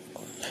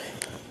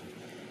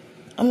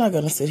 I'm not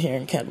going to sit here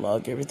and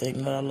catalog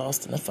everything that I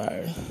lost in the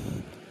fire.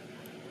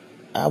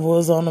 I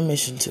was on a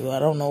mission to. I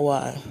don't know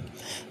why.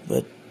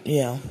 But,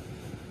 yeah.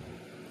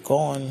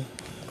 Gone.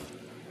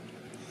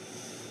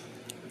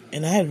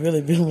 And I had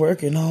really been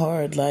working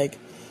hard. Like,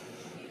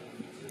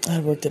 I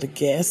worked at a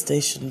gas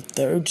station,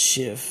 third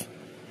shift.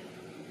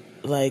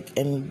 Like,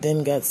 and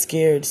then got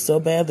scared so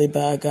badly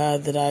by a guy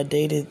that I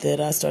dated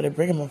that I started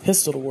bringing my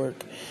pistol to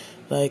work.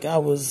 Like, I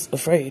was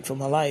afraid for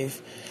my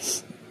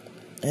life.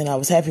 And I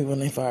was happy when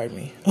they fired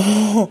me.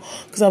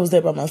 Because I was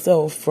there by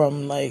myself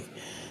from, like,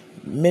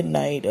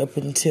 midnight up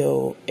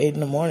until 8 in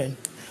the morning.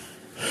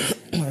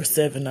 Or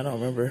 7, I don't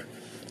remember.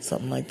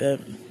 Something like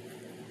that.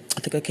 I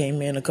think I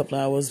came in a couple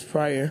hours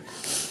prior.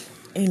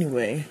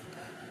 Anyway,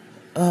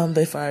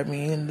 they fired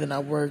me, and then I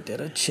worked at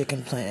a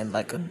chicken plant,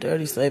 like a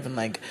dirty slave. And,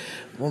 like,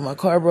 when my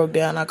car broke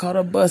down, I caught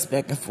a bus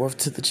back and forth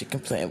to the chicken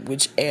plant,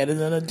 which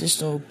added an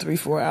additional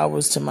 3-4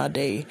 hours to my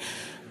day.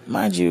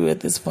 Mind you,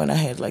 at this point, I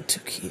had, like, 2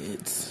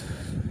 kids.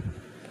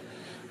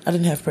 I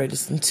didn't have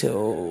practice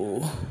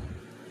until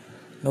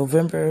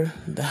November.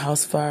 The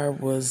house fire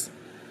was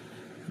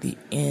the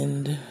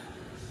end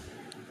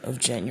of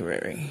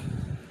January.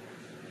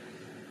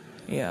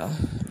 Yeah,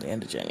 the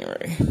end of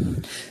January.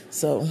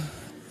 So,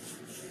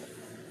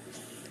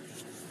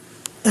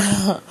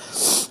 I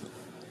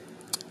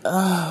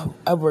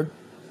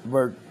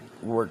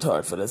worked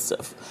hard for that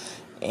stuff,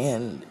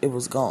 and it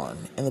was gone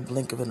in the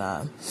blink of an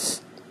eye.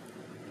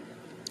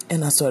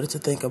 And I started to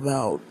think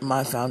about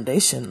my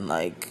foundation.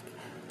 Like,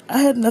 I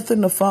had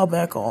nothing to fall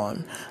back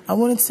on. I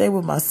went and stayed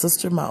with my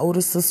sister, my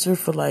oldest sister,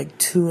 for like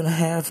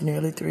 2.5,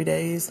 nearly 3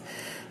 days.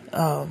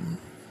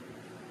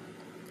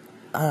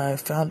 I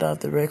found out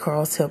the Red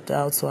Cross helped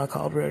out, so I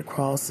called Red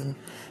Cross and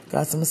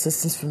got some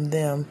assistance from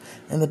them.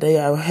 And the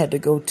day I had to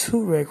go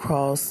to Red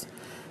Cross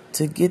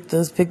to pick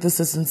the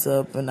assistance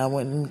up, and I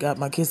went and got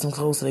my kids some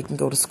clothes so they can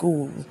go to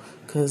school,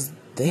 because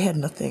they had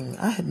nothing.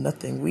 I had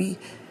nothing. We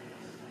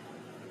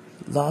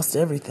lost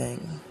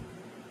everything.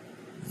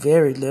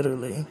 Very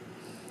literally.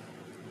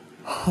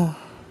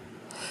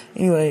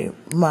 Anyway,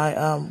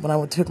 when I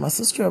went to pick my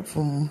sister up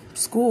from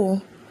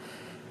school,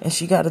 and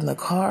she got in the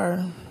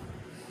car,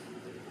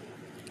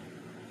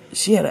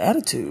 she had an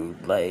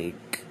attitude.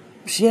 Like,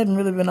 she hadn't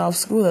really been off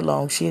school that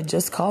long. She had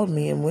just called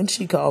me, and when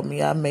she called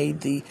me, I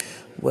made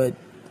what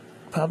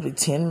probably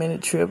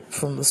 10-minute trip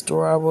from the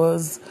store I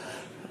was,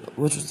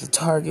 which was the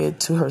Target,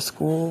 to her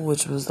school,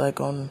 which was like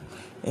in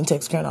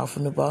Texarkana off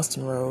of New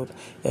Boston Road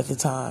at the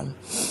time,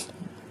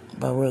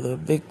 by where the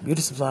big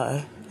beauty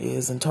supply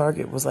is, and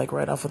Target was like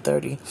right off of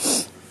 30.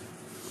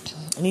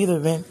 In either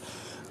event,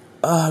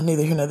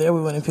 neither here nor there,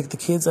 we went and picked the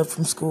kids up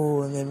from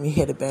school, and then we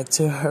headed back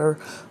to her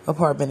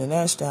apartment in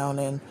Ashdown,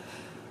 and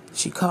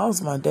she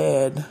calls my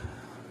dad.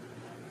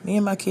 Me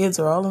and my kids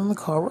are all in the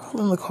car. We're all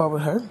in the car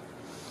with her.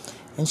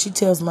 And she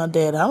tells my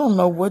dad, I don't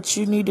know what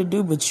you need to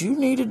do, but you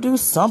need to do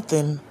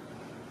something,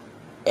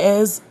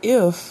 as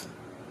if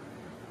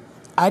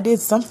I did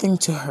something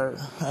to her.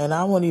 And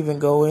I won't even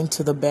go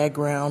into our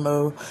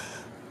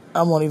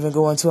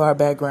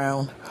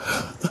background.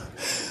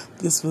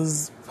 This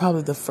was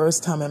probably the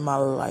first time in my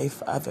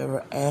life I've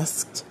ever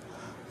asked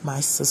my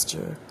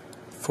sister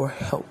for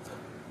help.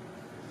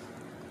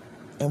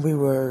 And we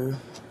were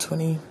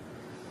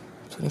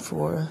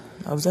 24.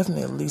 I was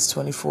definitely at least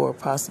 24,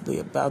 possibly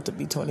about to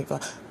be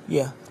 25.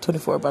 Yeah,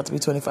 24, about to be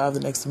 25 the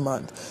next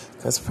month.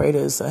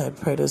 Because I had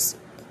Pratus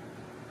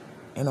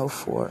in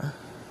 04.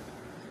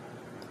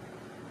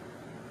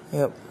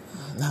 Yep,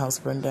 the house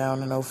burned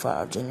down in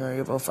 05, January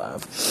of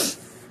 05.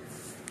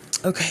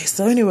 Okay,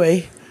 so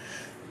anyway,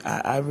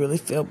 I really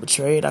felt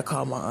betrayed. I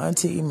called my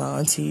auntie. My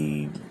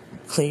auntie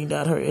cleaned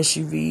out her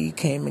SUV,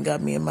 came and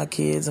got me and my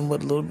kids and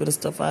what little bit of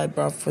stuff I had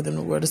brought for them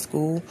to wear to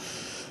school.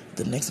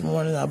 The next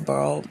morning,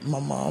 my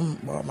mom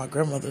borrowed my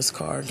grandmother's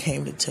car and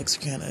came to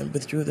Texarkana and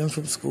withdrew them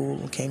from school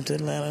and came to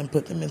Atlanta and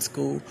put them in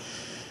school.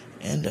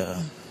 And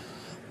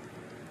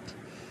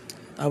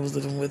I was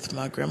living with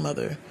my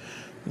grandmother,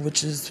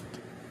 which is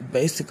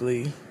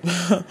basically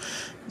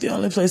the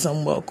only place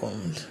I'm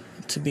welcomed,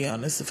 to be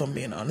honest, if I'm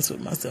being honest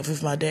with myself.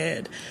 If my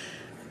dad,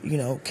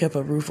 kept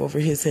a roof over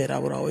his head, I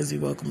would always be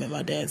welcome at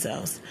my dad's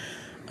house.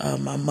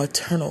 My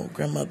maternal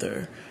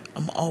grandmother,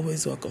 I'm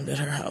always welcomed at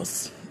her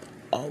house.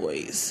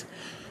 Always.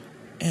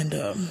 And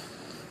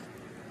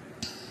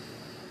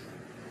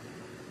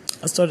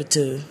I started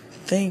to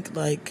think,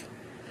 like,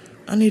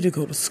 I need to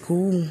go to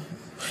school.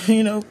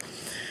 I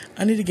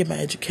need to get my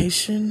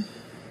education.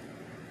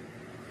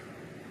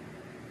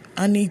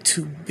 I need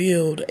to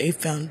build a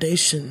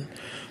foundation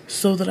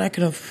so that I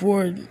can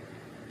afford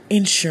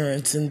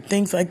insurance and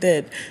things like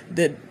that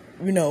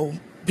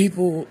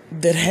people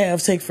that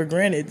have take for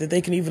granted, that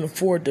they can even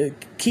afford to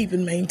keep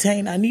and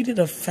maintain. I needed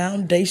a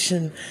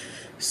foundation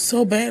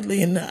so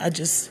badly, and I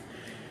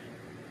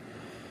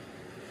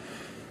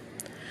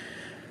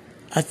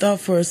thought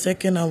for a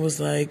second, I was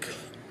like,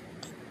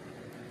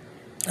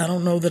 I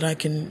don't know that I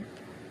can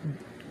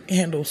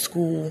handle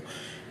school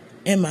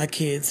and my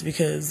kids,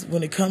 because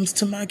when it comes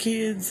to my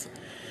kids,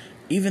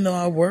 even though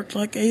I worked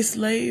like a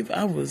slave,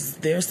 I was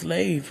their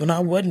slave. When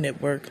I wasn't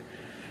at work,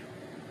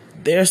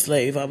 their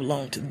slave, I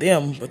belonged to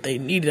them, but they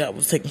needed, I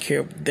was taking care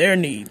of their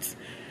needs.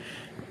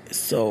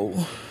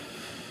 So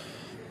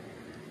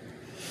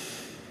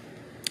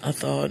I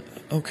thought,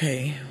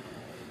 okay,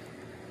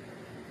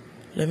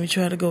 let me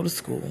try to go to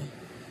school.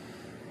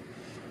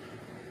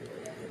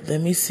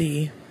 Let me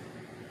see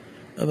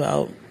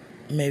about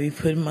maybe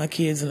putting my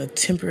kids in a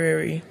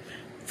temporary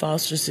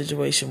foster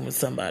situation with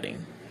somebody.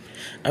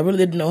 I really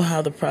didn't know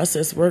how the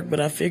process worked,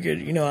 but I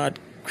figured, I'd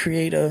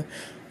create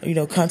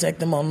contact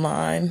them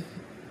online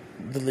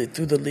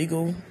through the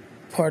legal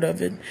part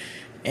of it,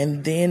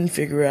 and then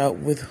figure out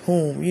with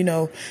whom,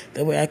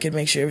 that way I could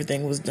make sure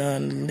everything was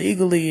done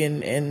legally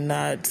and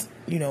not,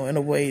 in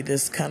a way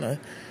that's kind of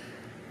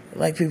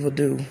like people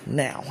do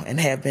now and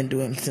have been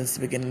doing since the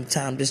beginning of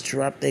time. Just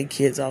drop their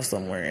kids off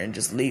somewhere and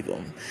just leave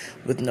them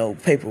with no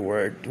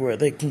paperwork where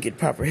they can get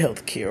proper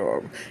health care,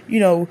 or,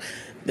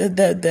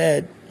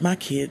 that my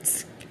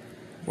kids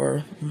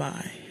were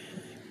my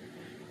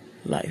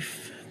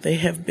life. They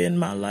have been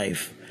my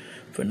life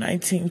for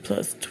 19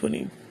 plus,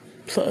 20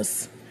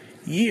 plus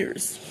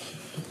years.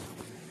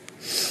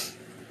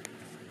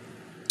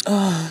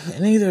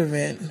 In either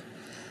event,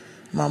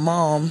 my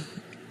mom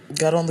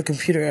got on the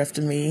computer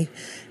after me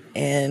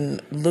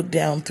and looked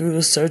down through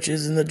the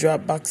searches and the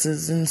drop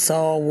boxes and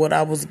saw what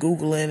I was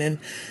Googling, and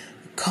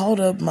called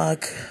up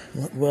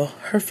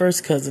her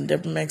first cousin,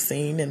 Deborah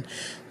Maxine, and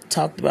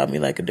talked about me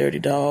like a dirty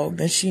dog.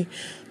 Then she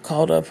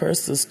called up her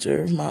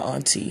sister, my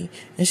auntie,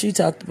 and she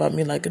talked about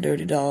me like a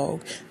dirty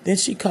dog. Then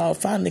she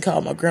finally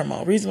called my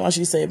grandma. The reason why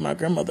she saved my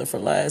grandmother for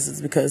last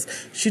is because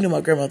she knew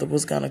my grandmother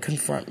was going to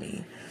confront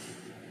me.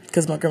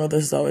 Because my grandmother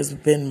has always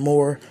been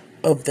more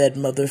of that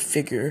mother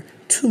figure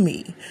to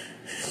me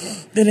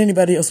than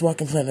anybody else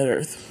walking planet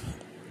Earth.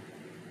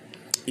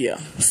 Yeah,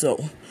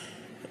 so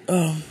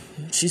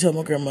she told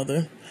my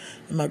grandmother,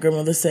 and my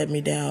grandmother sat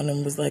me down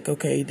and was like,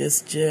 okay,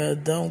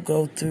 don't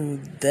go through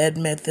that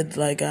method.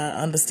 Like, I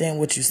understand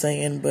what you're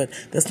saying, but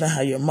that's not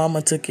how your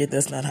mama took it.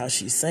 That's not how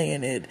she's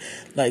saying it.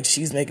 Like,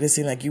 she's making it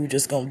seem like you were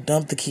just going to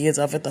dump the kids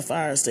off at the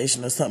fire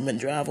station or something and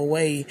drive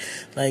away.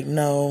 Like,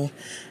 no,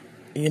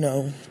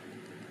 we'll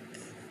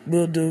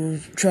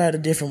try it a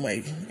different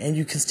way, and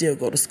you can still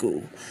go to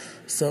school.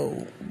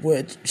 So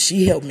what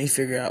she helped me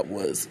figure out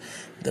was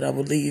that I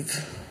would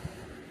leave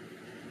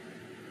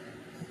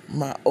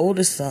my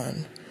oldest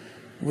son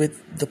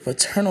with the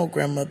paternal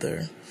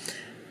grandmother,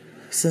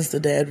 since the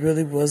dad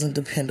really wasn't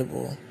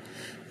dependable.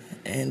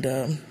 And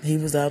he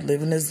was out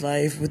living his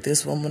life with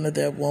this woman or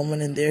that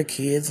woman and their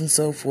kids and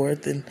so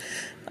forth. And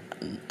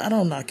I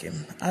don't knock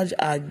him. I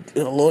a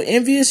little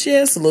envious,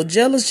 yes, a little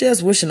jealous,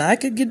 yes, wishing I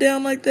could get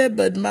down like that.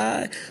 But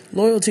my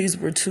loyalties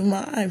were to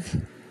my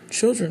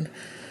children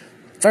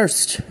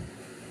first.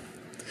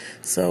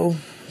 So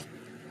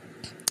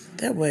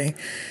that way.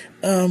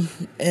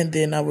 And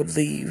then I would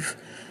leave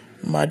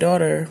my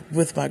daughter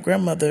with my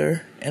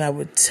grandmother, and I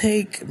would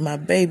take my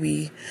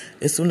baby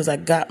as soon as I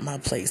got my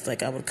place.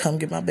 Like, I would come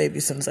get my baby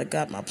as soon as I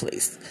got my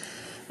place.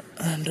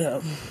 And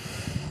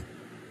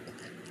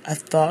I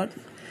thought,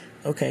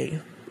 okay,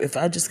 if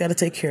I just got to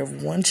take care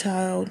of one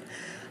child,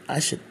 I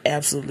should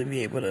absolutely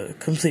be able to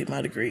complete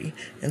my degree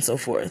and so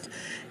forth.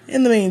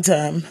 In the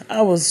meantime,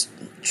 I was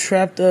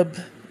trapped up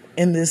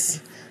in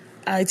this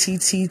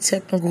ITT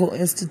technical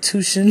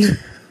institution.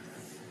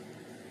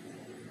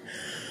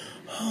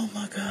 Oh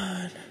my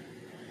God.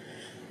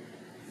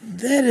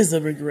 That is a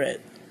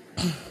regret.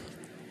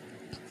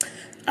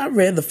 I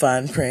read the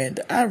fine print.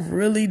 I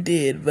really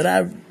did. But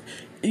and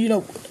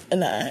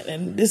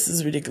this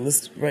is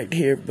ridiculous right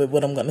here, but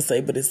what I'm going to say,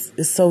 but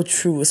it's so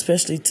true,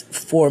 especially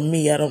for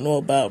me. I don't know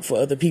about for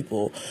other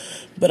people,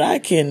 but I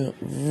can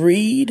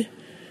read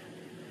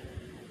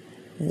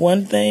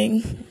one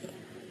thing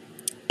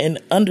and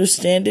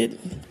understand it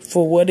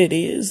for what it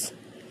is.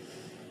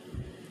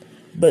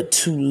 But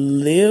to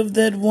live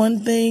that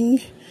one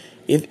thing,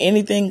 if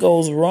anything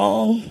goes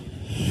wrong,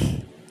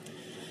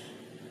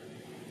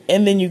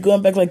 and then you're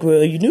going back like,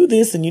 well, you knew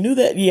this and you knew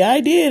that. Yeah,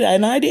 I did.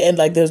 And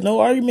like, there's no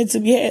argument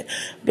to be had.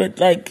 But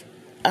like,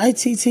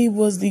 ITT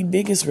was the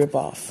biggest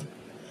ripoff.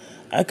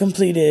 I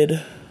completed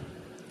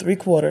 3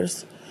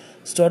 quarters,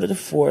 started the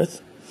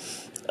 4th.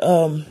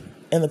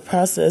 In the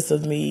process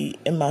of me,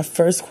 in my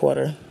first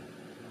quarter,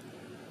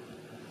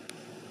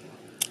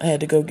 I had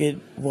to go get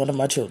one of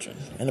my children.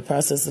 In the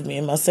process of me,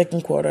 in my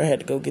second quarter, I had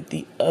to go get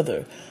the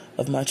other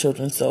of my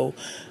children. So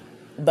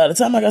by the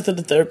time I got to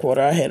the 3rd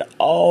quarter, I had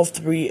all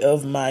 3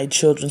 of my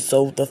children.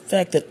 So the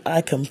fact that I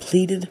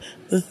completed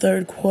the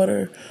 3rd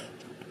quarter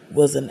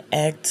was an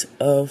act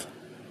of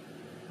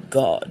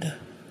God.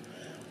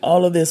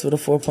 All of this with a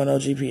 4.0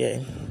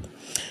 GPA.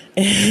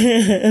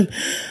 And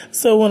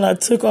so when I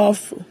took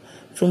off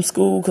from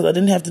school, because I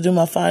didn't have to do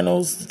my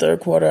finals, the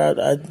 3rd quarter,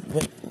 I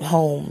went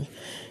home.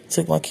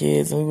 Took my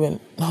kids and we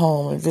went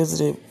home and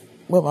visited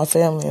with my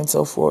family and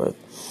so forth.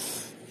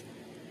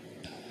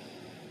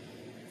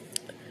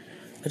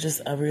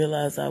 I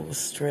realized I was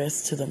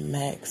stressed to the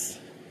max.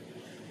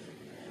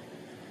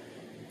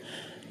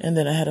 And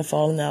then I had a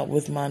falling out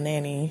with my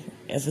nanny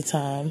at the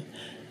time.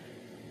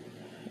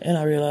 And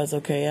I realized,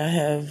 okay, I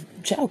have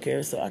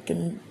childcare, so I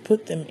can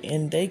put them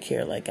in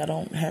daycare. Like, I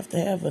don't have to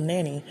have a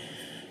nanny.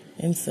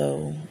 And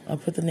so I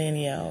put the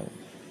nanny out.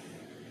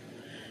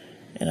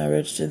 And I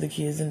registered the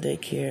kids in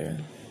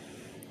daycare.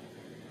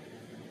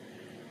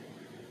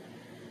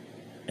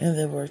 And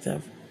that worked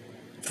out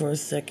for a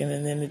second.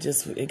 And then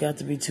it got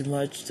to be too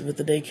much with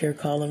the daycare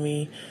calling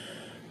me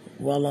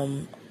while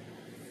I'm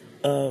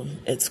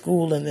at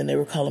school. And then they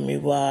were calling me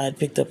while I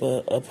picked up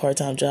a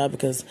part-time job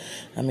because,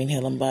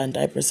 hell, I'm buying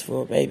diapers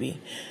for a baby.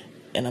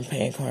 And I'm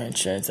paying car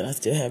insurance. And I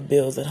still have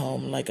bills at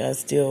home. Like, I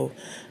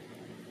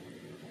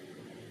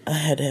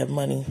had to have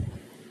money.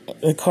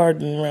 The car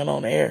didn't run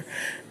on air.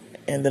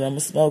 And then I'm a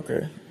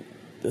smoker.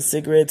 The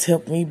cigarettes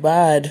help me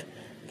bide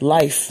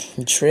life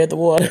and tread the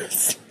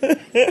waters.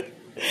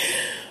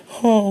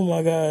 Oh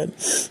my God.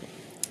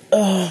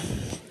 I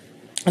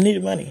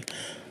needed money.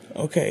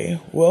 Okay,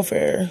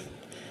 welfare.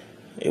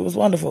 It was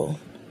wonderful.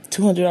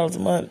 $200 a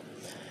month.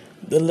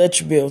 The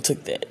electric bill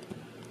took that.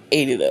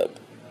 Ate it up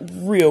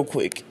real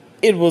quick.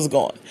 It was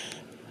gone.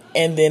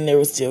 And then there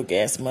was still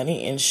gas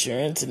money,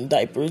 insurance, and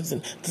diapers.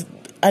 And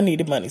I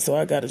needed money, so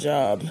I got a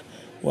job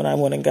when I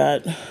went and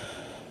got...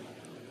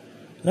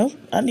 No,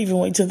 I didn't even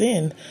wait till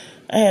then.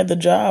 I had the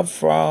job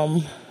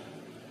from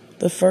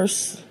the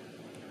first,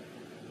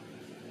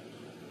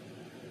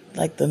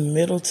 like the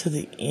middle to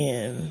the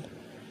end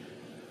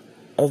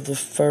of the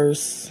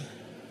first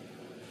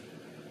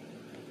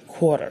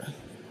quarter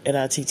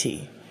at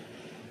ITT.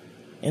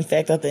 In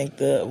fact, I think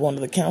one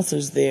of the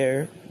counselors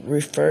there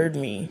referred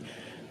me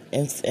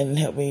and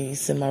helped me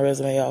send my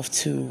resume off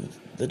to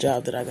the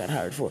job that I got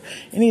hired for.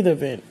 In either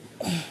event,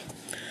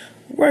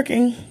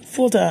 working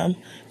full-time,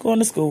 going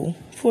to school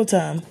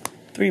full-time,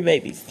 3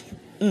 babies,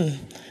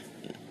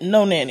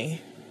 no nanny,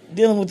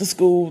 dealing with the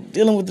school,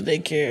 dealing with the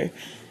daycare.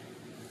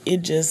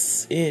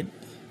 It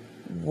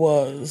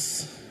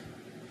was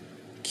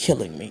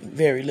killing me,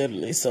 very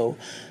literally. So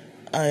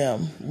I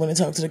went and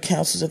talked to the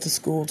counselors at the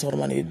school, told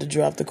them I needed to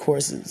drop the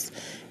courses,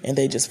 and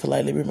they just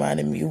politely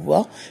reminded me,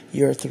 well,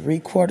 you're 3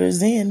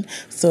 quarters in,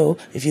 so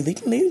if you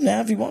leave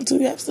now if you want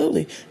to,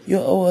 absolutely.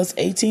 You'll owe us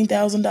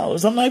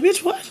 $18,000. I'm like,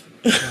 bitch, what?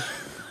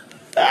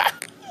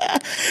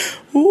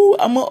 Ooh,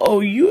 I'm going to owe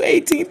you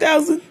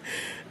 $18,000,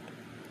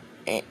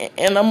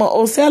 and I'm going to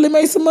owe Sally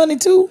Mae some money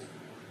too?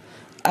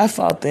 I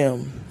fought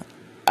them.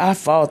 I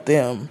fought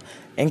them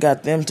and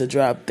got them to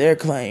drop their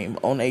claim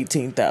on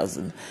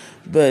 $18,000.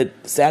 But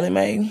Sallie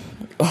Mae,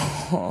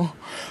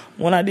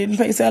 when I didn't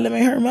pay Sallie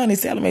Mae her money,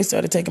 Sallie Mae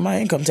started taking my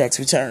income tax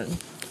return.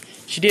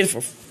 She did it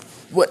for,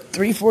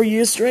 3-4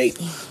 years straight?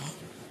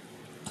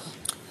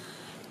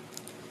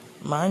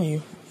 Mind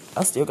you,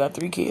 I still got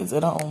 3 kids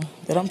at home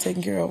that I'm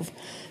taking care of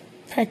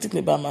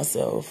practically by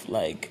myself.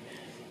 Like,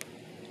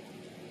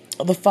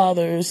 the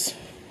fathers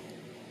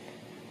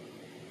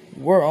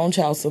were on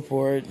child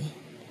support.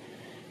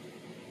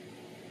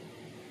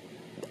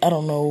 I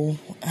don't know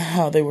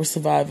how they were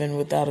surviving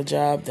without a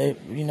job. I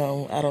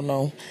don't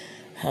know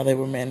how they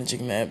were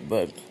managing that.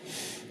 But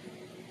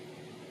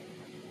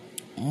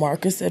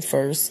Marcus at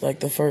first, like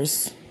the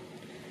first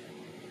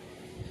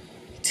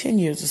 10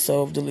 years or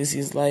so of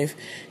Delicia's life,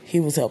 he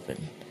was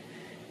helping.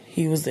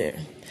 He was there.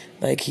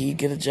 Like, he'd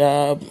get a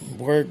job,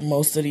 work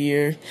most of the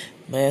year.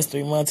 Last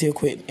 3 months, he'll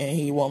quit and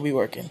he won't be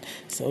working.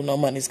 So no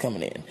money's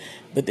coming in.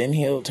 But then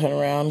he'll turn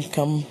around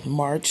come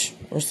March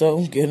or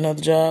so, get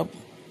another job,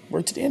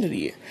 work to the end of the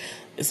year.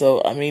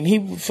 So, I mean,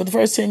 he for the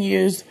first 10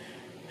 years,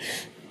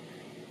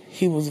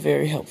 he was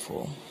very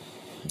helpful.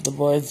 The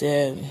boy's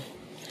dad,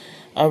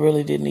 I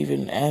really didn't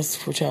even ask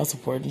for child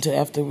support until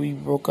after we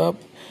broke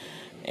up.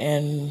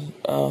 And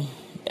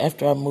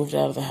after I moved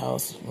out of the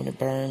house when it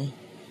burned.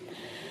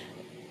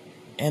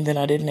 And then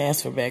I didn't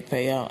ask for back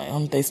pay.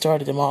 They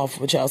started him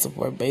off with child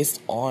support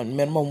based on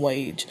minimum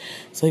wage.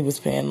 So he was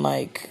paying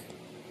like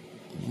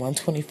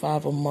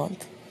 $125 a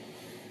month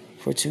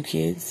for 2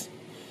 kids.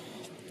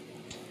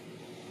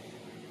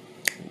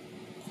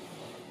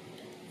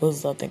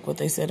 Was, I think, what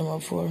they set him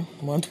up for?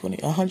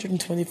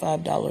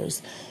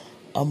 $125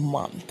 a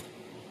month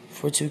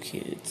for 2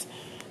 kids.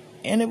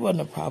 And it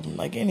wasn't a problem.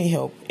 Like, any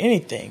help,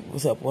 anything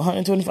was helpful.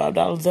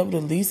 $125 up to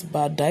at least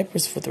buy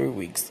diapers for 3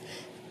 weeks.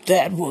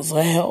 That was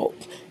a help,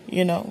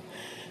 And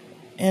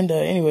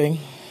anyway,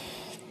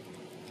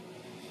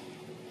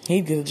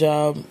 he'd get a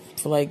job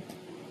for like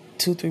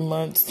 2-3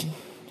 months.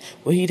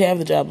 Well, he'd have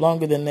the job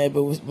longer than that,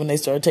 but when they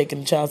started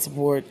taking the child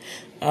support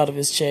out of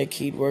his check,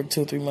 he'd work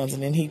 2 or 3 months,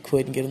 and then he'd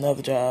quit and get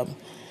another job.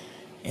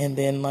 And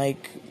then,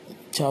 like,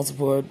 child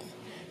support,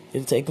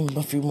 it'd take him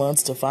a few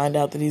months to find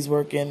out that he's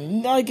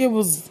working. Like, it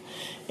was,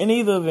 in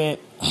either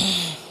event,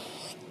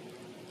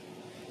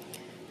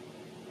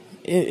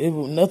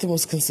 nothing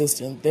was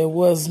consistent. There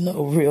was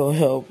no real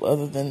help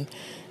other than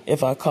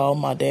if I called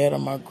my dad or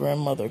my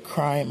grandmother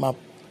crying, my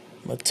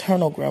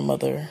maternal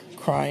grandmother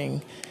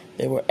crying.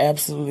 They were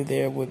absolutely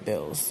there with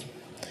bills.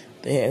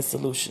 They had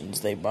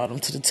solutions. They brought them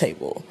to the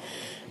table.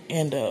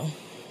 And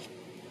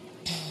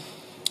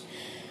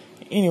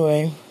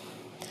anyway,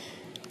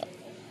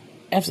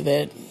 after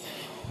that,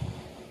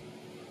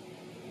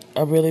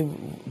 I really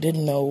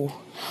didn't know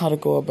how to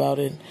go about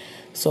it.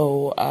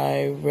 So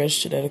I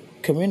registered at a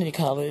community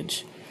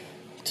college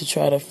to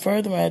try to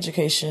further my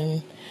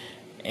education,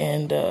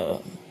 and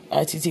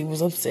ITT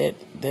was upset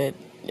that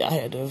I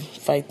had to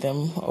fight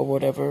them or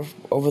whatever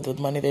over the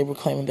money they were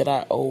claiming that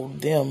I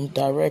owed them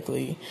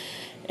directly.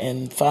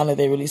 And finally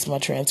they released my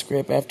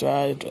transcript after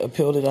I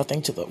appealed it, I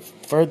think, to the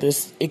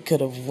furthest it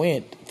could have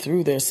went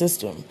through their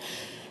system.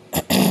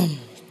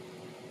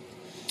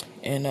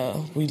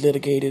 And we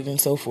litigated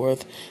and so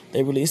forth.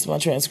 They released my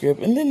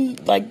transcript, and then,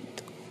 like,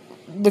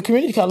 the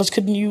community college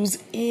couldn't use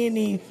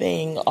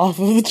anything off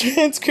of the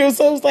transcript.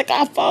 So it was like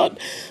I fought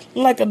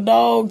like a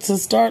dog to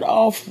start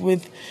off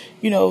with,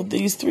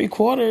 these 3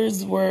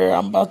 quarters where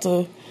I'm about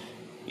to,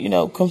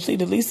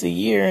 complete at least a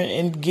year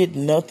and get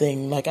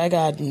nothing. Like, I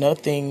got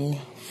nothing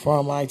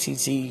from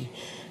ITT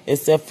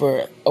except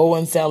for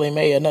owing Sallie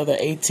Mae another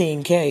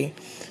 $18K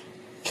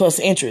plus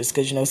interest,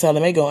 because,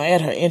 Sallie Mae gonna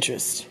add her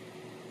interest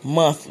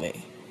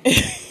monthly.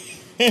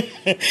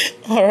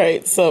 All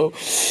right, so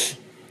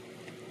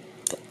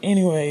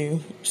anyway,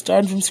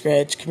 starting from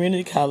scratch,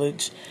 community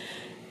college,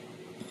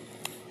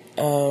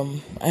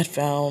 I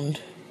found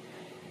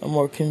a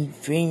more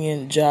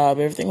convenient job.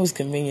 Everything was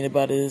convenient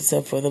about it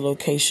except for the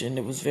location.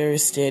 It was very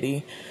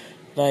steady,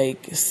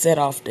 like set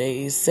off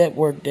days, set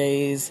work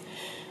days.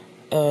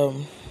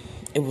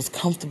 It was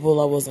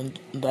comfortable. I wasn't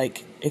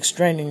like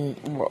straining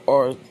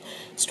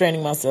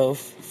myself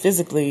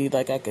physically.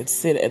 Like, I could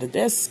sit at a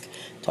desk,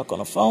 talk on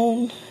a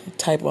phone,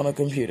 type on a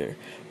computer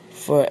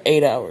for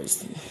 8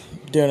 hours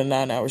during a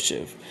 9-hour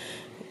shift,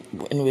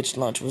 in which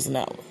lunch was an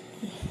hour.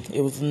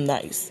 It was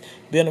nice.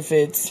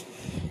 Benefits,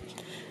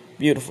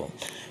 beautiful.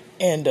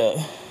 And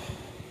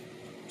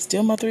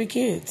still my 3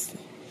 kids.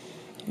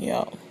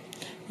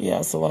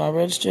 Yeah, so when I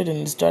registered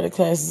and started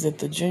classes at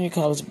the junior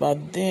college, by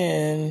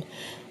then,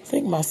 I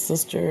think my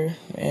sister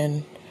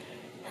and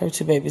her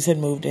 2 babies had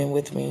moved in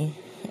with me,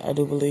 I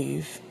do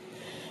believe.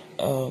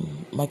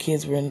 My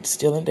kids were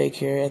still in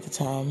daycare at the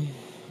time.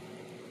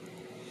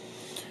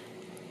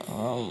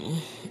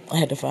 I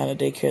had to find a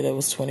daycare that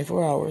was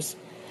 24 hours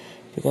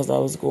because I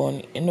was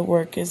going into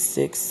work at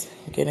 6,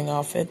 getting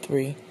off at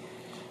 3,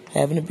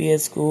 having to be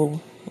at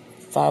school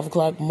 5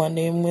 o'clock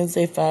Monday and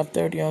Wednesday,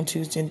 5:30 on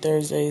Tuesday and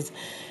Thursdays,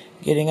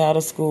 getting out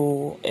of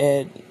school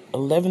at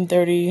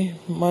 11:30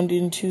 Monday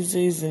and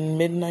Tuesdays and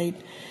midnight,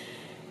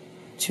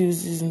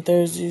 Tuesdays and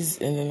Thursdays,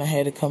 and then I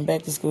had to come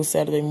back to school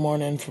Saturday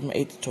morning from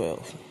 8 to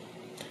 12.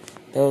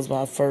 That was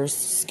my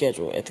first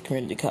schedule at the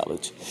community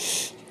college.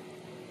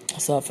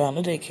 So I found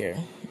a daycare.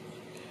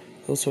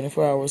 It was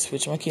 24 hours,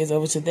 switched my kids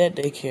over to that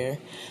daycare.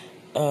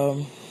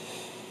 I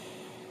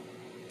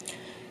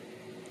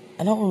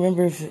don't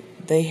remember if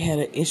they had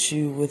an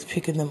issue with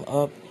picking them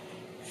up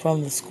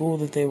from the school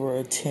that they were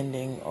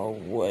attending or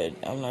what.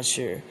 I'm not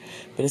sure.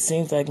 But it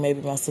seems like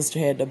maybe my sister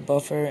had to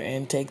buffer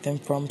and take them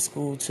from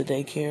school to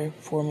daycare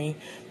for me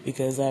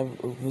because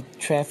with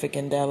traffic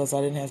in Dallas,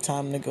 I didn't have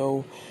time to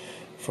go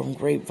from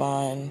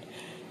Grapevine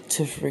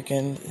to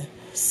freaking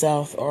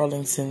South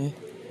Arlington.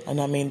 And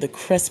I mean the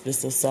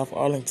Crespus of South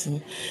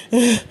Arlington.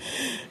 And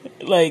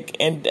I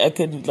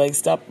couldn't,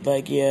 stop,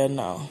 I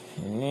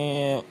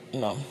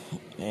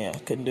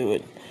couldn't do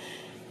it.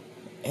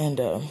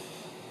 And,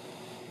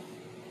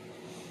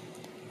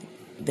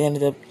 they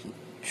ended up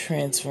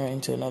transferring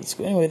to another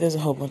school. Anyway, there's a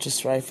whole bunch of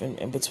strife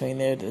in between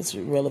there that's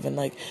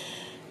relevant.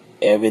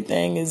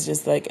 Everything is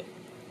just, I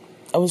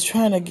was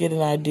trying to get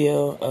an idea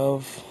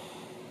of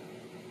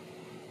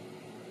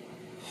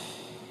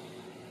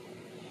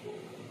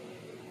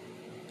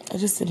I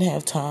just didn't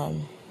have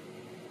time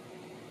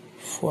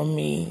for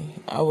me.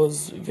 I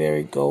was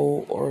very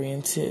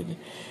goal-oriented,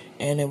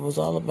 and it was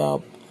all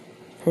about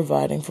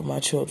providing for my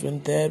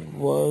children. That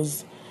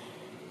was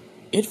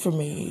it for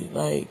me.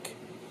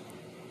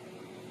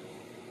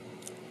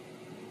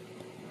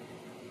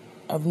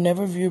 I've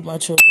never viewed my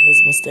children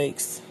as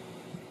mistakes.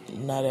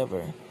 Not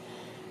ever.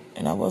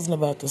 And I wasn't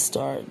about to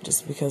start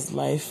just because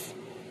life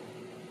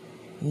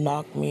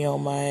knocked me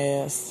on my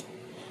ass.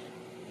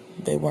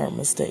 They weren't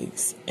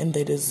mistakes, and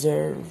they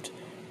deserved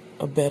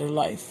a better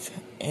life.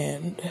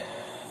 And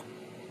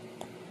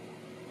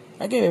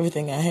I gave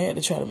everything I had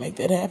to try to make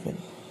that happen.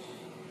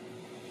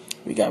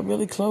 We got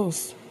really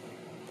close.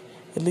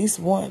 At least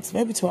once,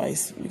 maybe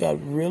twice. We got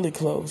really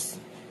close.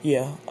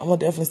 Yeah, I'm going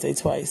to definitely say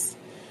twice.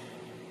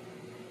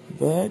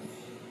 But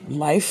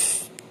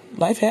life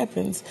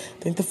happens.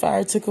 I think the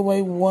fire took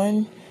away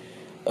one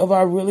of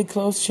our really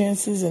close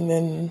chances, and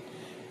then,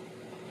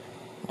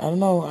 I don't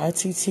know,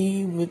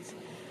 ITT with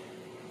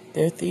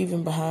their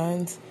thieving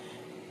behinds.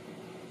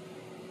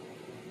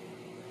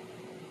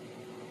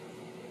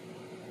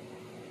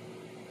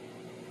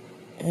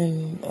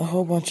 And a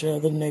whole bunch of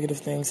other negative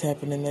things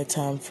happened in that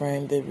time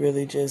frame that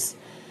really just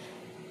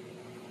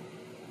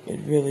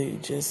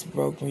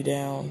broke me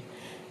down.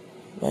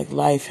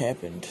 Life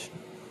happened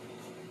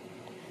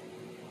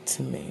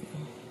to me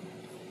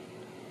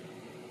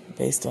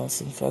based on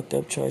some fucked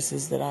up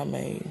choices that I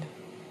made.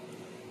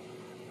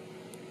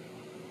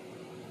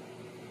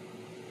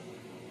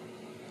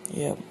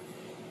 Yep.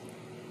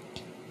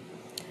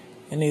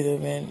 In either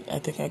event, I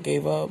think I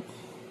gave up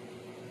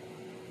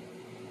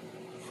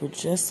for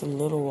just a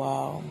little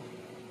while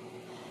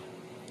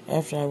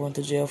after I went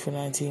to jail for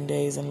 19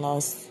 days and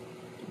lost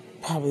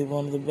probably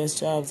one of the best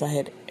jobs I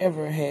had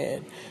ever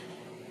had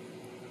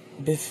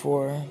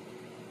before,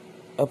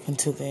 up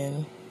until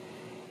then.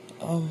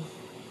 I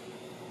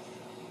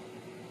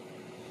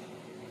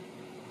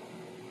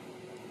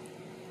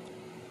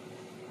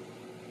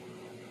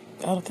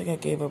don't think I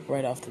gave up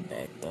right off the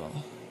bat, though.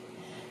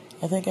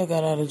 I think I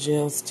got out of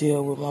jail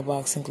still with my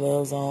boxing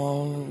gloves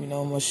on,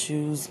 my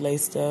shoes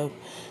laced up,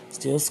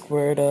 still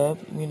squared up,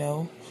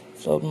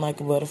 floating like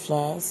a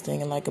butterfly,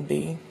 stinging like a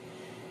bee.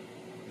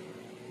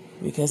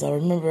 Because I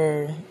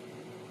remember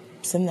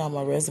sending out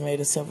my resume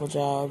to several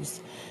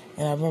jobs,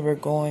 and I remember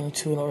going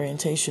to an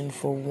orientation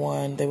for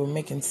one. They were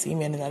making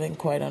cement, and I didn't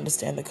quite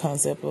understand the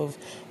concept of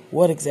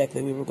what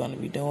exactly we were going to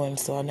be doing,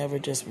 so I never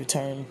just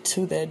returned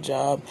to that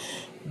job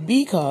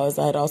because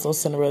I had also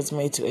sent a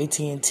resume to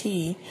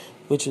AT&T,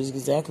 which was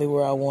exactly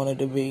where I wanted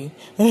to be.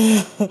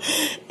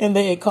 And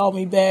they had called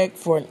me back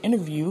for an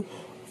interview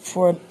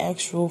for an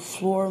actual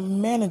floor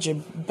manager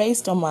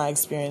based on my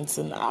experience,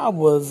 and I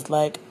was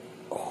like,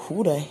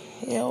 who the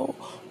hell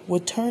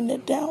would turn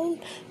that down?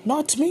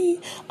 Not me.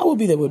 I would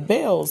be there with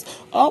bells.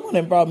 I went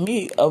and brought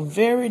me a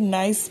very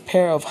nice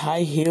pair of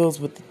high heels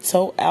with the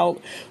toe out.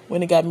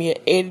 When it got me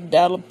an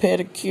 $80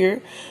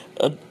 pedicure,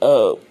 a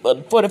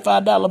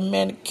 $45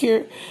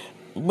 manicure.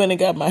 When it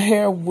got my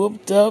hair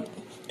whooped up,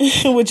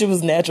 which it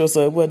was natural,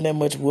 so it wasn't that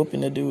much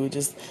whooping to do. It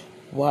just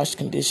washed,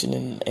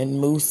 conditioned,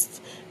 and mousse.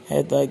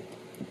 Had they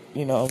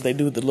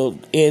do the little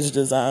edge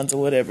designs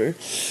or whatever.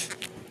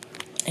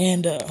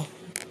 And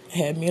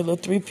had me a little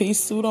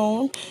 3-piece suit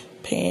on,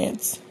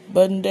 pants,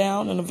 button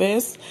down, and a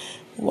vest.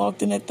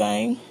 Walked in that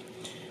thing,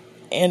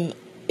 and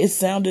it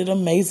sounded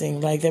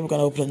amazing. Like they were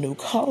going to open a new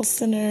call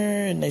center,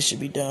 and they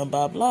should be done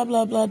by blah,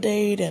 blah, blah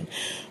date. And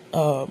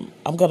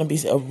I'm going to be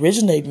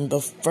originating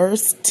the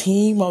first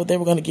team. They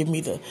were going to give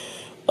me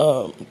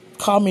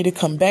call me to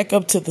come back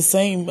up to the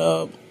same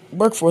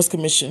workforce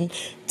commission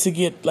to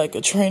get like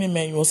a training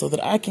manual so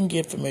that I can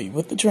get familiar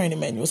with the training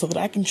manual so that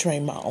I can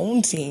train my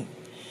own team.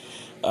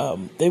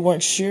 They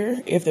weren't sure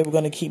if they were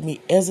going to keep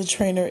me as a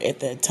trainer at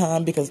that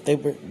time because they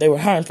were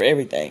hiring for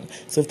everything.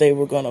 So if they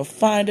were going to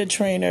find a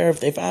trainer, if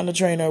they found a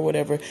trainer or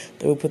whatever,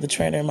 they would put the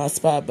trainer in my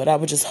spot. But I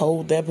would just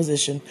hold that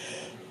position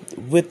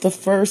with the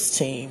first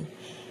team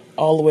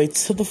all the way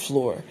to the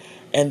floor.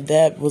 And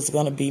that was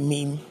going to be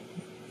me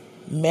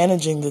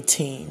managing the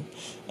team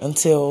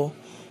until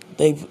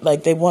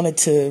they wanted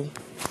to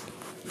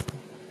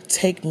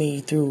take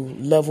me through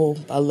level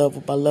by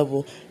level by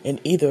level. In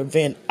either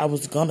event, I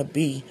was going to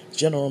be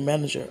general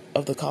manager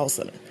of the call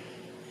center.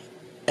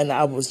 And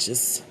I was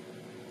just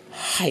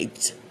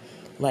hyped.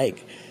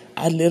 Like,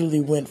 I literally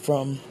went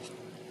from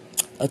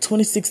a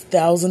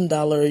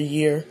 $26,000 a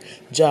year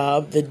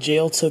job that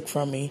jail took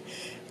from me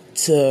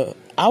to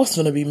I was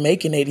going to be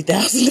making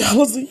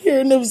 $80,000 a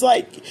year. And it was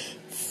like,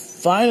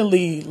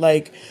 finally,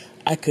 like,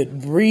 I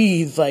could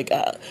breathe. Like,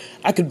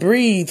 I could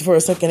breathe for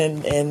a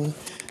second. And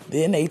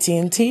then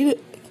AT&T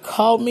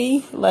called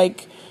me,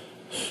 like,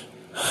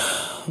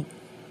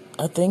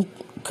 I think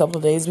a couple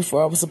of days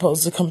before I was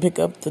supposed to come pick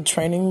up the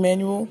training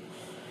manual.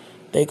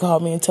 They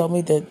called me and told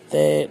me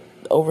that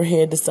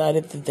Overhead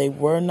decided that they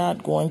were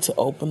not going to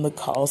open the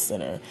call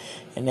center,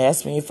 and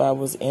asked me if I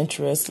was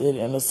interested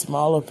in a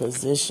smaller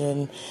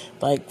position,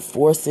 like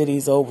 4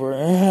 cities over.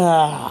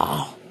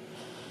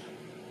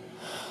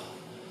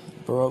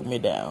 Broke me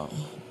down,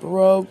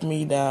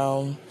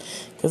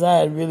 because I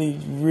had really,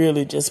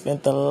 really just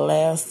spent the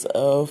last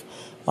of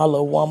my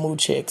little WAMU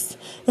checks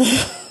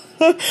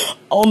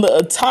on the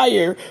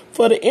attire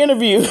for the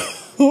interview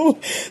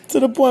to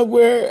the point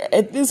where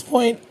at this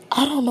point,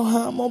 I don't know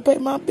how I'm going to pay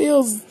my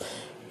bills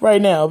right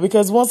now,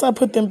 because once they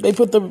put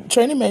the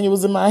training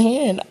manuals in my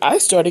hand, I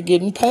started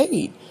getting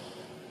paid.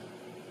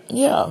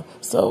 Yeah,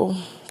 so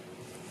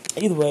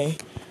either way,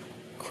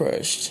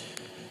 crushed.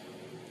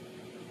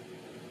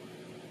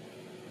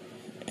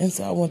 And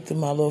so I went through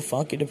my little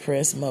funky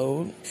depressed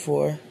mode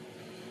for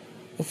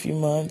a few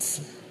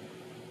months.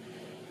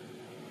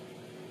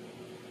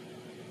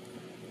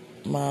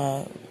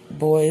 My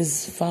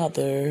boy's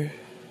father,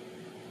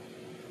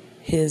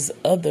 his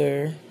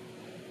other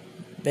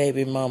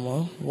baby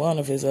mama, one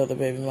of his other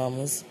baby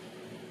mamas,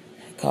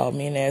 called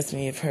me and asked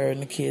me if her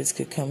and the kids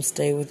could come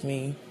stay with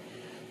me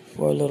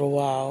for a little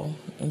while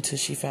until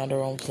she found her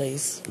own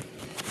place.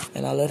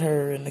 And I let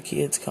her and the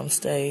kids come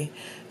stay.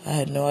 I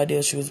had no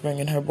idea she was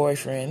bringing her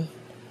boyfriend,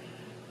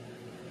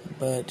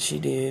 but she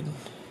did.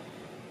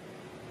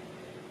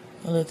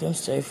 I let them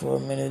stay for a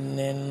minute, and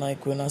then,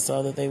 like, when I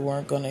saw that they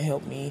weren't going to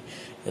help me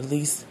at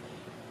least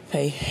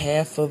pay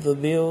half of the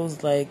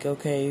bills, like,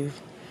 okay,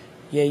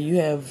 yeah, you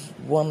have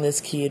one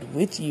less kid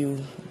with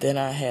you than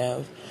I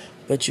have,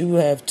 but you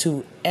have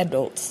 2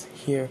 adults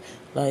here.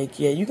 Like,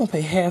 yeah, you can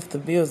pay half the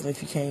bills, and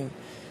if you can't,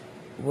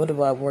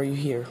 why were you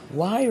here?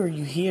 Why are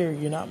you here?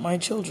 You're not my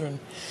children.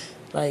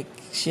 Like,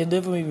 she had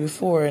lived with me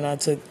before, and I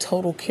took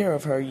total care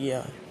of her.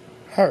 Yeah,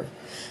 her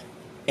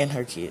and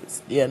her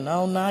kids. Yeah,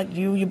 no, not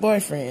you, your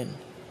boyfriend,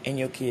 and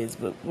your kids,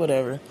 but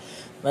whatever.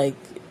 Like,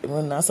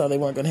 when I saw they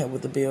weren't going to help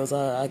with the bills,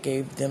 I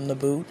gave them the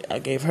boot. I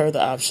gave her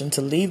the option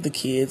to leave the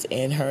kids,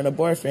 and her and her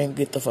boyfriend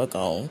get the fuck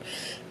on.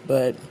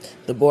 But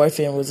the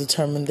boyfriend was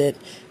determined that,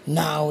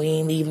 nah, we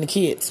ain't leaving the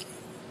kids.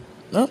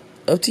 No,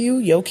 up to you,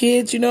 your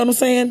kids, you know what I'm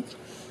saying?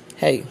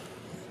 Hey,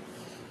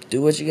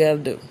 do what you got to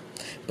do.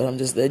 But I'm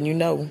just letting you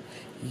know,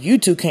 you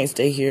 2 can't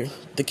stay here.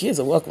 The kids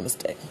are welcome to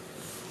stay.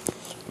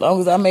 As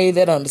long as I made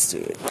that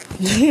understood.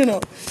 You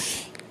know.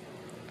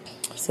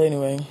 So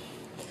anyway,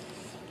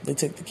 they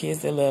took the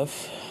kids, they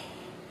left.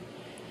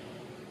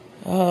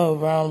 Oh,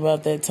 around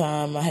about that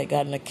time, I had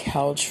gotten a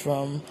couch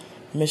from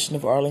Mission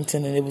of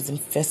Arlington, and it was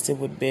infested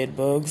with bed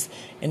bugs,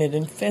 and it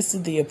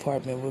infested the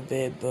apartment with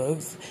bed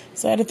bugs.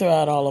 So I had to throw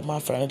out all of my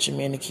furniture.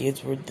 Me and the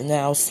kids were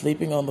now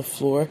sleeping on the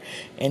floor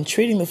and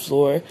treating the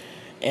floor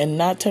and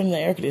not turning the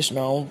air conditioner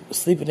on,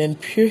 sleeping in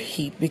pure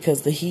heat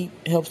because the heat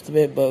helps the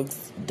bed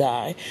bugs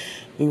die.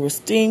 We were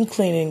steam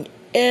cleaning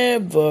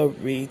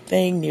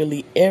everything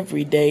nearly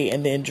every day,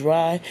 and then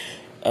dry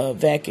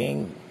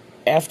vacuuming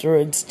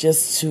afterwards,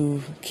 just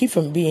to keep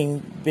from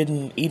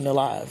being eaten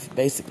alive,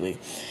 basically.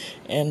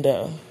 And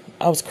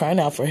I was crying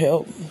out for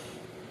help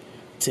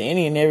to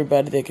any and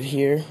everybody that could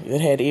hear,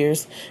 that had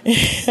ears.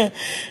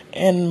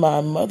 And my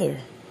mother,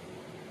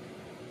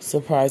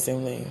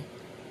 surprisingly,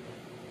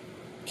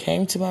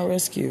 came to my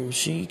rescue.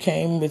 She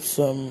came with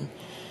some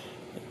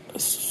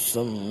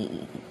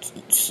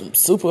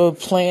super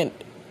plant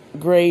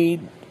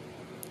grade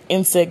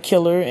insect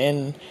killer,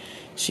 and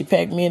she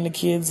packed me and the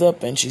kids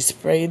up, and she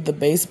sprayed the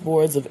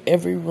baseboards of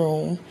every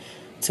room,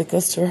 took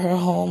us to her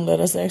home,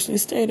 let us actually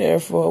stay there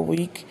for a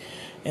week,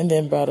 and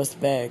then brought us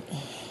back.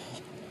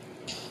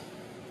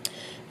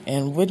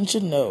 And wouldn't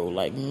you know,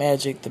 like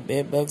magic, the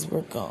bed bugs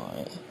were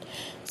gone.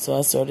 So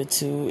I started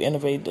to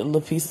innovate the little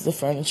pieces of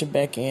furniture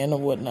back in or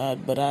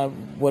whatnot, but I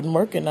wasn't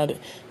working. I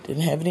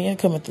didn't have any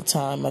income at the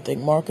time. I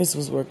think Marcus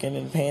was working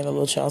and paying a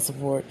little child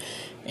support,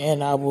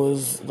 and I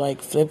was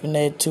like flipping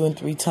that 2 and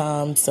 3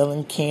 times,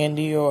 selling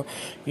candy or,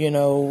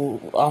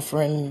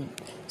 offering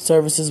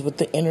services with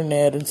the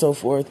internet and so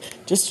forth.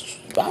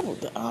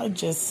 I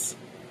just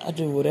I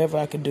do whatever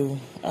I can do.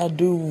 I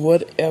do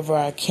whatever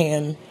I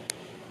can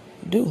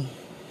do.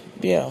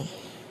 Yeah.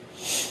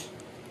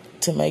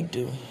 To make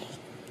do.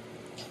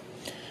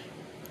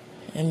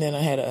 And then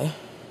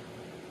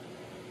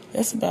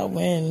that's about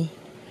when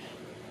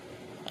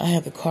I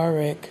had the car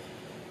wreck.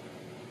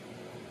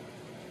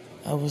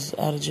 I was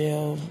out of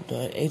jail.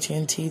 The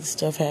AT&T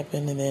stuff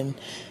happened, and then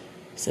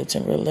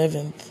September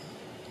 11th,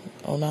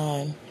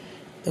 09,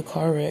 the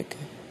car wreck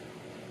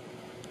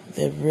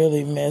that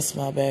really messed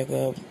my back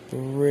up.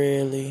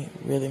 Really,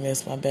 really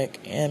messed my back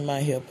and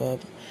my hip up.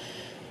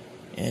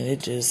 And it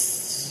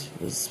just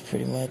was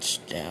pretty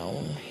much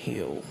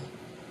downhill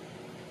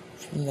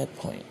from that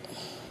point.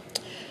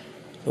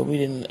 But we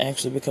didn't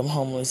actually become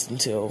homeless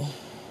until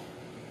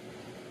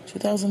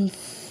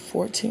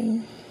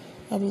 2014,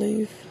 I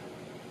believe.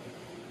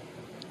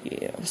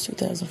 Yeah, it was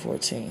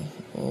 2014.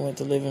 We went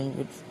to living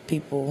with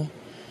people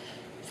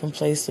from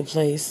place to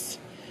place.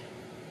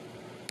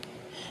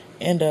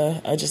 And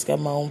I just got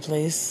my own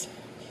place.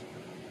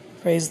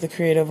 Praise the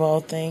Creator of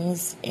all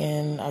things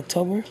in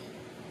October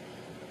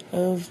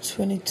of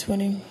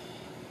 2020.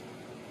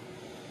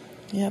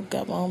 Yep,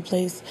 got my own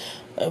place.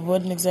 It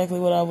wasn't exactly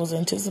what I was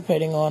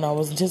anticipating on. I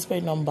was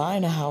anticipating on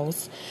buying a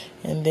house,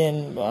 and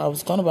then I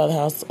was going to buy the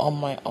house on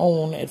my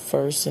own at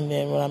first, and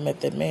then when I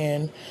met that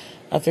man,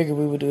 I figured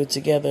we would do it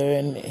together,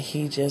 and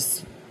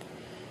that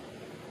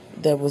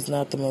was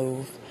not the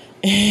move.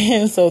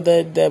 And so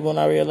that when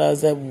I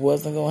realized that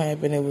wasn't going to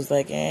happen, it was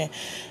like, yeah,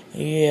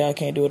 I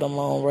can't do it on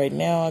my own right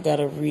now. I got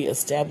to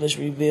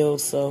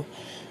rebuild, so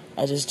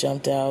I just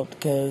jumped out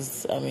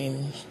because,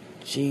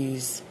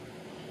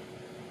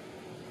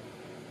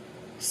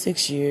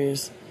 6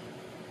 years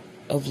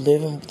of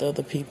living with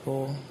other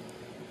people.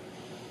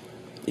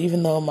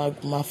 Even though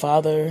my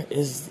father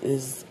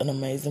is an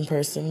amazing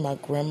person, my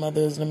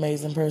grandmother is an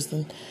amazing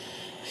person.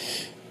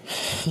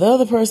 The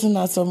other person,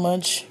 not so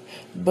much,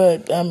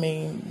 but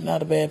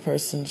not a bad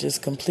person,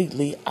 just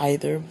completely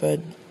either, but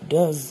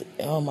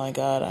oh my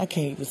God, I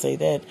can't even say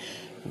that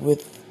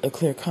with a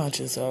clear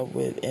conscience or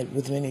with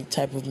any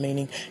type of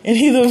meaning. In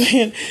either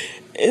event,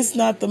 it's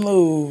not the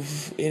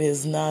move. It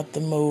is not the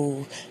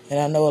move. And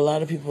I know a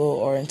lot of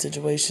people are in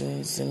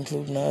situations,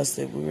 including us,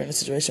 that we were in a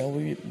situation where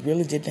we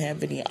really didn't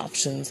have any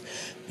options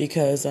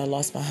because I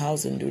lost my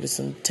housing due to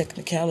some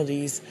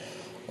technicalities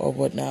or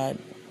whatnot.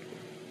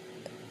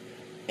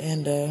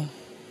 And,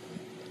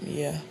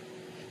 yeah,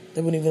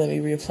 they wouldn't even let me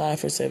reapply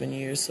for 7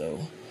 years, so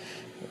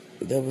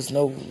there was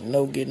no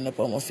getting up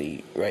on my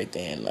feet right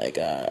then. Like,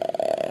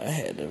 I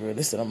had to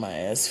really sit on my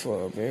ass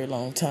for a very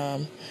long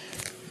time.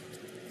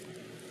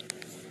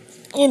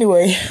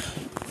 Anyway,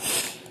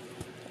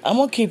 I'm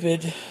going to keep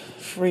it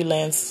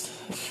freelance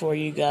for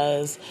you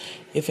guys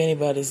if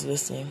anybody's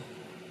listening.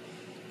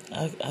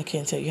 I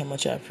can't tell you how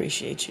much I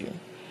appreciate you.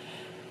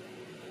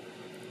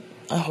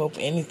 I hope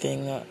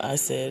anything I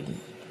said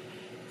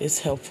is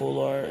helpful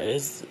or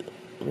is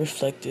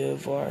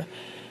reflective or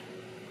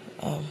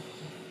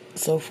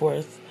so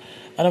forth.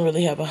 I don't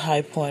really have a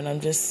high point. I'm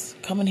just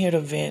coming here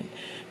to vent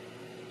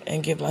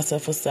and give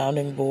myself a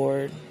sounding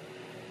board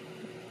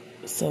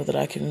so that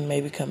I can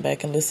maybe come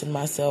back and listen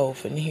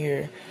myself and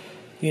hear,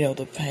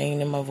 the pain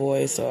in my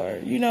voice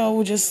or,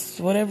 just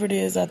whatever it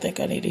is I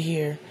think I need to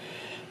hear.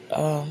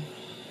 But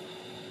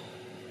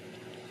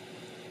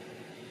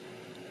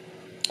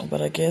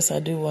I guess I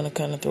do want to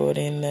kind of throw it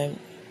in that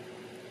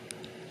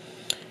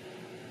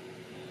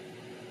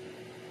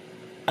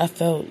I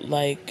felt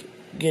like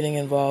getting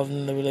involved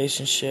in the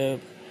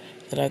relationship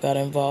that I got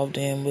involved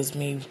in was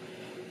me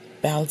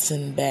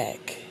bouncing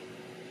back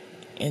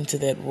into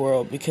that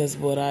world, because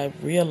what I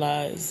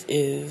realized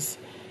is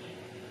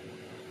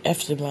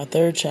after my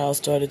third child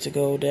started to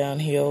go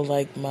downhill,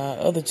 like my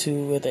other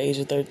two at the age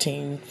of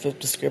 13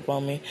 flipped the script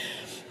on me,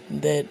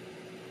 that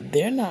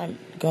they're not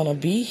going to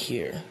be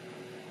here.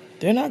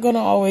 They're not going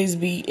to always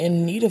be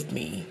in need of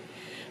me.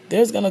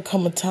 There's going to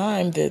come a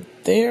time that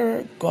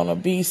they're going to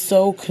be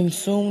so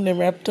consumed and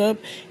wrapped up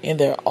in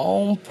their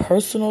own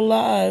personal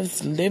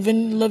lives,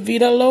 living la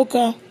vida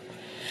loca.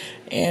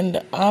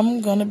 And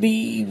I'm going to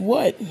be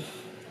what?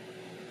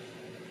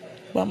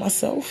 By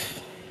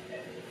myself?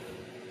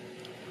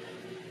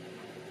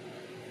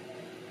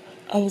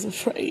 I was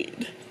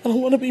afraid. I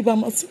don't want to be by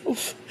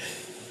myself.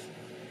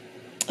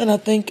 And I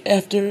think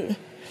after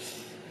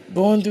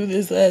going through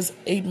this last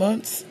 8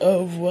 months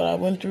of what I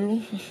went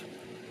through,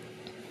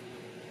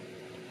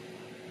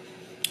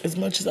 as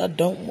much as I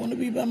don't want to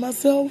be by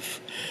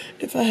myself,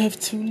 if I have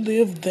to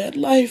live that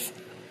life,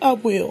 I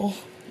will.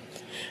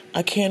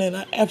 I can and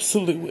I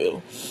absolutely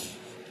will.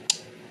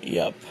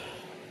 Yep.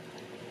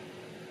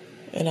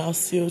 And I'll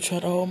still try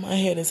to hold my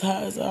head as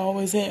high as I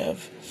always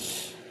have.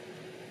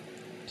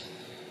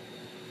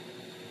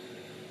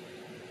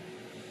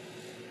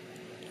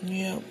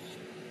 Yep.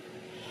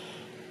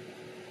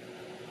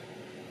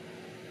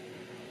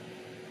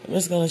 I'm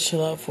just going to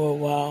chill out for a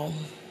while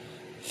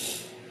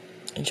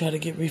and try to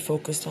get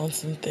refocused on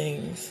some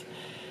things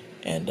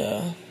and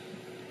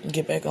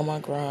get back on my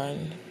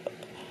grind,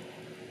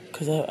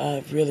 because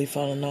I've really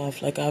fallen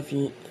off. Like, I've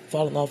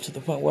fallen off to the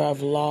point where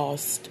I've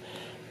lost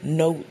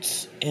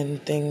notes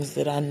and things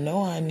that I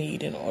know I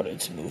need in order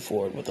to move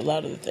forward with a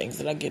lot of the things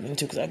that I get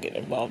into, because I get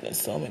involved in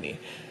so many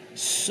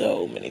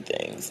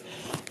things.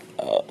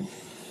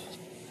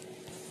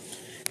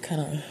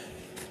 Kind of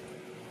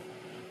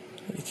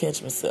really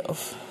catch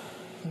myself,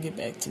 get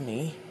back to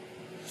me,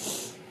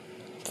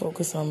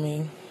 focus on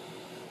me.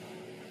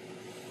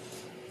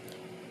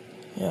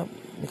 Yep,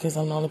 because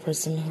I'm the only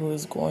person who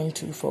is going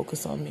to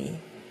focus on me.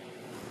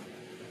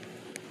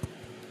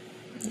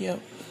 Yep.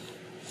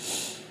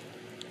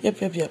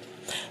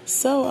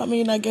 So,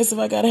 I guess if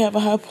I gotta have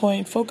a high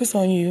point, focus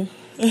on you.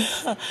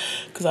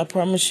 Because I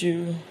promise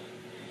you,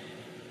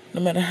 no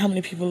matter how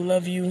many people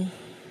love you,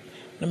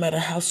 no matter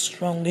how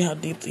strongly, how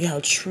deeply, how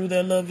true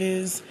their love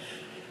is,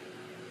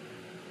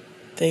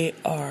 they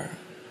are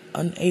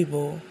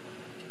unable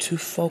to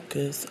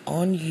focus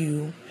on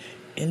you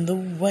in the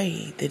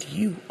way that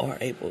you are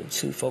able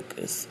to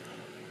focus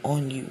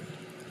on you.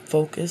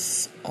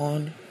 Focus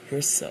on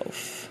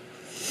yourself.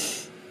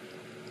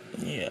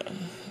 Yeah.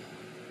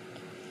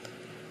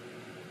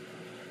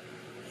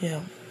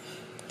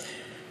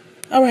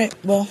 All right,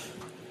 well,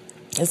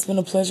 it's been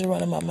a pleasure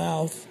running my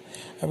mouth.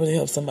 I really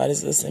hope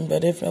somebody's listening,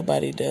 but if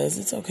nobody does,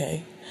 it's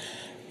okay.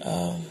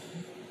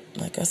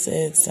 Like I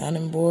said,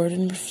 sounding board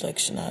and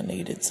reflection, I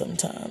need it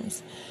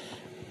sometimes.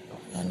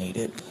 I need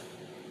it.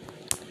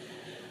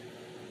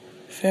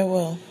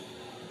 Farewell.